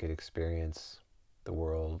 like you could experience the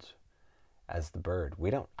world as the bird.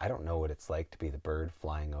 I don't know what it's like to be the bird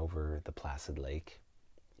flying over the placid lake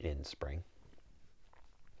in spring,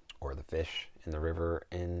 or the fish in the river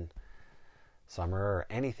in summer, or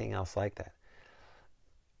anything else like that.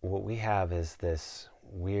 What we have is this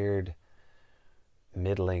weird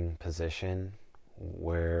middling position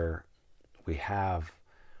where we have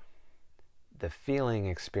the feeling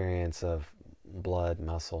experience of blood,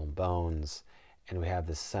 muscle, and bones, and we have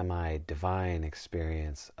this semi-divine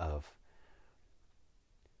experience of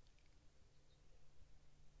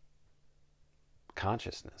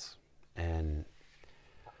consciousness. And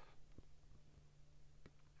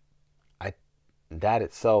that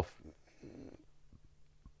itself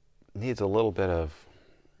needs a little bit of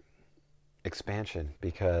expansion,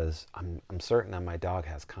 because I'm certain that my dog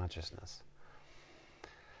has consciousness.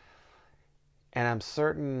 And I'm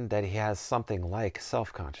certain that he has something like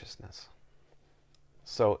self-consciousness.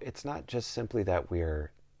 So it's not just simply that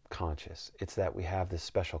we're conscious. It's that we have this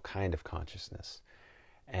special kind of consciousness.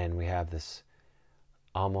 And we have this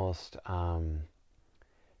almost,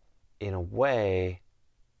 in a way,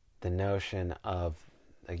 the notion of,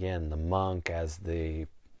 again, the monk as the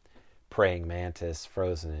praying mantis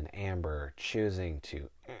frozen in amber, choosing to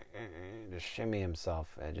shimmy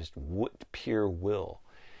himself and just pure will.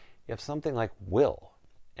 You have something like will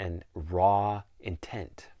and raw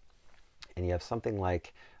intent. And you have something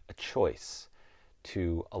like a choice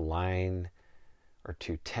to align or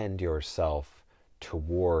to tend yourself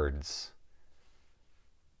towards,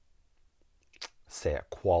 say, a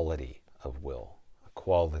quality of will. A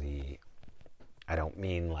quality, I don't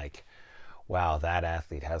mean like, wow, that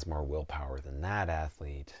athlete has more willpower than that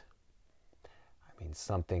athlete. I mean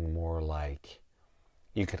something more like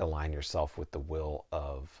you could align yourself with the will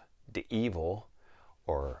of the evil,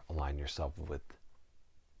 or align yourself with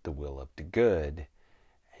the will of the good.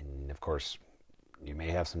 And of course, you may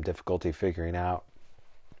have some difficulty figuring out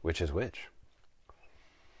which is which.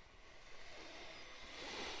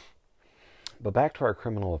 But back to our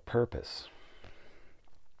criminal of purpose.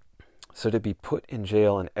 So to be put in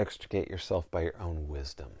jail and extricate yourself by your own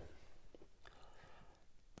wisdom.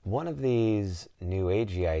 One of these New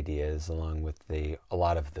Agey ideas, along with a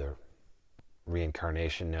lot of the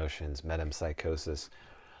reincarnation notions, metempsychosis,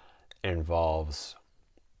 involves,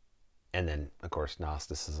 and then of course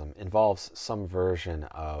Gnosticism, involves some version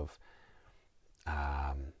of,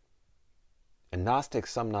 and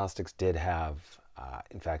some Gnostics did have,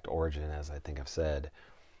 in fact, Origen, as I think I've said,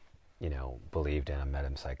 believed in a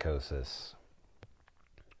metempsychosis,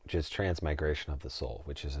 which is transmigration of the soul,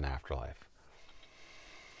 which is an afterlife.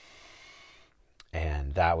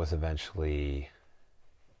 And that was eventually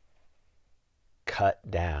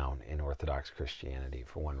cut down in Orthodox Christianity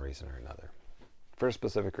for one reason or another. For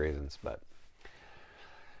specific reasons, but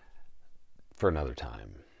for another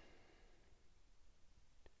time.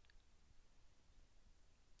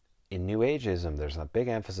 In New Ageism, there's a big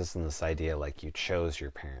emphasis on this idea like you chose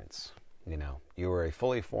your parents. You were a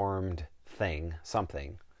fully formed thing,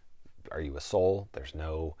 something. Are you a soul? There's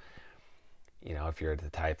no, if you're the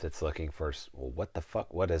type that's looking for, well, what the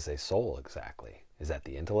fuck, what is a soul exactly? Is that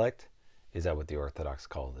the intellect? Is that what the Orthodox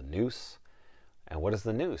call the nous? And what is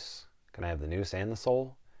the nous? Can I have the nous and the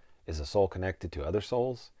soul? Is the soul connected to other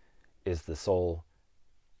souls? Is the soul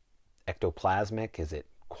ectoplasmic? Is it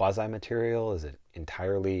quasi-material? Is it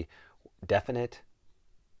entirely definite?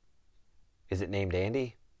 Is it named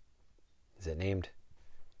Andy? Is it named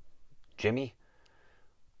Jimmy?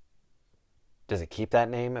 Does it keep that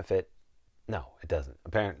name if it... No, it doesn't.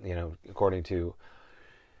 Apparently, according to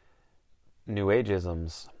New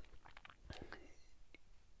Ageisms,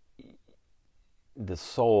 the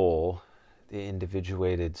soul, the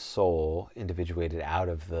individuated soul, individuated out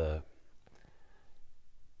of the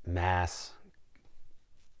mass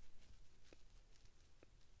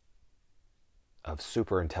of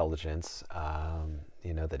superintelligence,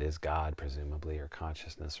 that is God, presumably, or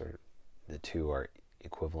consciousness, or the two are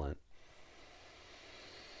equivalent,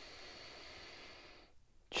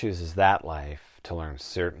 chooses that life to learn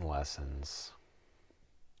certain lessons.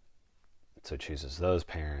 So chooses those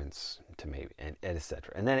parents to maybe, and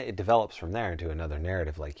etc. And then it develops from there into another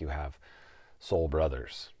narrative, like you have soul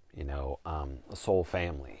brothers, a soul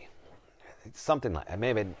family. It's something like that.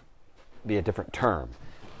 Maybe it'd be a different term,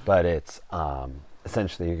 but it's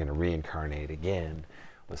essentially you're going to reincarnate again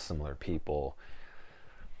with similar people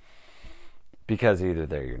because either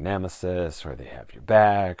they're your nemesis or they have your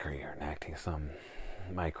back or you're enacting some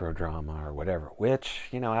micro drama or whatever, which,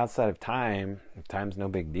 outside of time's no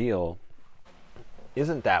big deal,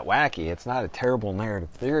 isn't that wacky. It's not a terrible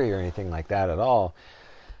narrative theory or anything like that at all.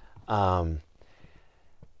 My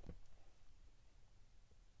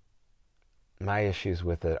issues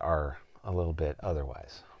with it are a little bit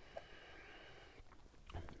otherwise.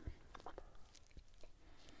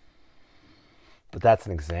 But that's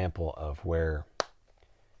an example of where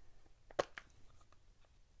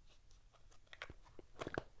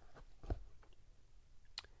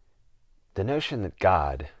the notion that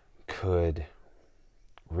God could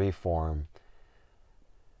reform,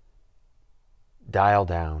 dial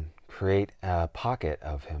down, create a pocket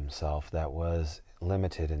of himself that was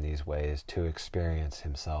limited in these ways to experience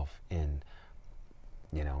himself in,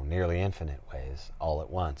 nearly infinite ways, all at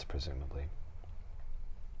once, presumably.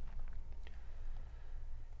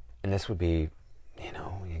 And this would be,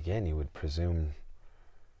 again, you would presume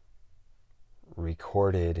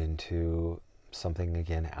recorded into something,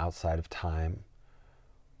 again, outside of time,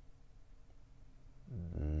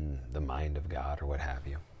 the mind of God or what have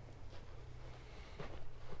you.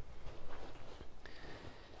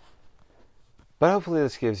 But hopefully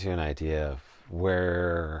this gives you an idea of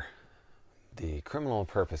where the criminal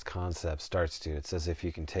purpose concept starts to. It's as if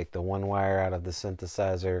you can take the one wire out of the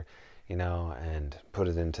synthesizer, and put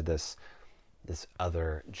it into this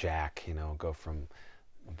other jack, go from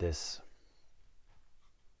this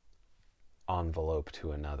envelope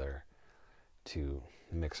to another to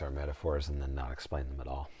mix our metaphors and then not explain them at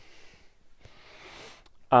all.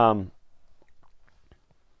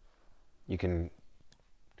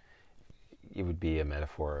 It would be a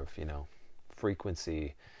metaphor of,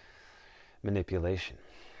 frequency manipulation,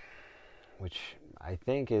 which I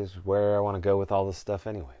think is where I want to go with all this stuff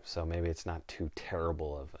anyway. So maybe it's not too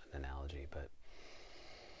terrible of an analogy, but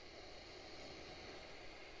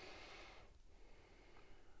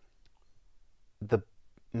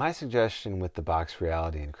my suggestion with the box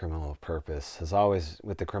reality and criminal purpose has always,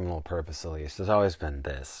 with the criminal purpose at least, has always been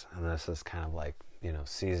this. And this is kind of like,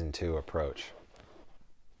 season 2 approach.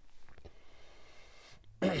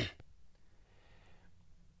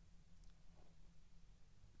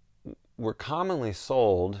 We're commonly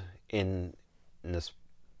sold in this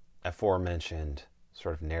aforementioned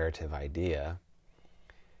sort of narrative idea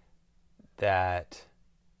that,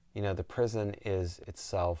 the prison is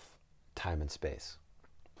itself time and space,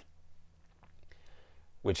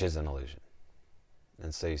 which is an illusion.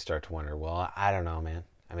 And so you start to wonder, well, I don't know, man.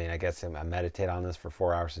 I mean, I guess I meditate on this for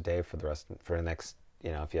 4 hours a day for the next,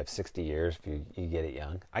 if you have 60 years, if you get it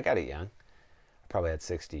young. I got it young. I probably had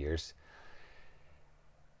 60 years.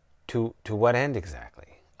 To what end exactly?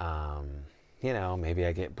 Maybe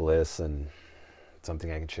I get bliss and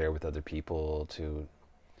something I can share with other people to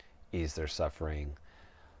ease their suffering.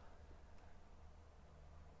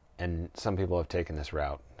 And some people have taken this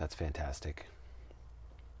route. That's fantastic.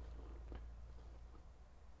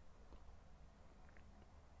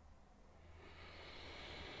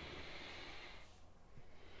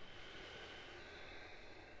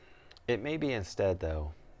 It may be instead,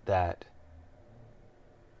 though, that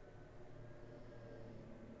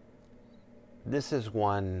this is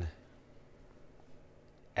one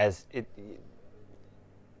as it,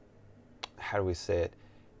 how do we say it?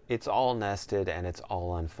 It's all nested and it's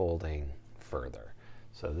all unfolding further.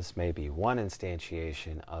 So this may be one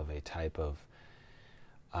instantiation of a type of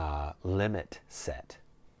limit set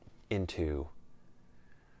into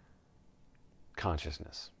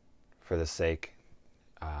consciousness for the sake,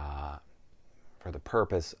 for the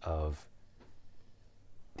purpose of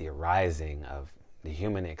the arising of the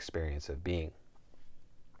human experience of being.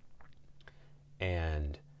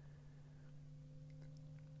 And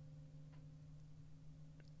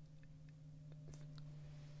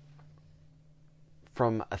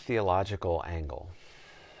from a theological angle,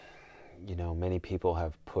 many people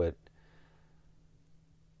have put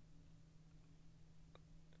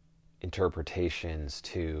interpretations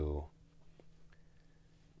to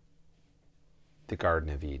the Garden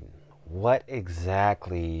of Eden. What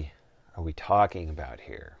exactly are we talking about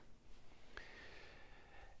here?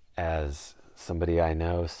 As somebody I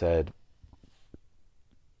know said,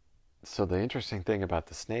 so the interesting thing about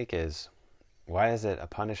the snake is, why is it a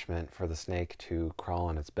punishment for the snake to crawl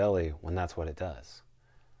on its belly when that's what it does?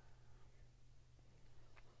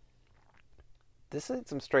 This is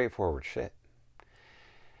some straightforward shit.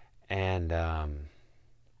 And,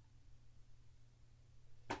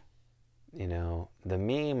 the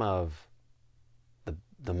meme of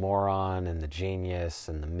the moron and the genius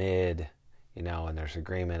and the mid, and there's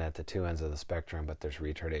agreement at the two ends of the spectrum, but there's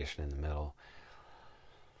retardation in the middle.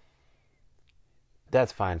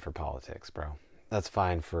 That's fine for politics, bro. That's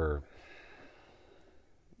fine for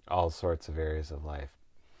all sorts of areas of life.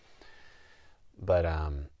 But,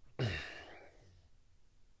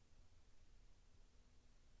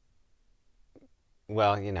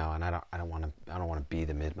 well, and I don't want to be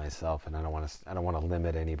the mid myself, and I don't want to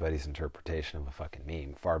limit anybody's interpretation of a fucking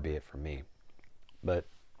meme. Far be it from me. But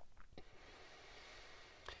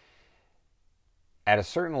at a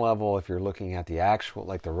certain level, if you're looking at the actual,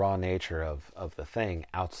 like the raw nature of the thing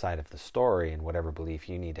outside of the story and whatever belief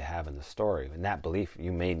you need to have in the story, and that belief,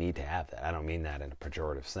 you may need to have that. I don't mean that in a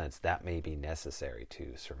pejorative sense. That may be necessary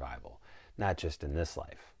to survival, not just in this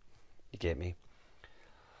life. You get me?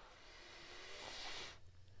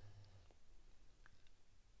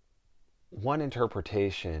 One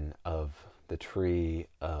interpretation of the tree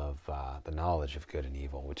of the knowledge of good and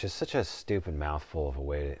evil, which is such a stupid mouthful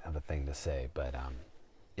of a thing to say, but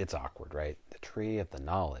it's awkward, right? The tree of the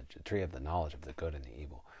knowledge of the good and the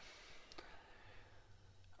evil,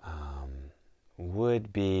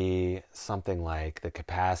 would be something like the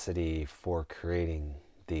capacity for creating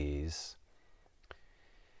these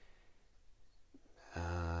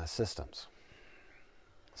system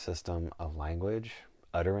of language,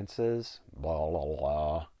 utterances, blah, blah,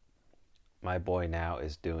 blah. My boy now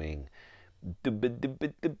is doing and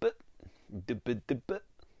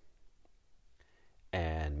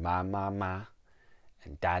ma,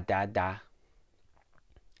 and da.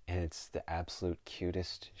 And it's the absolute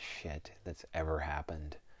cutest shit that's ever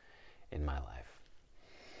happened in my life.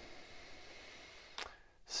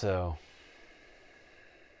 So,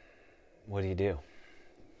 what do you do?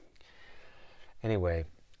 Anyway,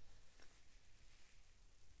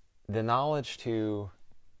 the knowledge to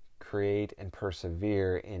create and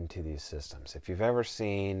persevere into these systems. If you've ever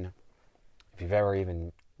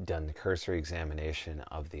even done the cursory examination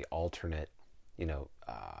of the alternate,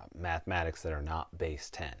 mathematics that are not base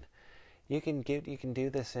 10, you can do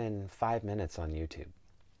this in 5 minutes on YouTube.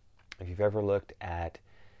 If you've ever looked at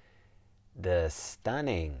the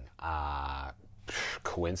stunning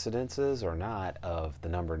coincidences or not of the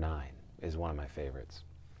number 9, is one of my favorites.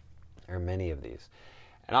 There are many of these.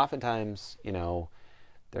 And oftentimes,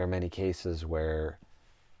 there are many cases where,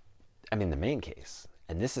 the main case,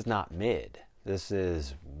 and this is not mid, this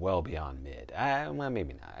is well beyond mid. Well,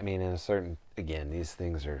 maybe not. In a certain, again, these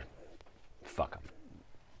things are, fuck them.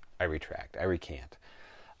 I retract. I recant.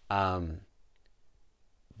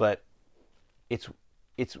 But it's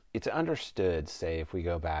understood, say, if we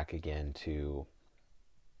go back again to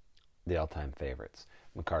the all-time favorites,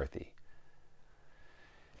 McCarthy,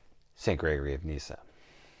 St. Gregory of Nyssa,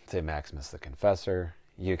 St. Maximus the Confessor.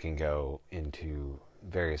 You can go into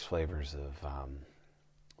various flavors of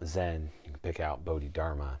Zen. You can pick out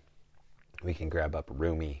Bodhidharma. We can grab up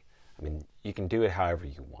Rumi. You can do it however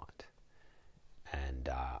you want. And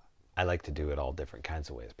I like to do it all different kinds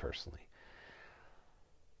of ways personally.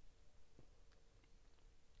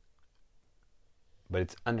 But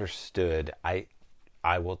it's understood. I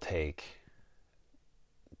will take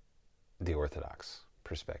the Orthodox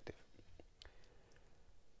perspective.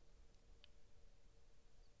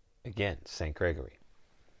 Again, St. Gregory.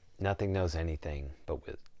 Nothing knows anything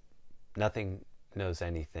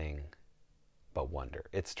but wonder.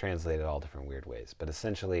 It's translated all different weird ways. But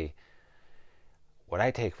essentially, what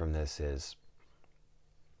I take from this is,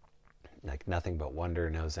 like, nothing but wonder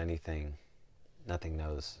knows anything. Nothing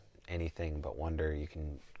knows anything but wonder. You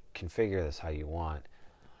can configure this how you want.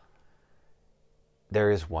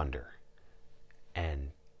 There is wonder.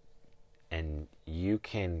 And you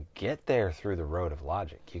can get there through the road of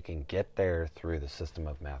logic. You can get there through the system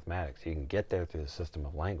of mathematics. You can get there through the system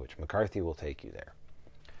of language. McCarthy will take you there.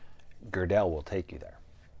 Gödel will take you there.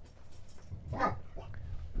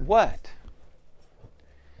 What?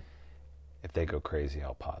 If they go crazy,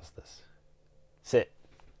 I'll pause this. Sit.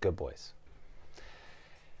 Good boys.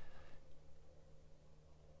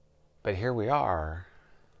 But here we are,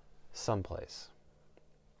 someplace.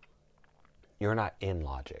 You're not in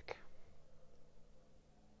logic.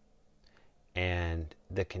 And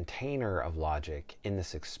the container of logic in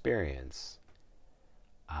this experience,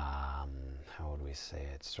 how would we say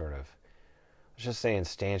it? Sort of, let's just say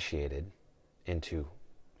instantiated into,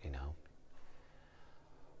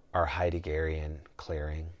 our Heideggerian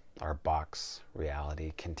clearing, our box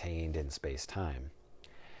reality contained in space-time.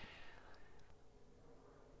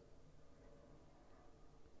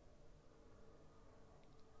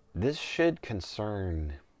 This should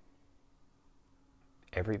concern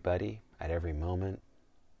everybody at every moment,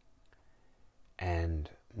 and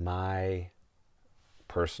my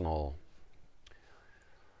personal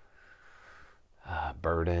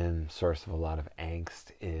burden, source of a lot of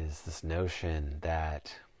angst, is this notion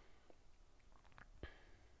that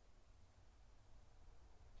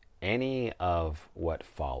any of what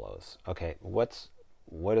follows, okay,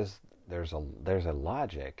 there's a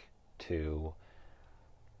logic to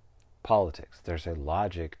politics. There's a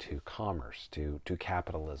logic to commerce, to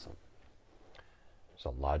capitalism. There's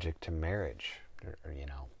a logic to marriage, or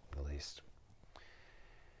at least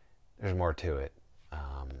there's more to it.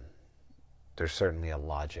 There's certainly a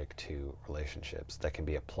logic to relationships that can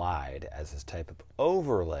be applied as this type of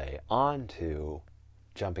overlay onto,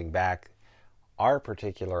 jumping back, our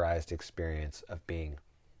particularized experience of being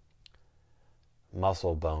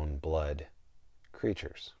muscle, bone, blood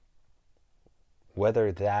creatures.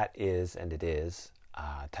 Whether that is, and it is,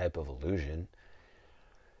 a type of illusion,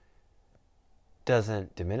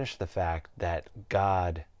 doesn't diminish the fact that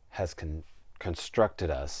God has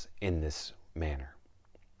constructed us in this manner.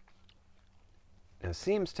 Now, it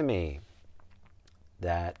seems to me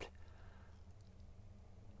that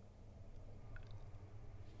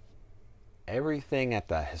everything at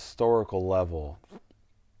the historical level,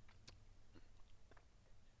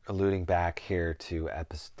 alluding back here to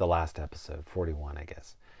the last episode, 41, I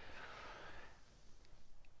guess.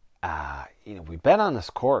 We've been on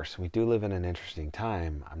this course. We do live in an interesting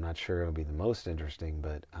time. I'm not sure it'll be the most interesting,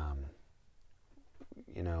 but,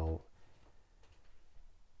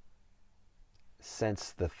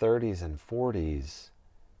 since the 30s and 40s,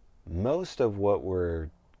 most of what we're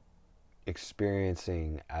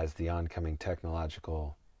experiencing as the oncoming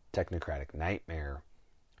technocratic nightmare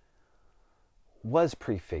was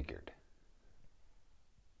prefigured.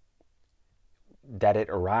 That it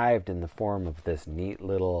arrived in the form of this neat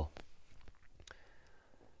little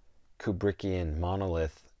Kubrickian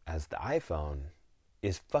monolith as the iPhone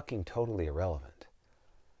is fucking totally irrelevant.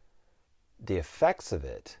 The effects of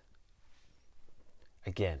it,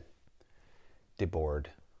 again, Debord,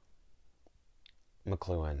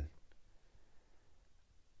 McLuhan,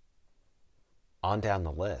 on down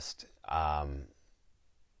the list,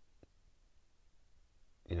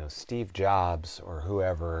 Steve Jobs or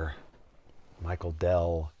whoever, Michael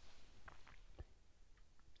Dell,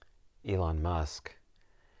 Elon Musk,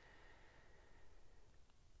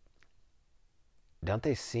 don't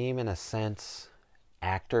they seem, in a sense,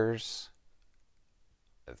 actors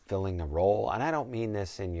filling a role? And I don't mean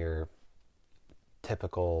this in your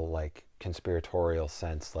typical, like, conspiratorial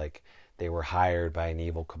sense, like they were hired by an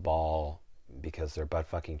evil cabal because they're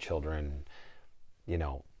butt-fucking children.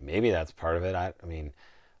 Maybe that's part of it. I mean,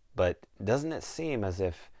 but doesn't it seem as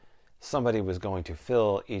if somebody was going to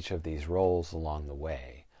fill each of these roles along the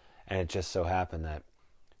way? And it just so happened that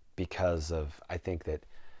because of, I think that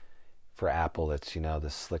for Apple, it's, the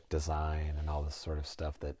slick design and all this sort of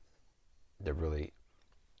stuff that really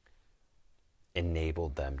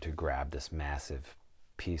enabled them to grab this massive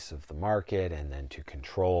piece of the market and then to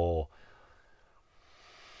control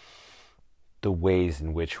the ways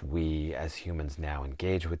in which we as humans now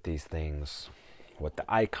engage with these things, what the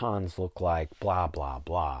icons look like, blah, blah,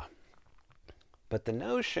 blah. But the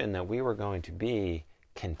notion that we were going to be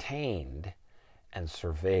contained and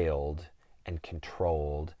surveilled and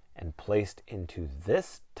controlled and placed into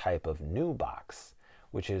this type of new box,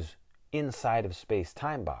 which is inside of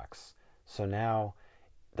space-time box, So now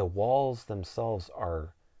the walls themselves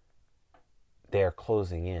they're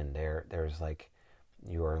closing in. There's like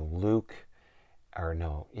your Luke,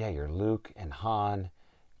 you're Luke and Han,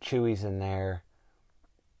 Chewie's in there,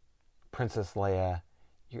 Princess Leia.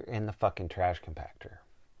 You're in the fucking trash compactor.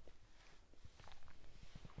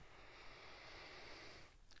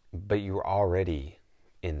 But you were already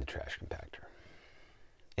in the trash compactor.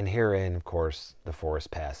 And herein, of course, the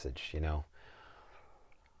forest passage,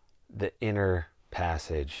 the inner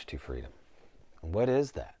passage to freedom. What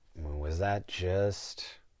is that? Was that just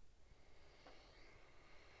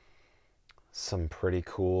some pretty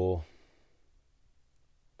cool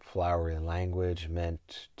flowery language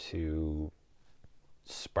meant to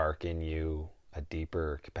spark in you a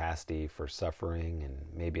deeper capacity for suffering and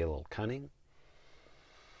maybe a little cunning?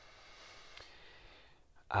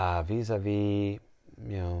 Vis-a-vis,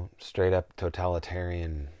 straight up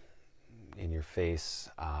totalitarian, in your face,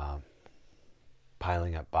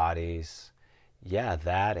 piling up bodies. Yeah,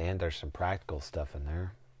 that, and there's some practical stuff in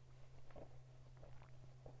there.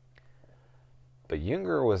 But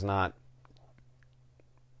Junger was not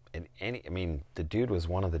the dude was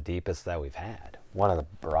one of the deepest that we've had, one of the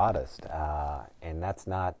broadest, and that's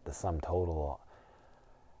not the sum total.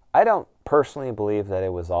 I don't personally believe that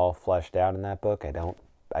it was all fleshed out in that book. I don't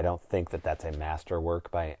think that that's a masterwork.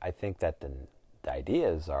 I think that the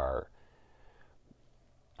ideas are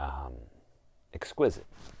exquisite,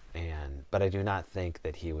 but I do not think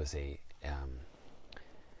that he was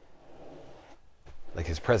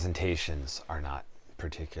his presentations are not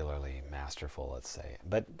particularly masterful, let's say.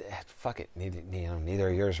 But fuck it,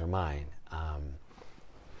 neither yours or mine.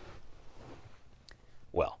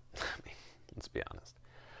 Well, let's be honest.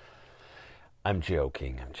 I'm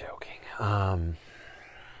joking. I'll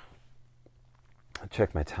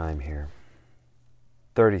check my time here.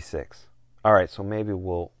 36. All right, so maybe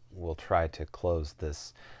we'll try to close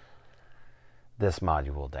this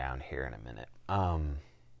module down here in a minute.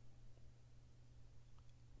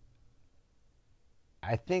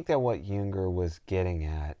 I think that what Junger was getting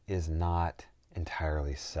at is not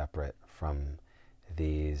entirely separate from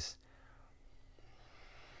these,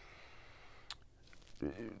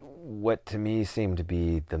 what to me seemed to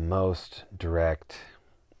be the most direct,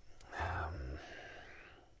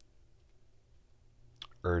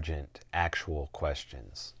 urgent, actual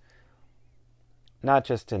questions. Not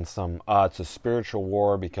just in some, it's a spiritual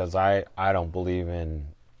war because I don't believe in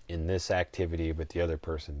this activity, but the other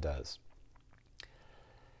person does.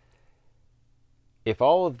 If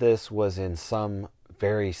all of this was in some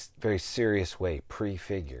very, very serious way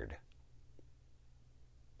prefigured,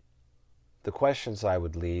 the questions I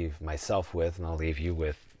would leave myself with, and I'll leave you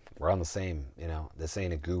with, we're on the same, this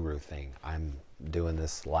ain't a guru thing. I'm doing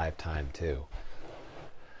this live time too.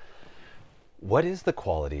 What is the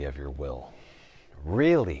quality of your will?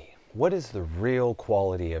 Really, what is the real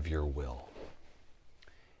quality of your will?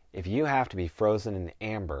 If you have to be frozen in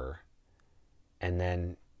amber and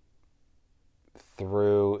then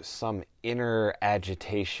through some inner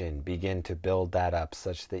agitation begin to build that up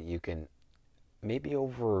such that you can maybe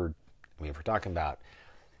over, if we're talking about,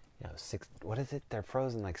 what is it? They're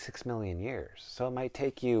frozen like 6 million years. So it might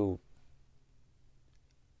take you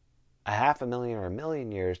 500,000 or 1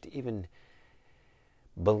 million years to even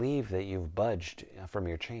believe that you've budged from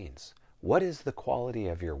your chains. What is the quality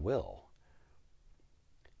of your will?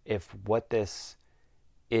 If what this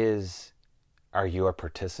is, are you a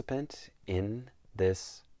participant in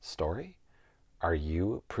this story? Are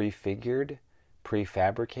you prefigured,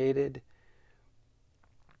 prefabricated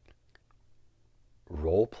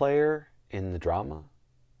role player in the drama?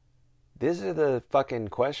 These are the fucking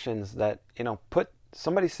questions that,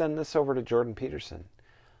 somebody send this over to Jordan Peterson.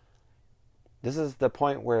 This is the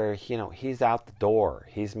point where, he's out the door.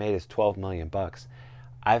 He's made his $12 million.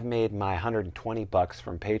 I've made my $120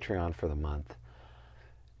 from Patreon for the month.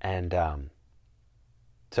 And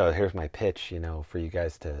so here's my pitch, for you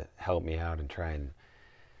guys to help me out and try and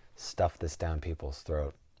stuff this down people's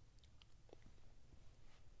throat.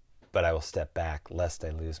 But I will step back lest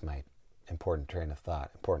I lose my important train of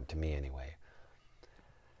thought, important to me anyway.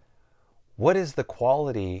 What is the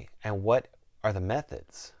quality and what are the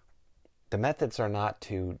methods? The methods are not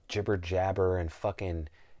to jibber jabber and fucking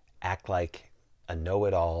act like a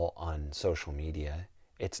know-it-all on social media.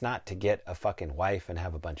 It's not to get a fucking wife and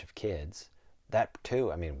have a bunch of kids. That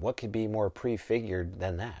too, what could be more prefigured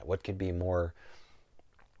than that? What could be more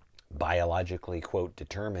biologically, quote,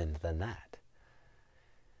 determined than that?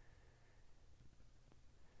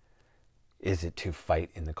 Is it to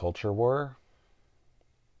fight in the culture war?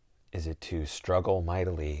 Is it to struggle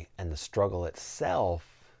mightily, and the struggle itself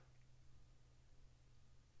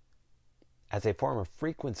as a form of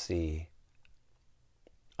frequency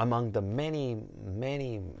among the many,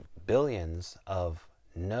 many billions of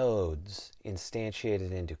nodes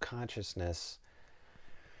instantiated into consciousness,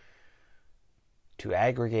 to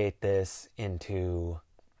aggregate this into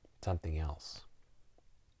something else.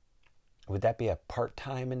 Would that be a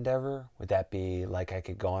part-time endeavor? Would that be like I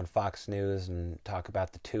could go on Fox News and talk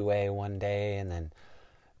about the 2A one day and then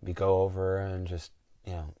we go over and just,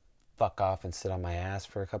 fuck off and sit on my ass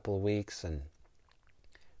for a couple of weeks and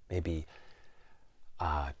maybe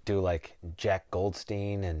do like Jack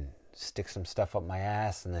Goldstein and stick some stuff up my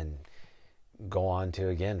ass and then go on to,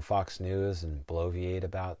 again, Fox News and bloviate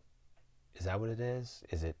about, is that what it is?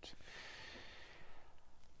 Is it?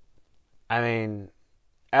 I mean,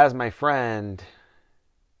 as my friend,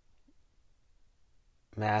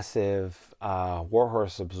 massive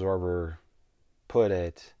Warhorse Absorber put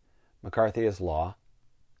it, McCarthy is law,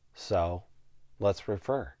 so let's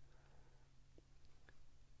refer.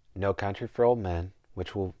 No Country for Old Men,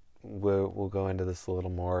 which we'll go into this a little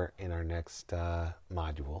more in our next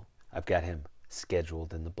module. I've got him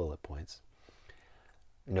scheduled in the bullet points.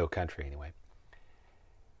 No Country, anyway.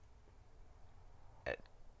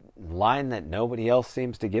 Line that nobody else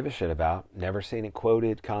seems to give a shit about. Never seen it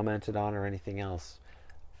quoted, commented on, or anything else.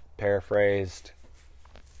 Paraphrased.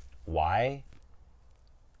 Why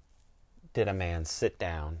did a man sit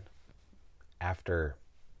down after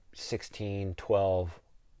 16, 12,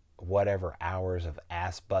 whatever hours of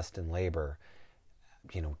ass-busting labor,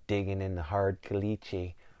 digging in the hard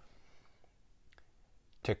caliche,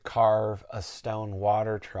 to carve a stone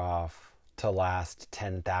water trough to last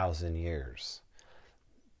 10,000 years?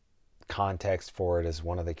 Context for it is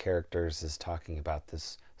one of the characters is talking about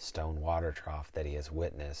this stone water trough that he has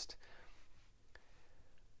witnessed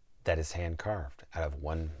that is hand carved out of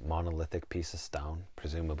one monolithic piece of stone.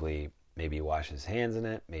 Presumably, maybe he washes his hands in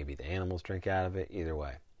it, maybe the animals drink out of it, either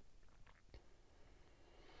way.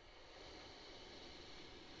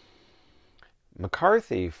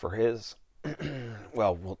 McCarthy, for his,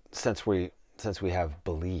 well, since we have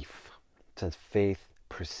belief, since faith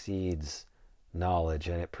precedes knowledge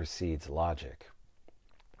and it precedes logic,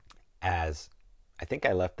 as I think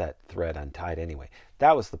I left that thread untied anyway.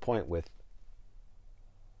 That was the point with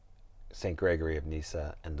St. Gregory of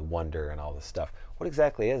Nyssa and the wonder and all this stuff. What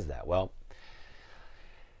exactly is that? Well,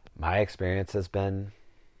 my experience has been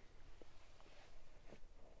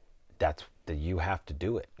that you have to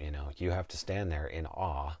do it. You have to stand there in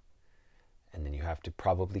awe, and then you have to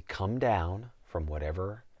probably come down from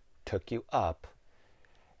whatever took you up,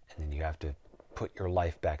 and then you have to put your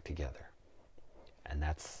life back together. And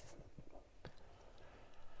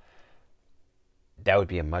that would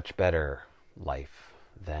be a much better life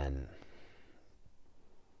than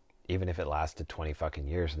even if it lasted 20 fucking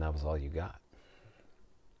years and that was all you got.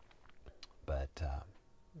 But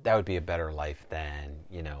that would be a better life than,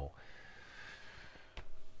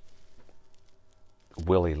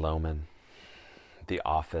 Willy Loman, The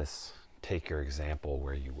Office, take your example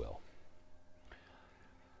where you will.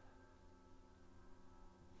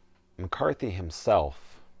 McCarthy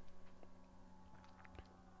himself,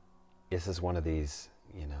 this is one of these,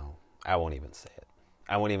 I won't even say it.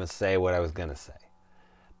 I won't even say what I was going to say.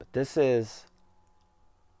 But this is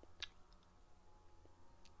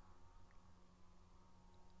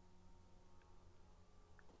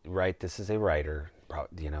right, this is a writer,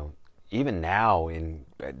 even now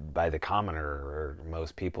by the commoner or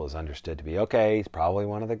most people is understood to be, okay, he's probably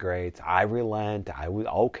one of the greats. I relent.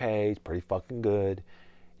 Okay, he's pretty fucking good.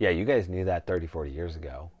 Yeah, you guys knew that 30, 40 years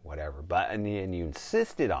ago, whatever. But and you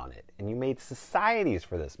insisted on it, and you made societies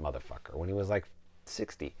for this motherfucker when he was like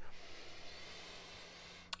 60.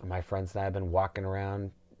 My friends and I have been walking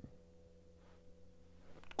around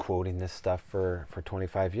quoting this stuff for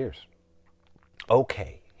 25 years.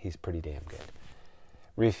 Okay, he's pretty damn good.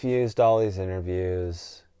 Refused all these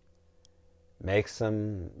interviews. Makes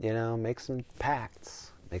some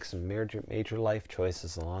pacts. Makes some major life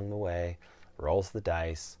choices along the way. Rolls the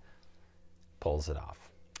dice. Pulls it off.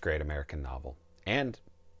 Great American novel. And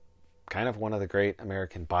kind of one of the great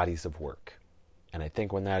American bodies of work. And I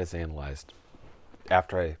think when that is analyzed,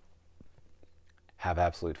 after I have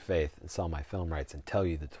absolute faith and sell my film rights and tell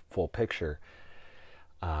you the full picture,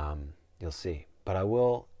 you'll see. But I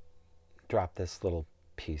will drop this little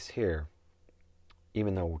piece here,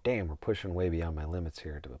 even though, damn, we're pushing way beyond my limits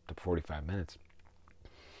here to up to 45 minutes.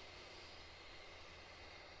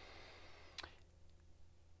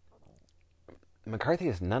 McCarthy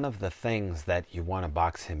is none of the things that you want to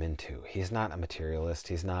box him into. He's not a materialist.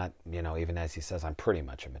 He's not, even as he says, I'm pretty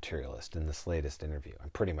much a materialist in this latest interview. I'm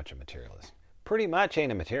pretty much a materialist. Pretty much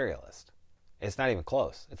ain't a materialist. It's not even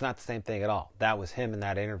close. It's not the same thing at all. That was him in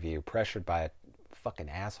that interview, pressured by a fucking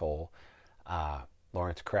asshole,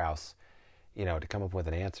 Lawrence Krauss, to come up with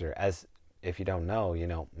an answer. As if you don't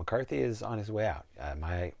know, McCarthy is on his way out.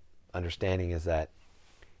 My understanding is that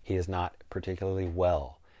he is not particularly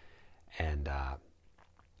well. And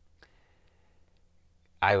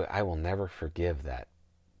I will never forgive that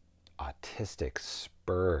autistic,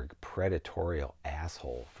 spurg, predatorial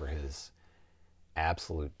asshole for his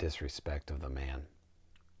absolute disrespect of the man.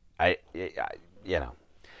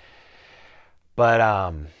 But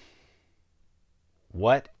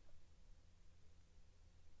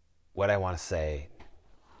what I want to say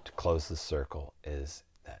to close the circle is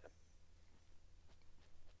that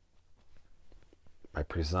my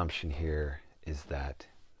presumption here is that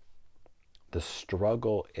the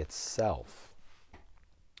struggle itself,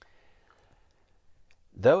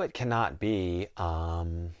 though it cannot be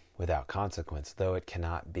without consequence, though it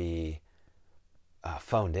cannot be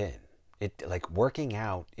phoned in, it like working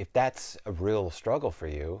out, if that's a real struggle for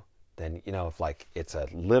you, then if like it's a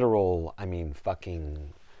literal,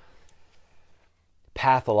 fucking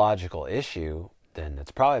pathological issue, then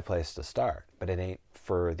it's probably a place to start. But it ain't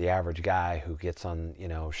for the average guy who gets on,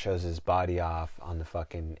 shows his body off on the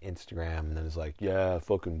fucking Instagram and then is like, yeah,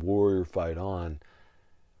 fucking warrior fight on.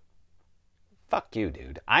 Fuck you,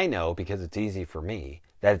 dude. I know, because it's easy for me,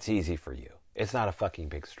 that it's easy for you. It's not a fucking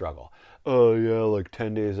big struggle. Oh yeah, like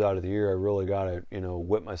 10 days out of the year I really gotta,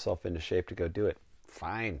 whip myself into shape to go do it.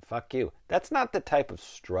 Fine, fuck you. That's not the type of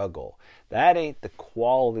struggle. That ain't the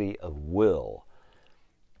quality of will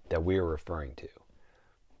that we're referring to.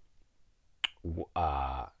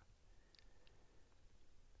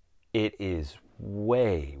 It is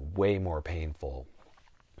way, way more painful,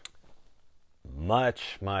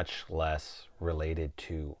 much, much less related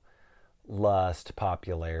to lust,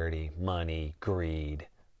 popularity, money, greed,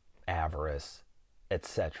 avarice,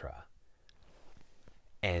 etc.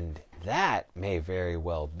 And that may very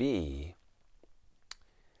well be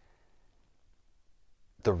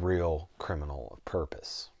the real criminal of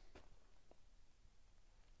purpose.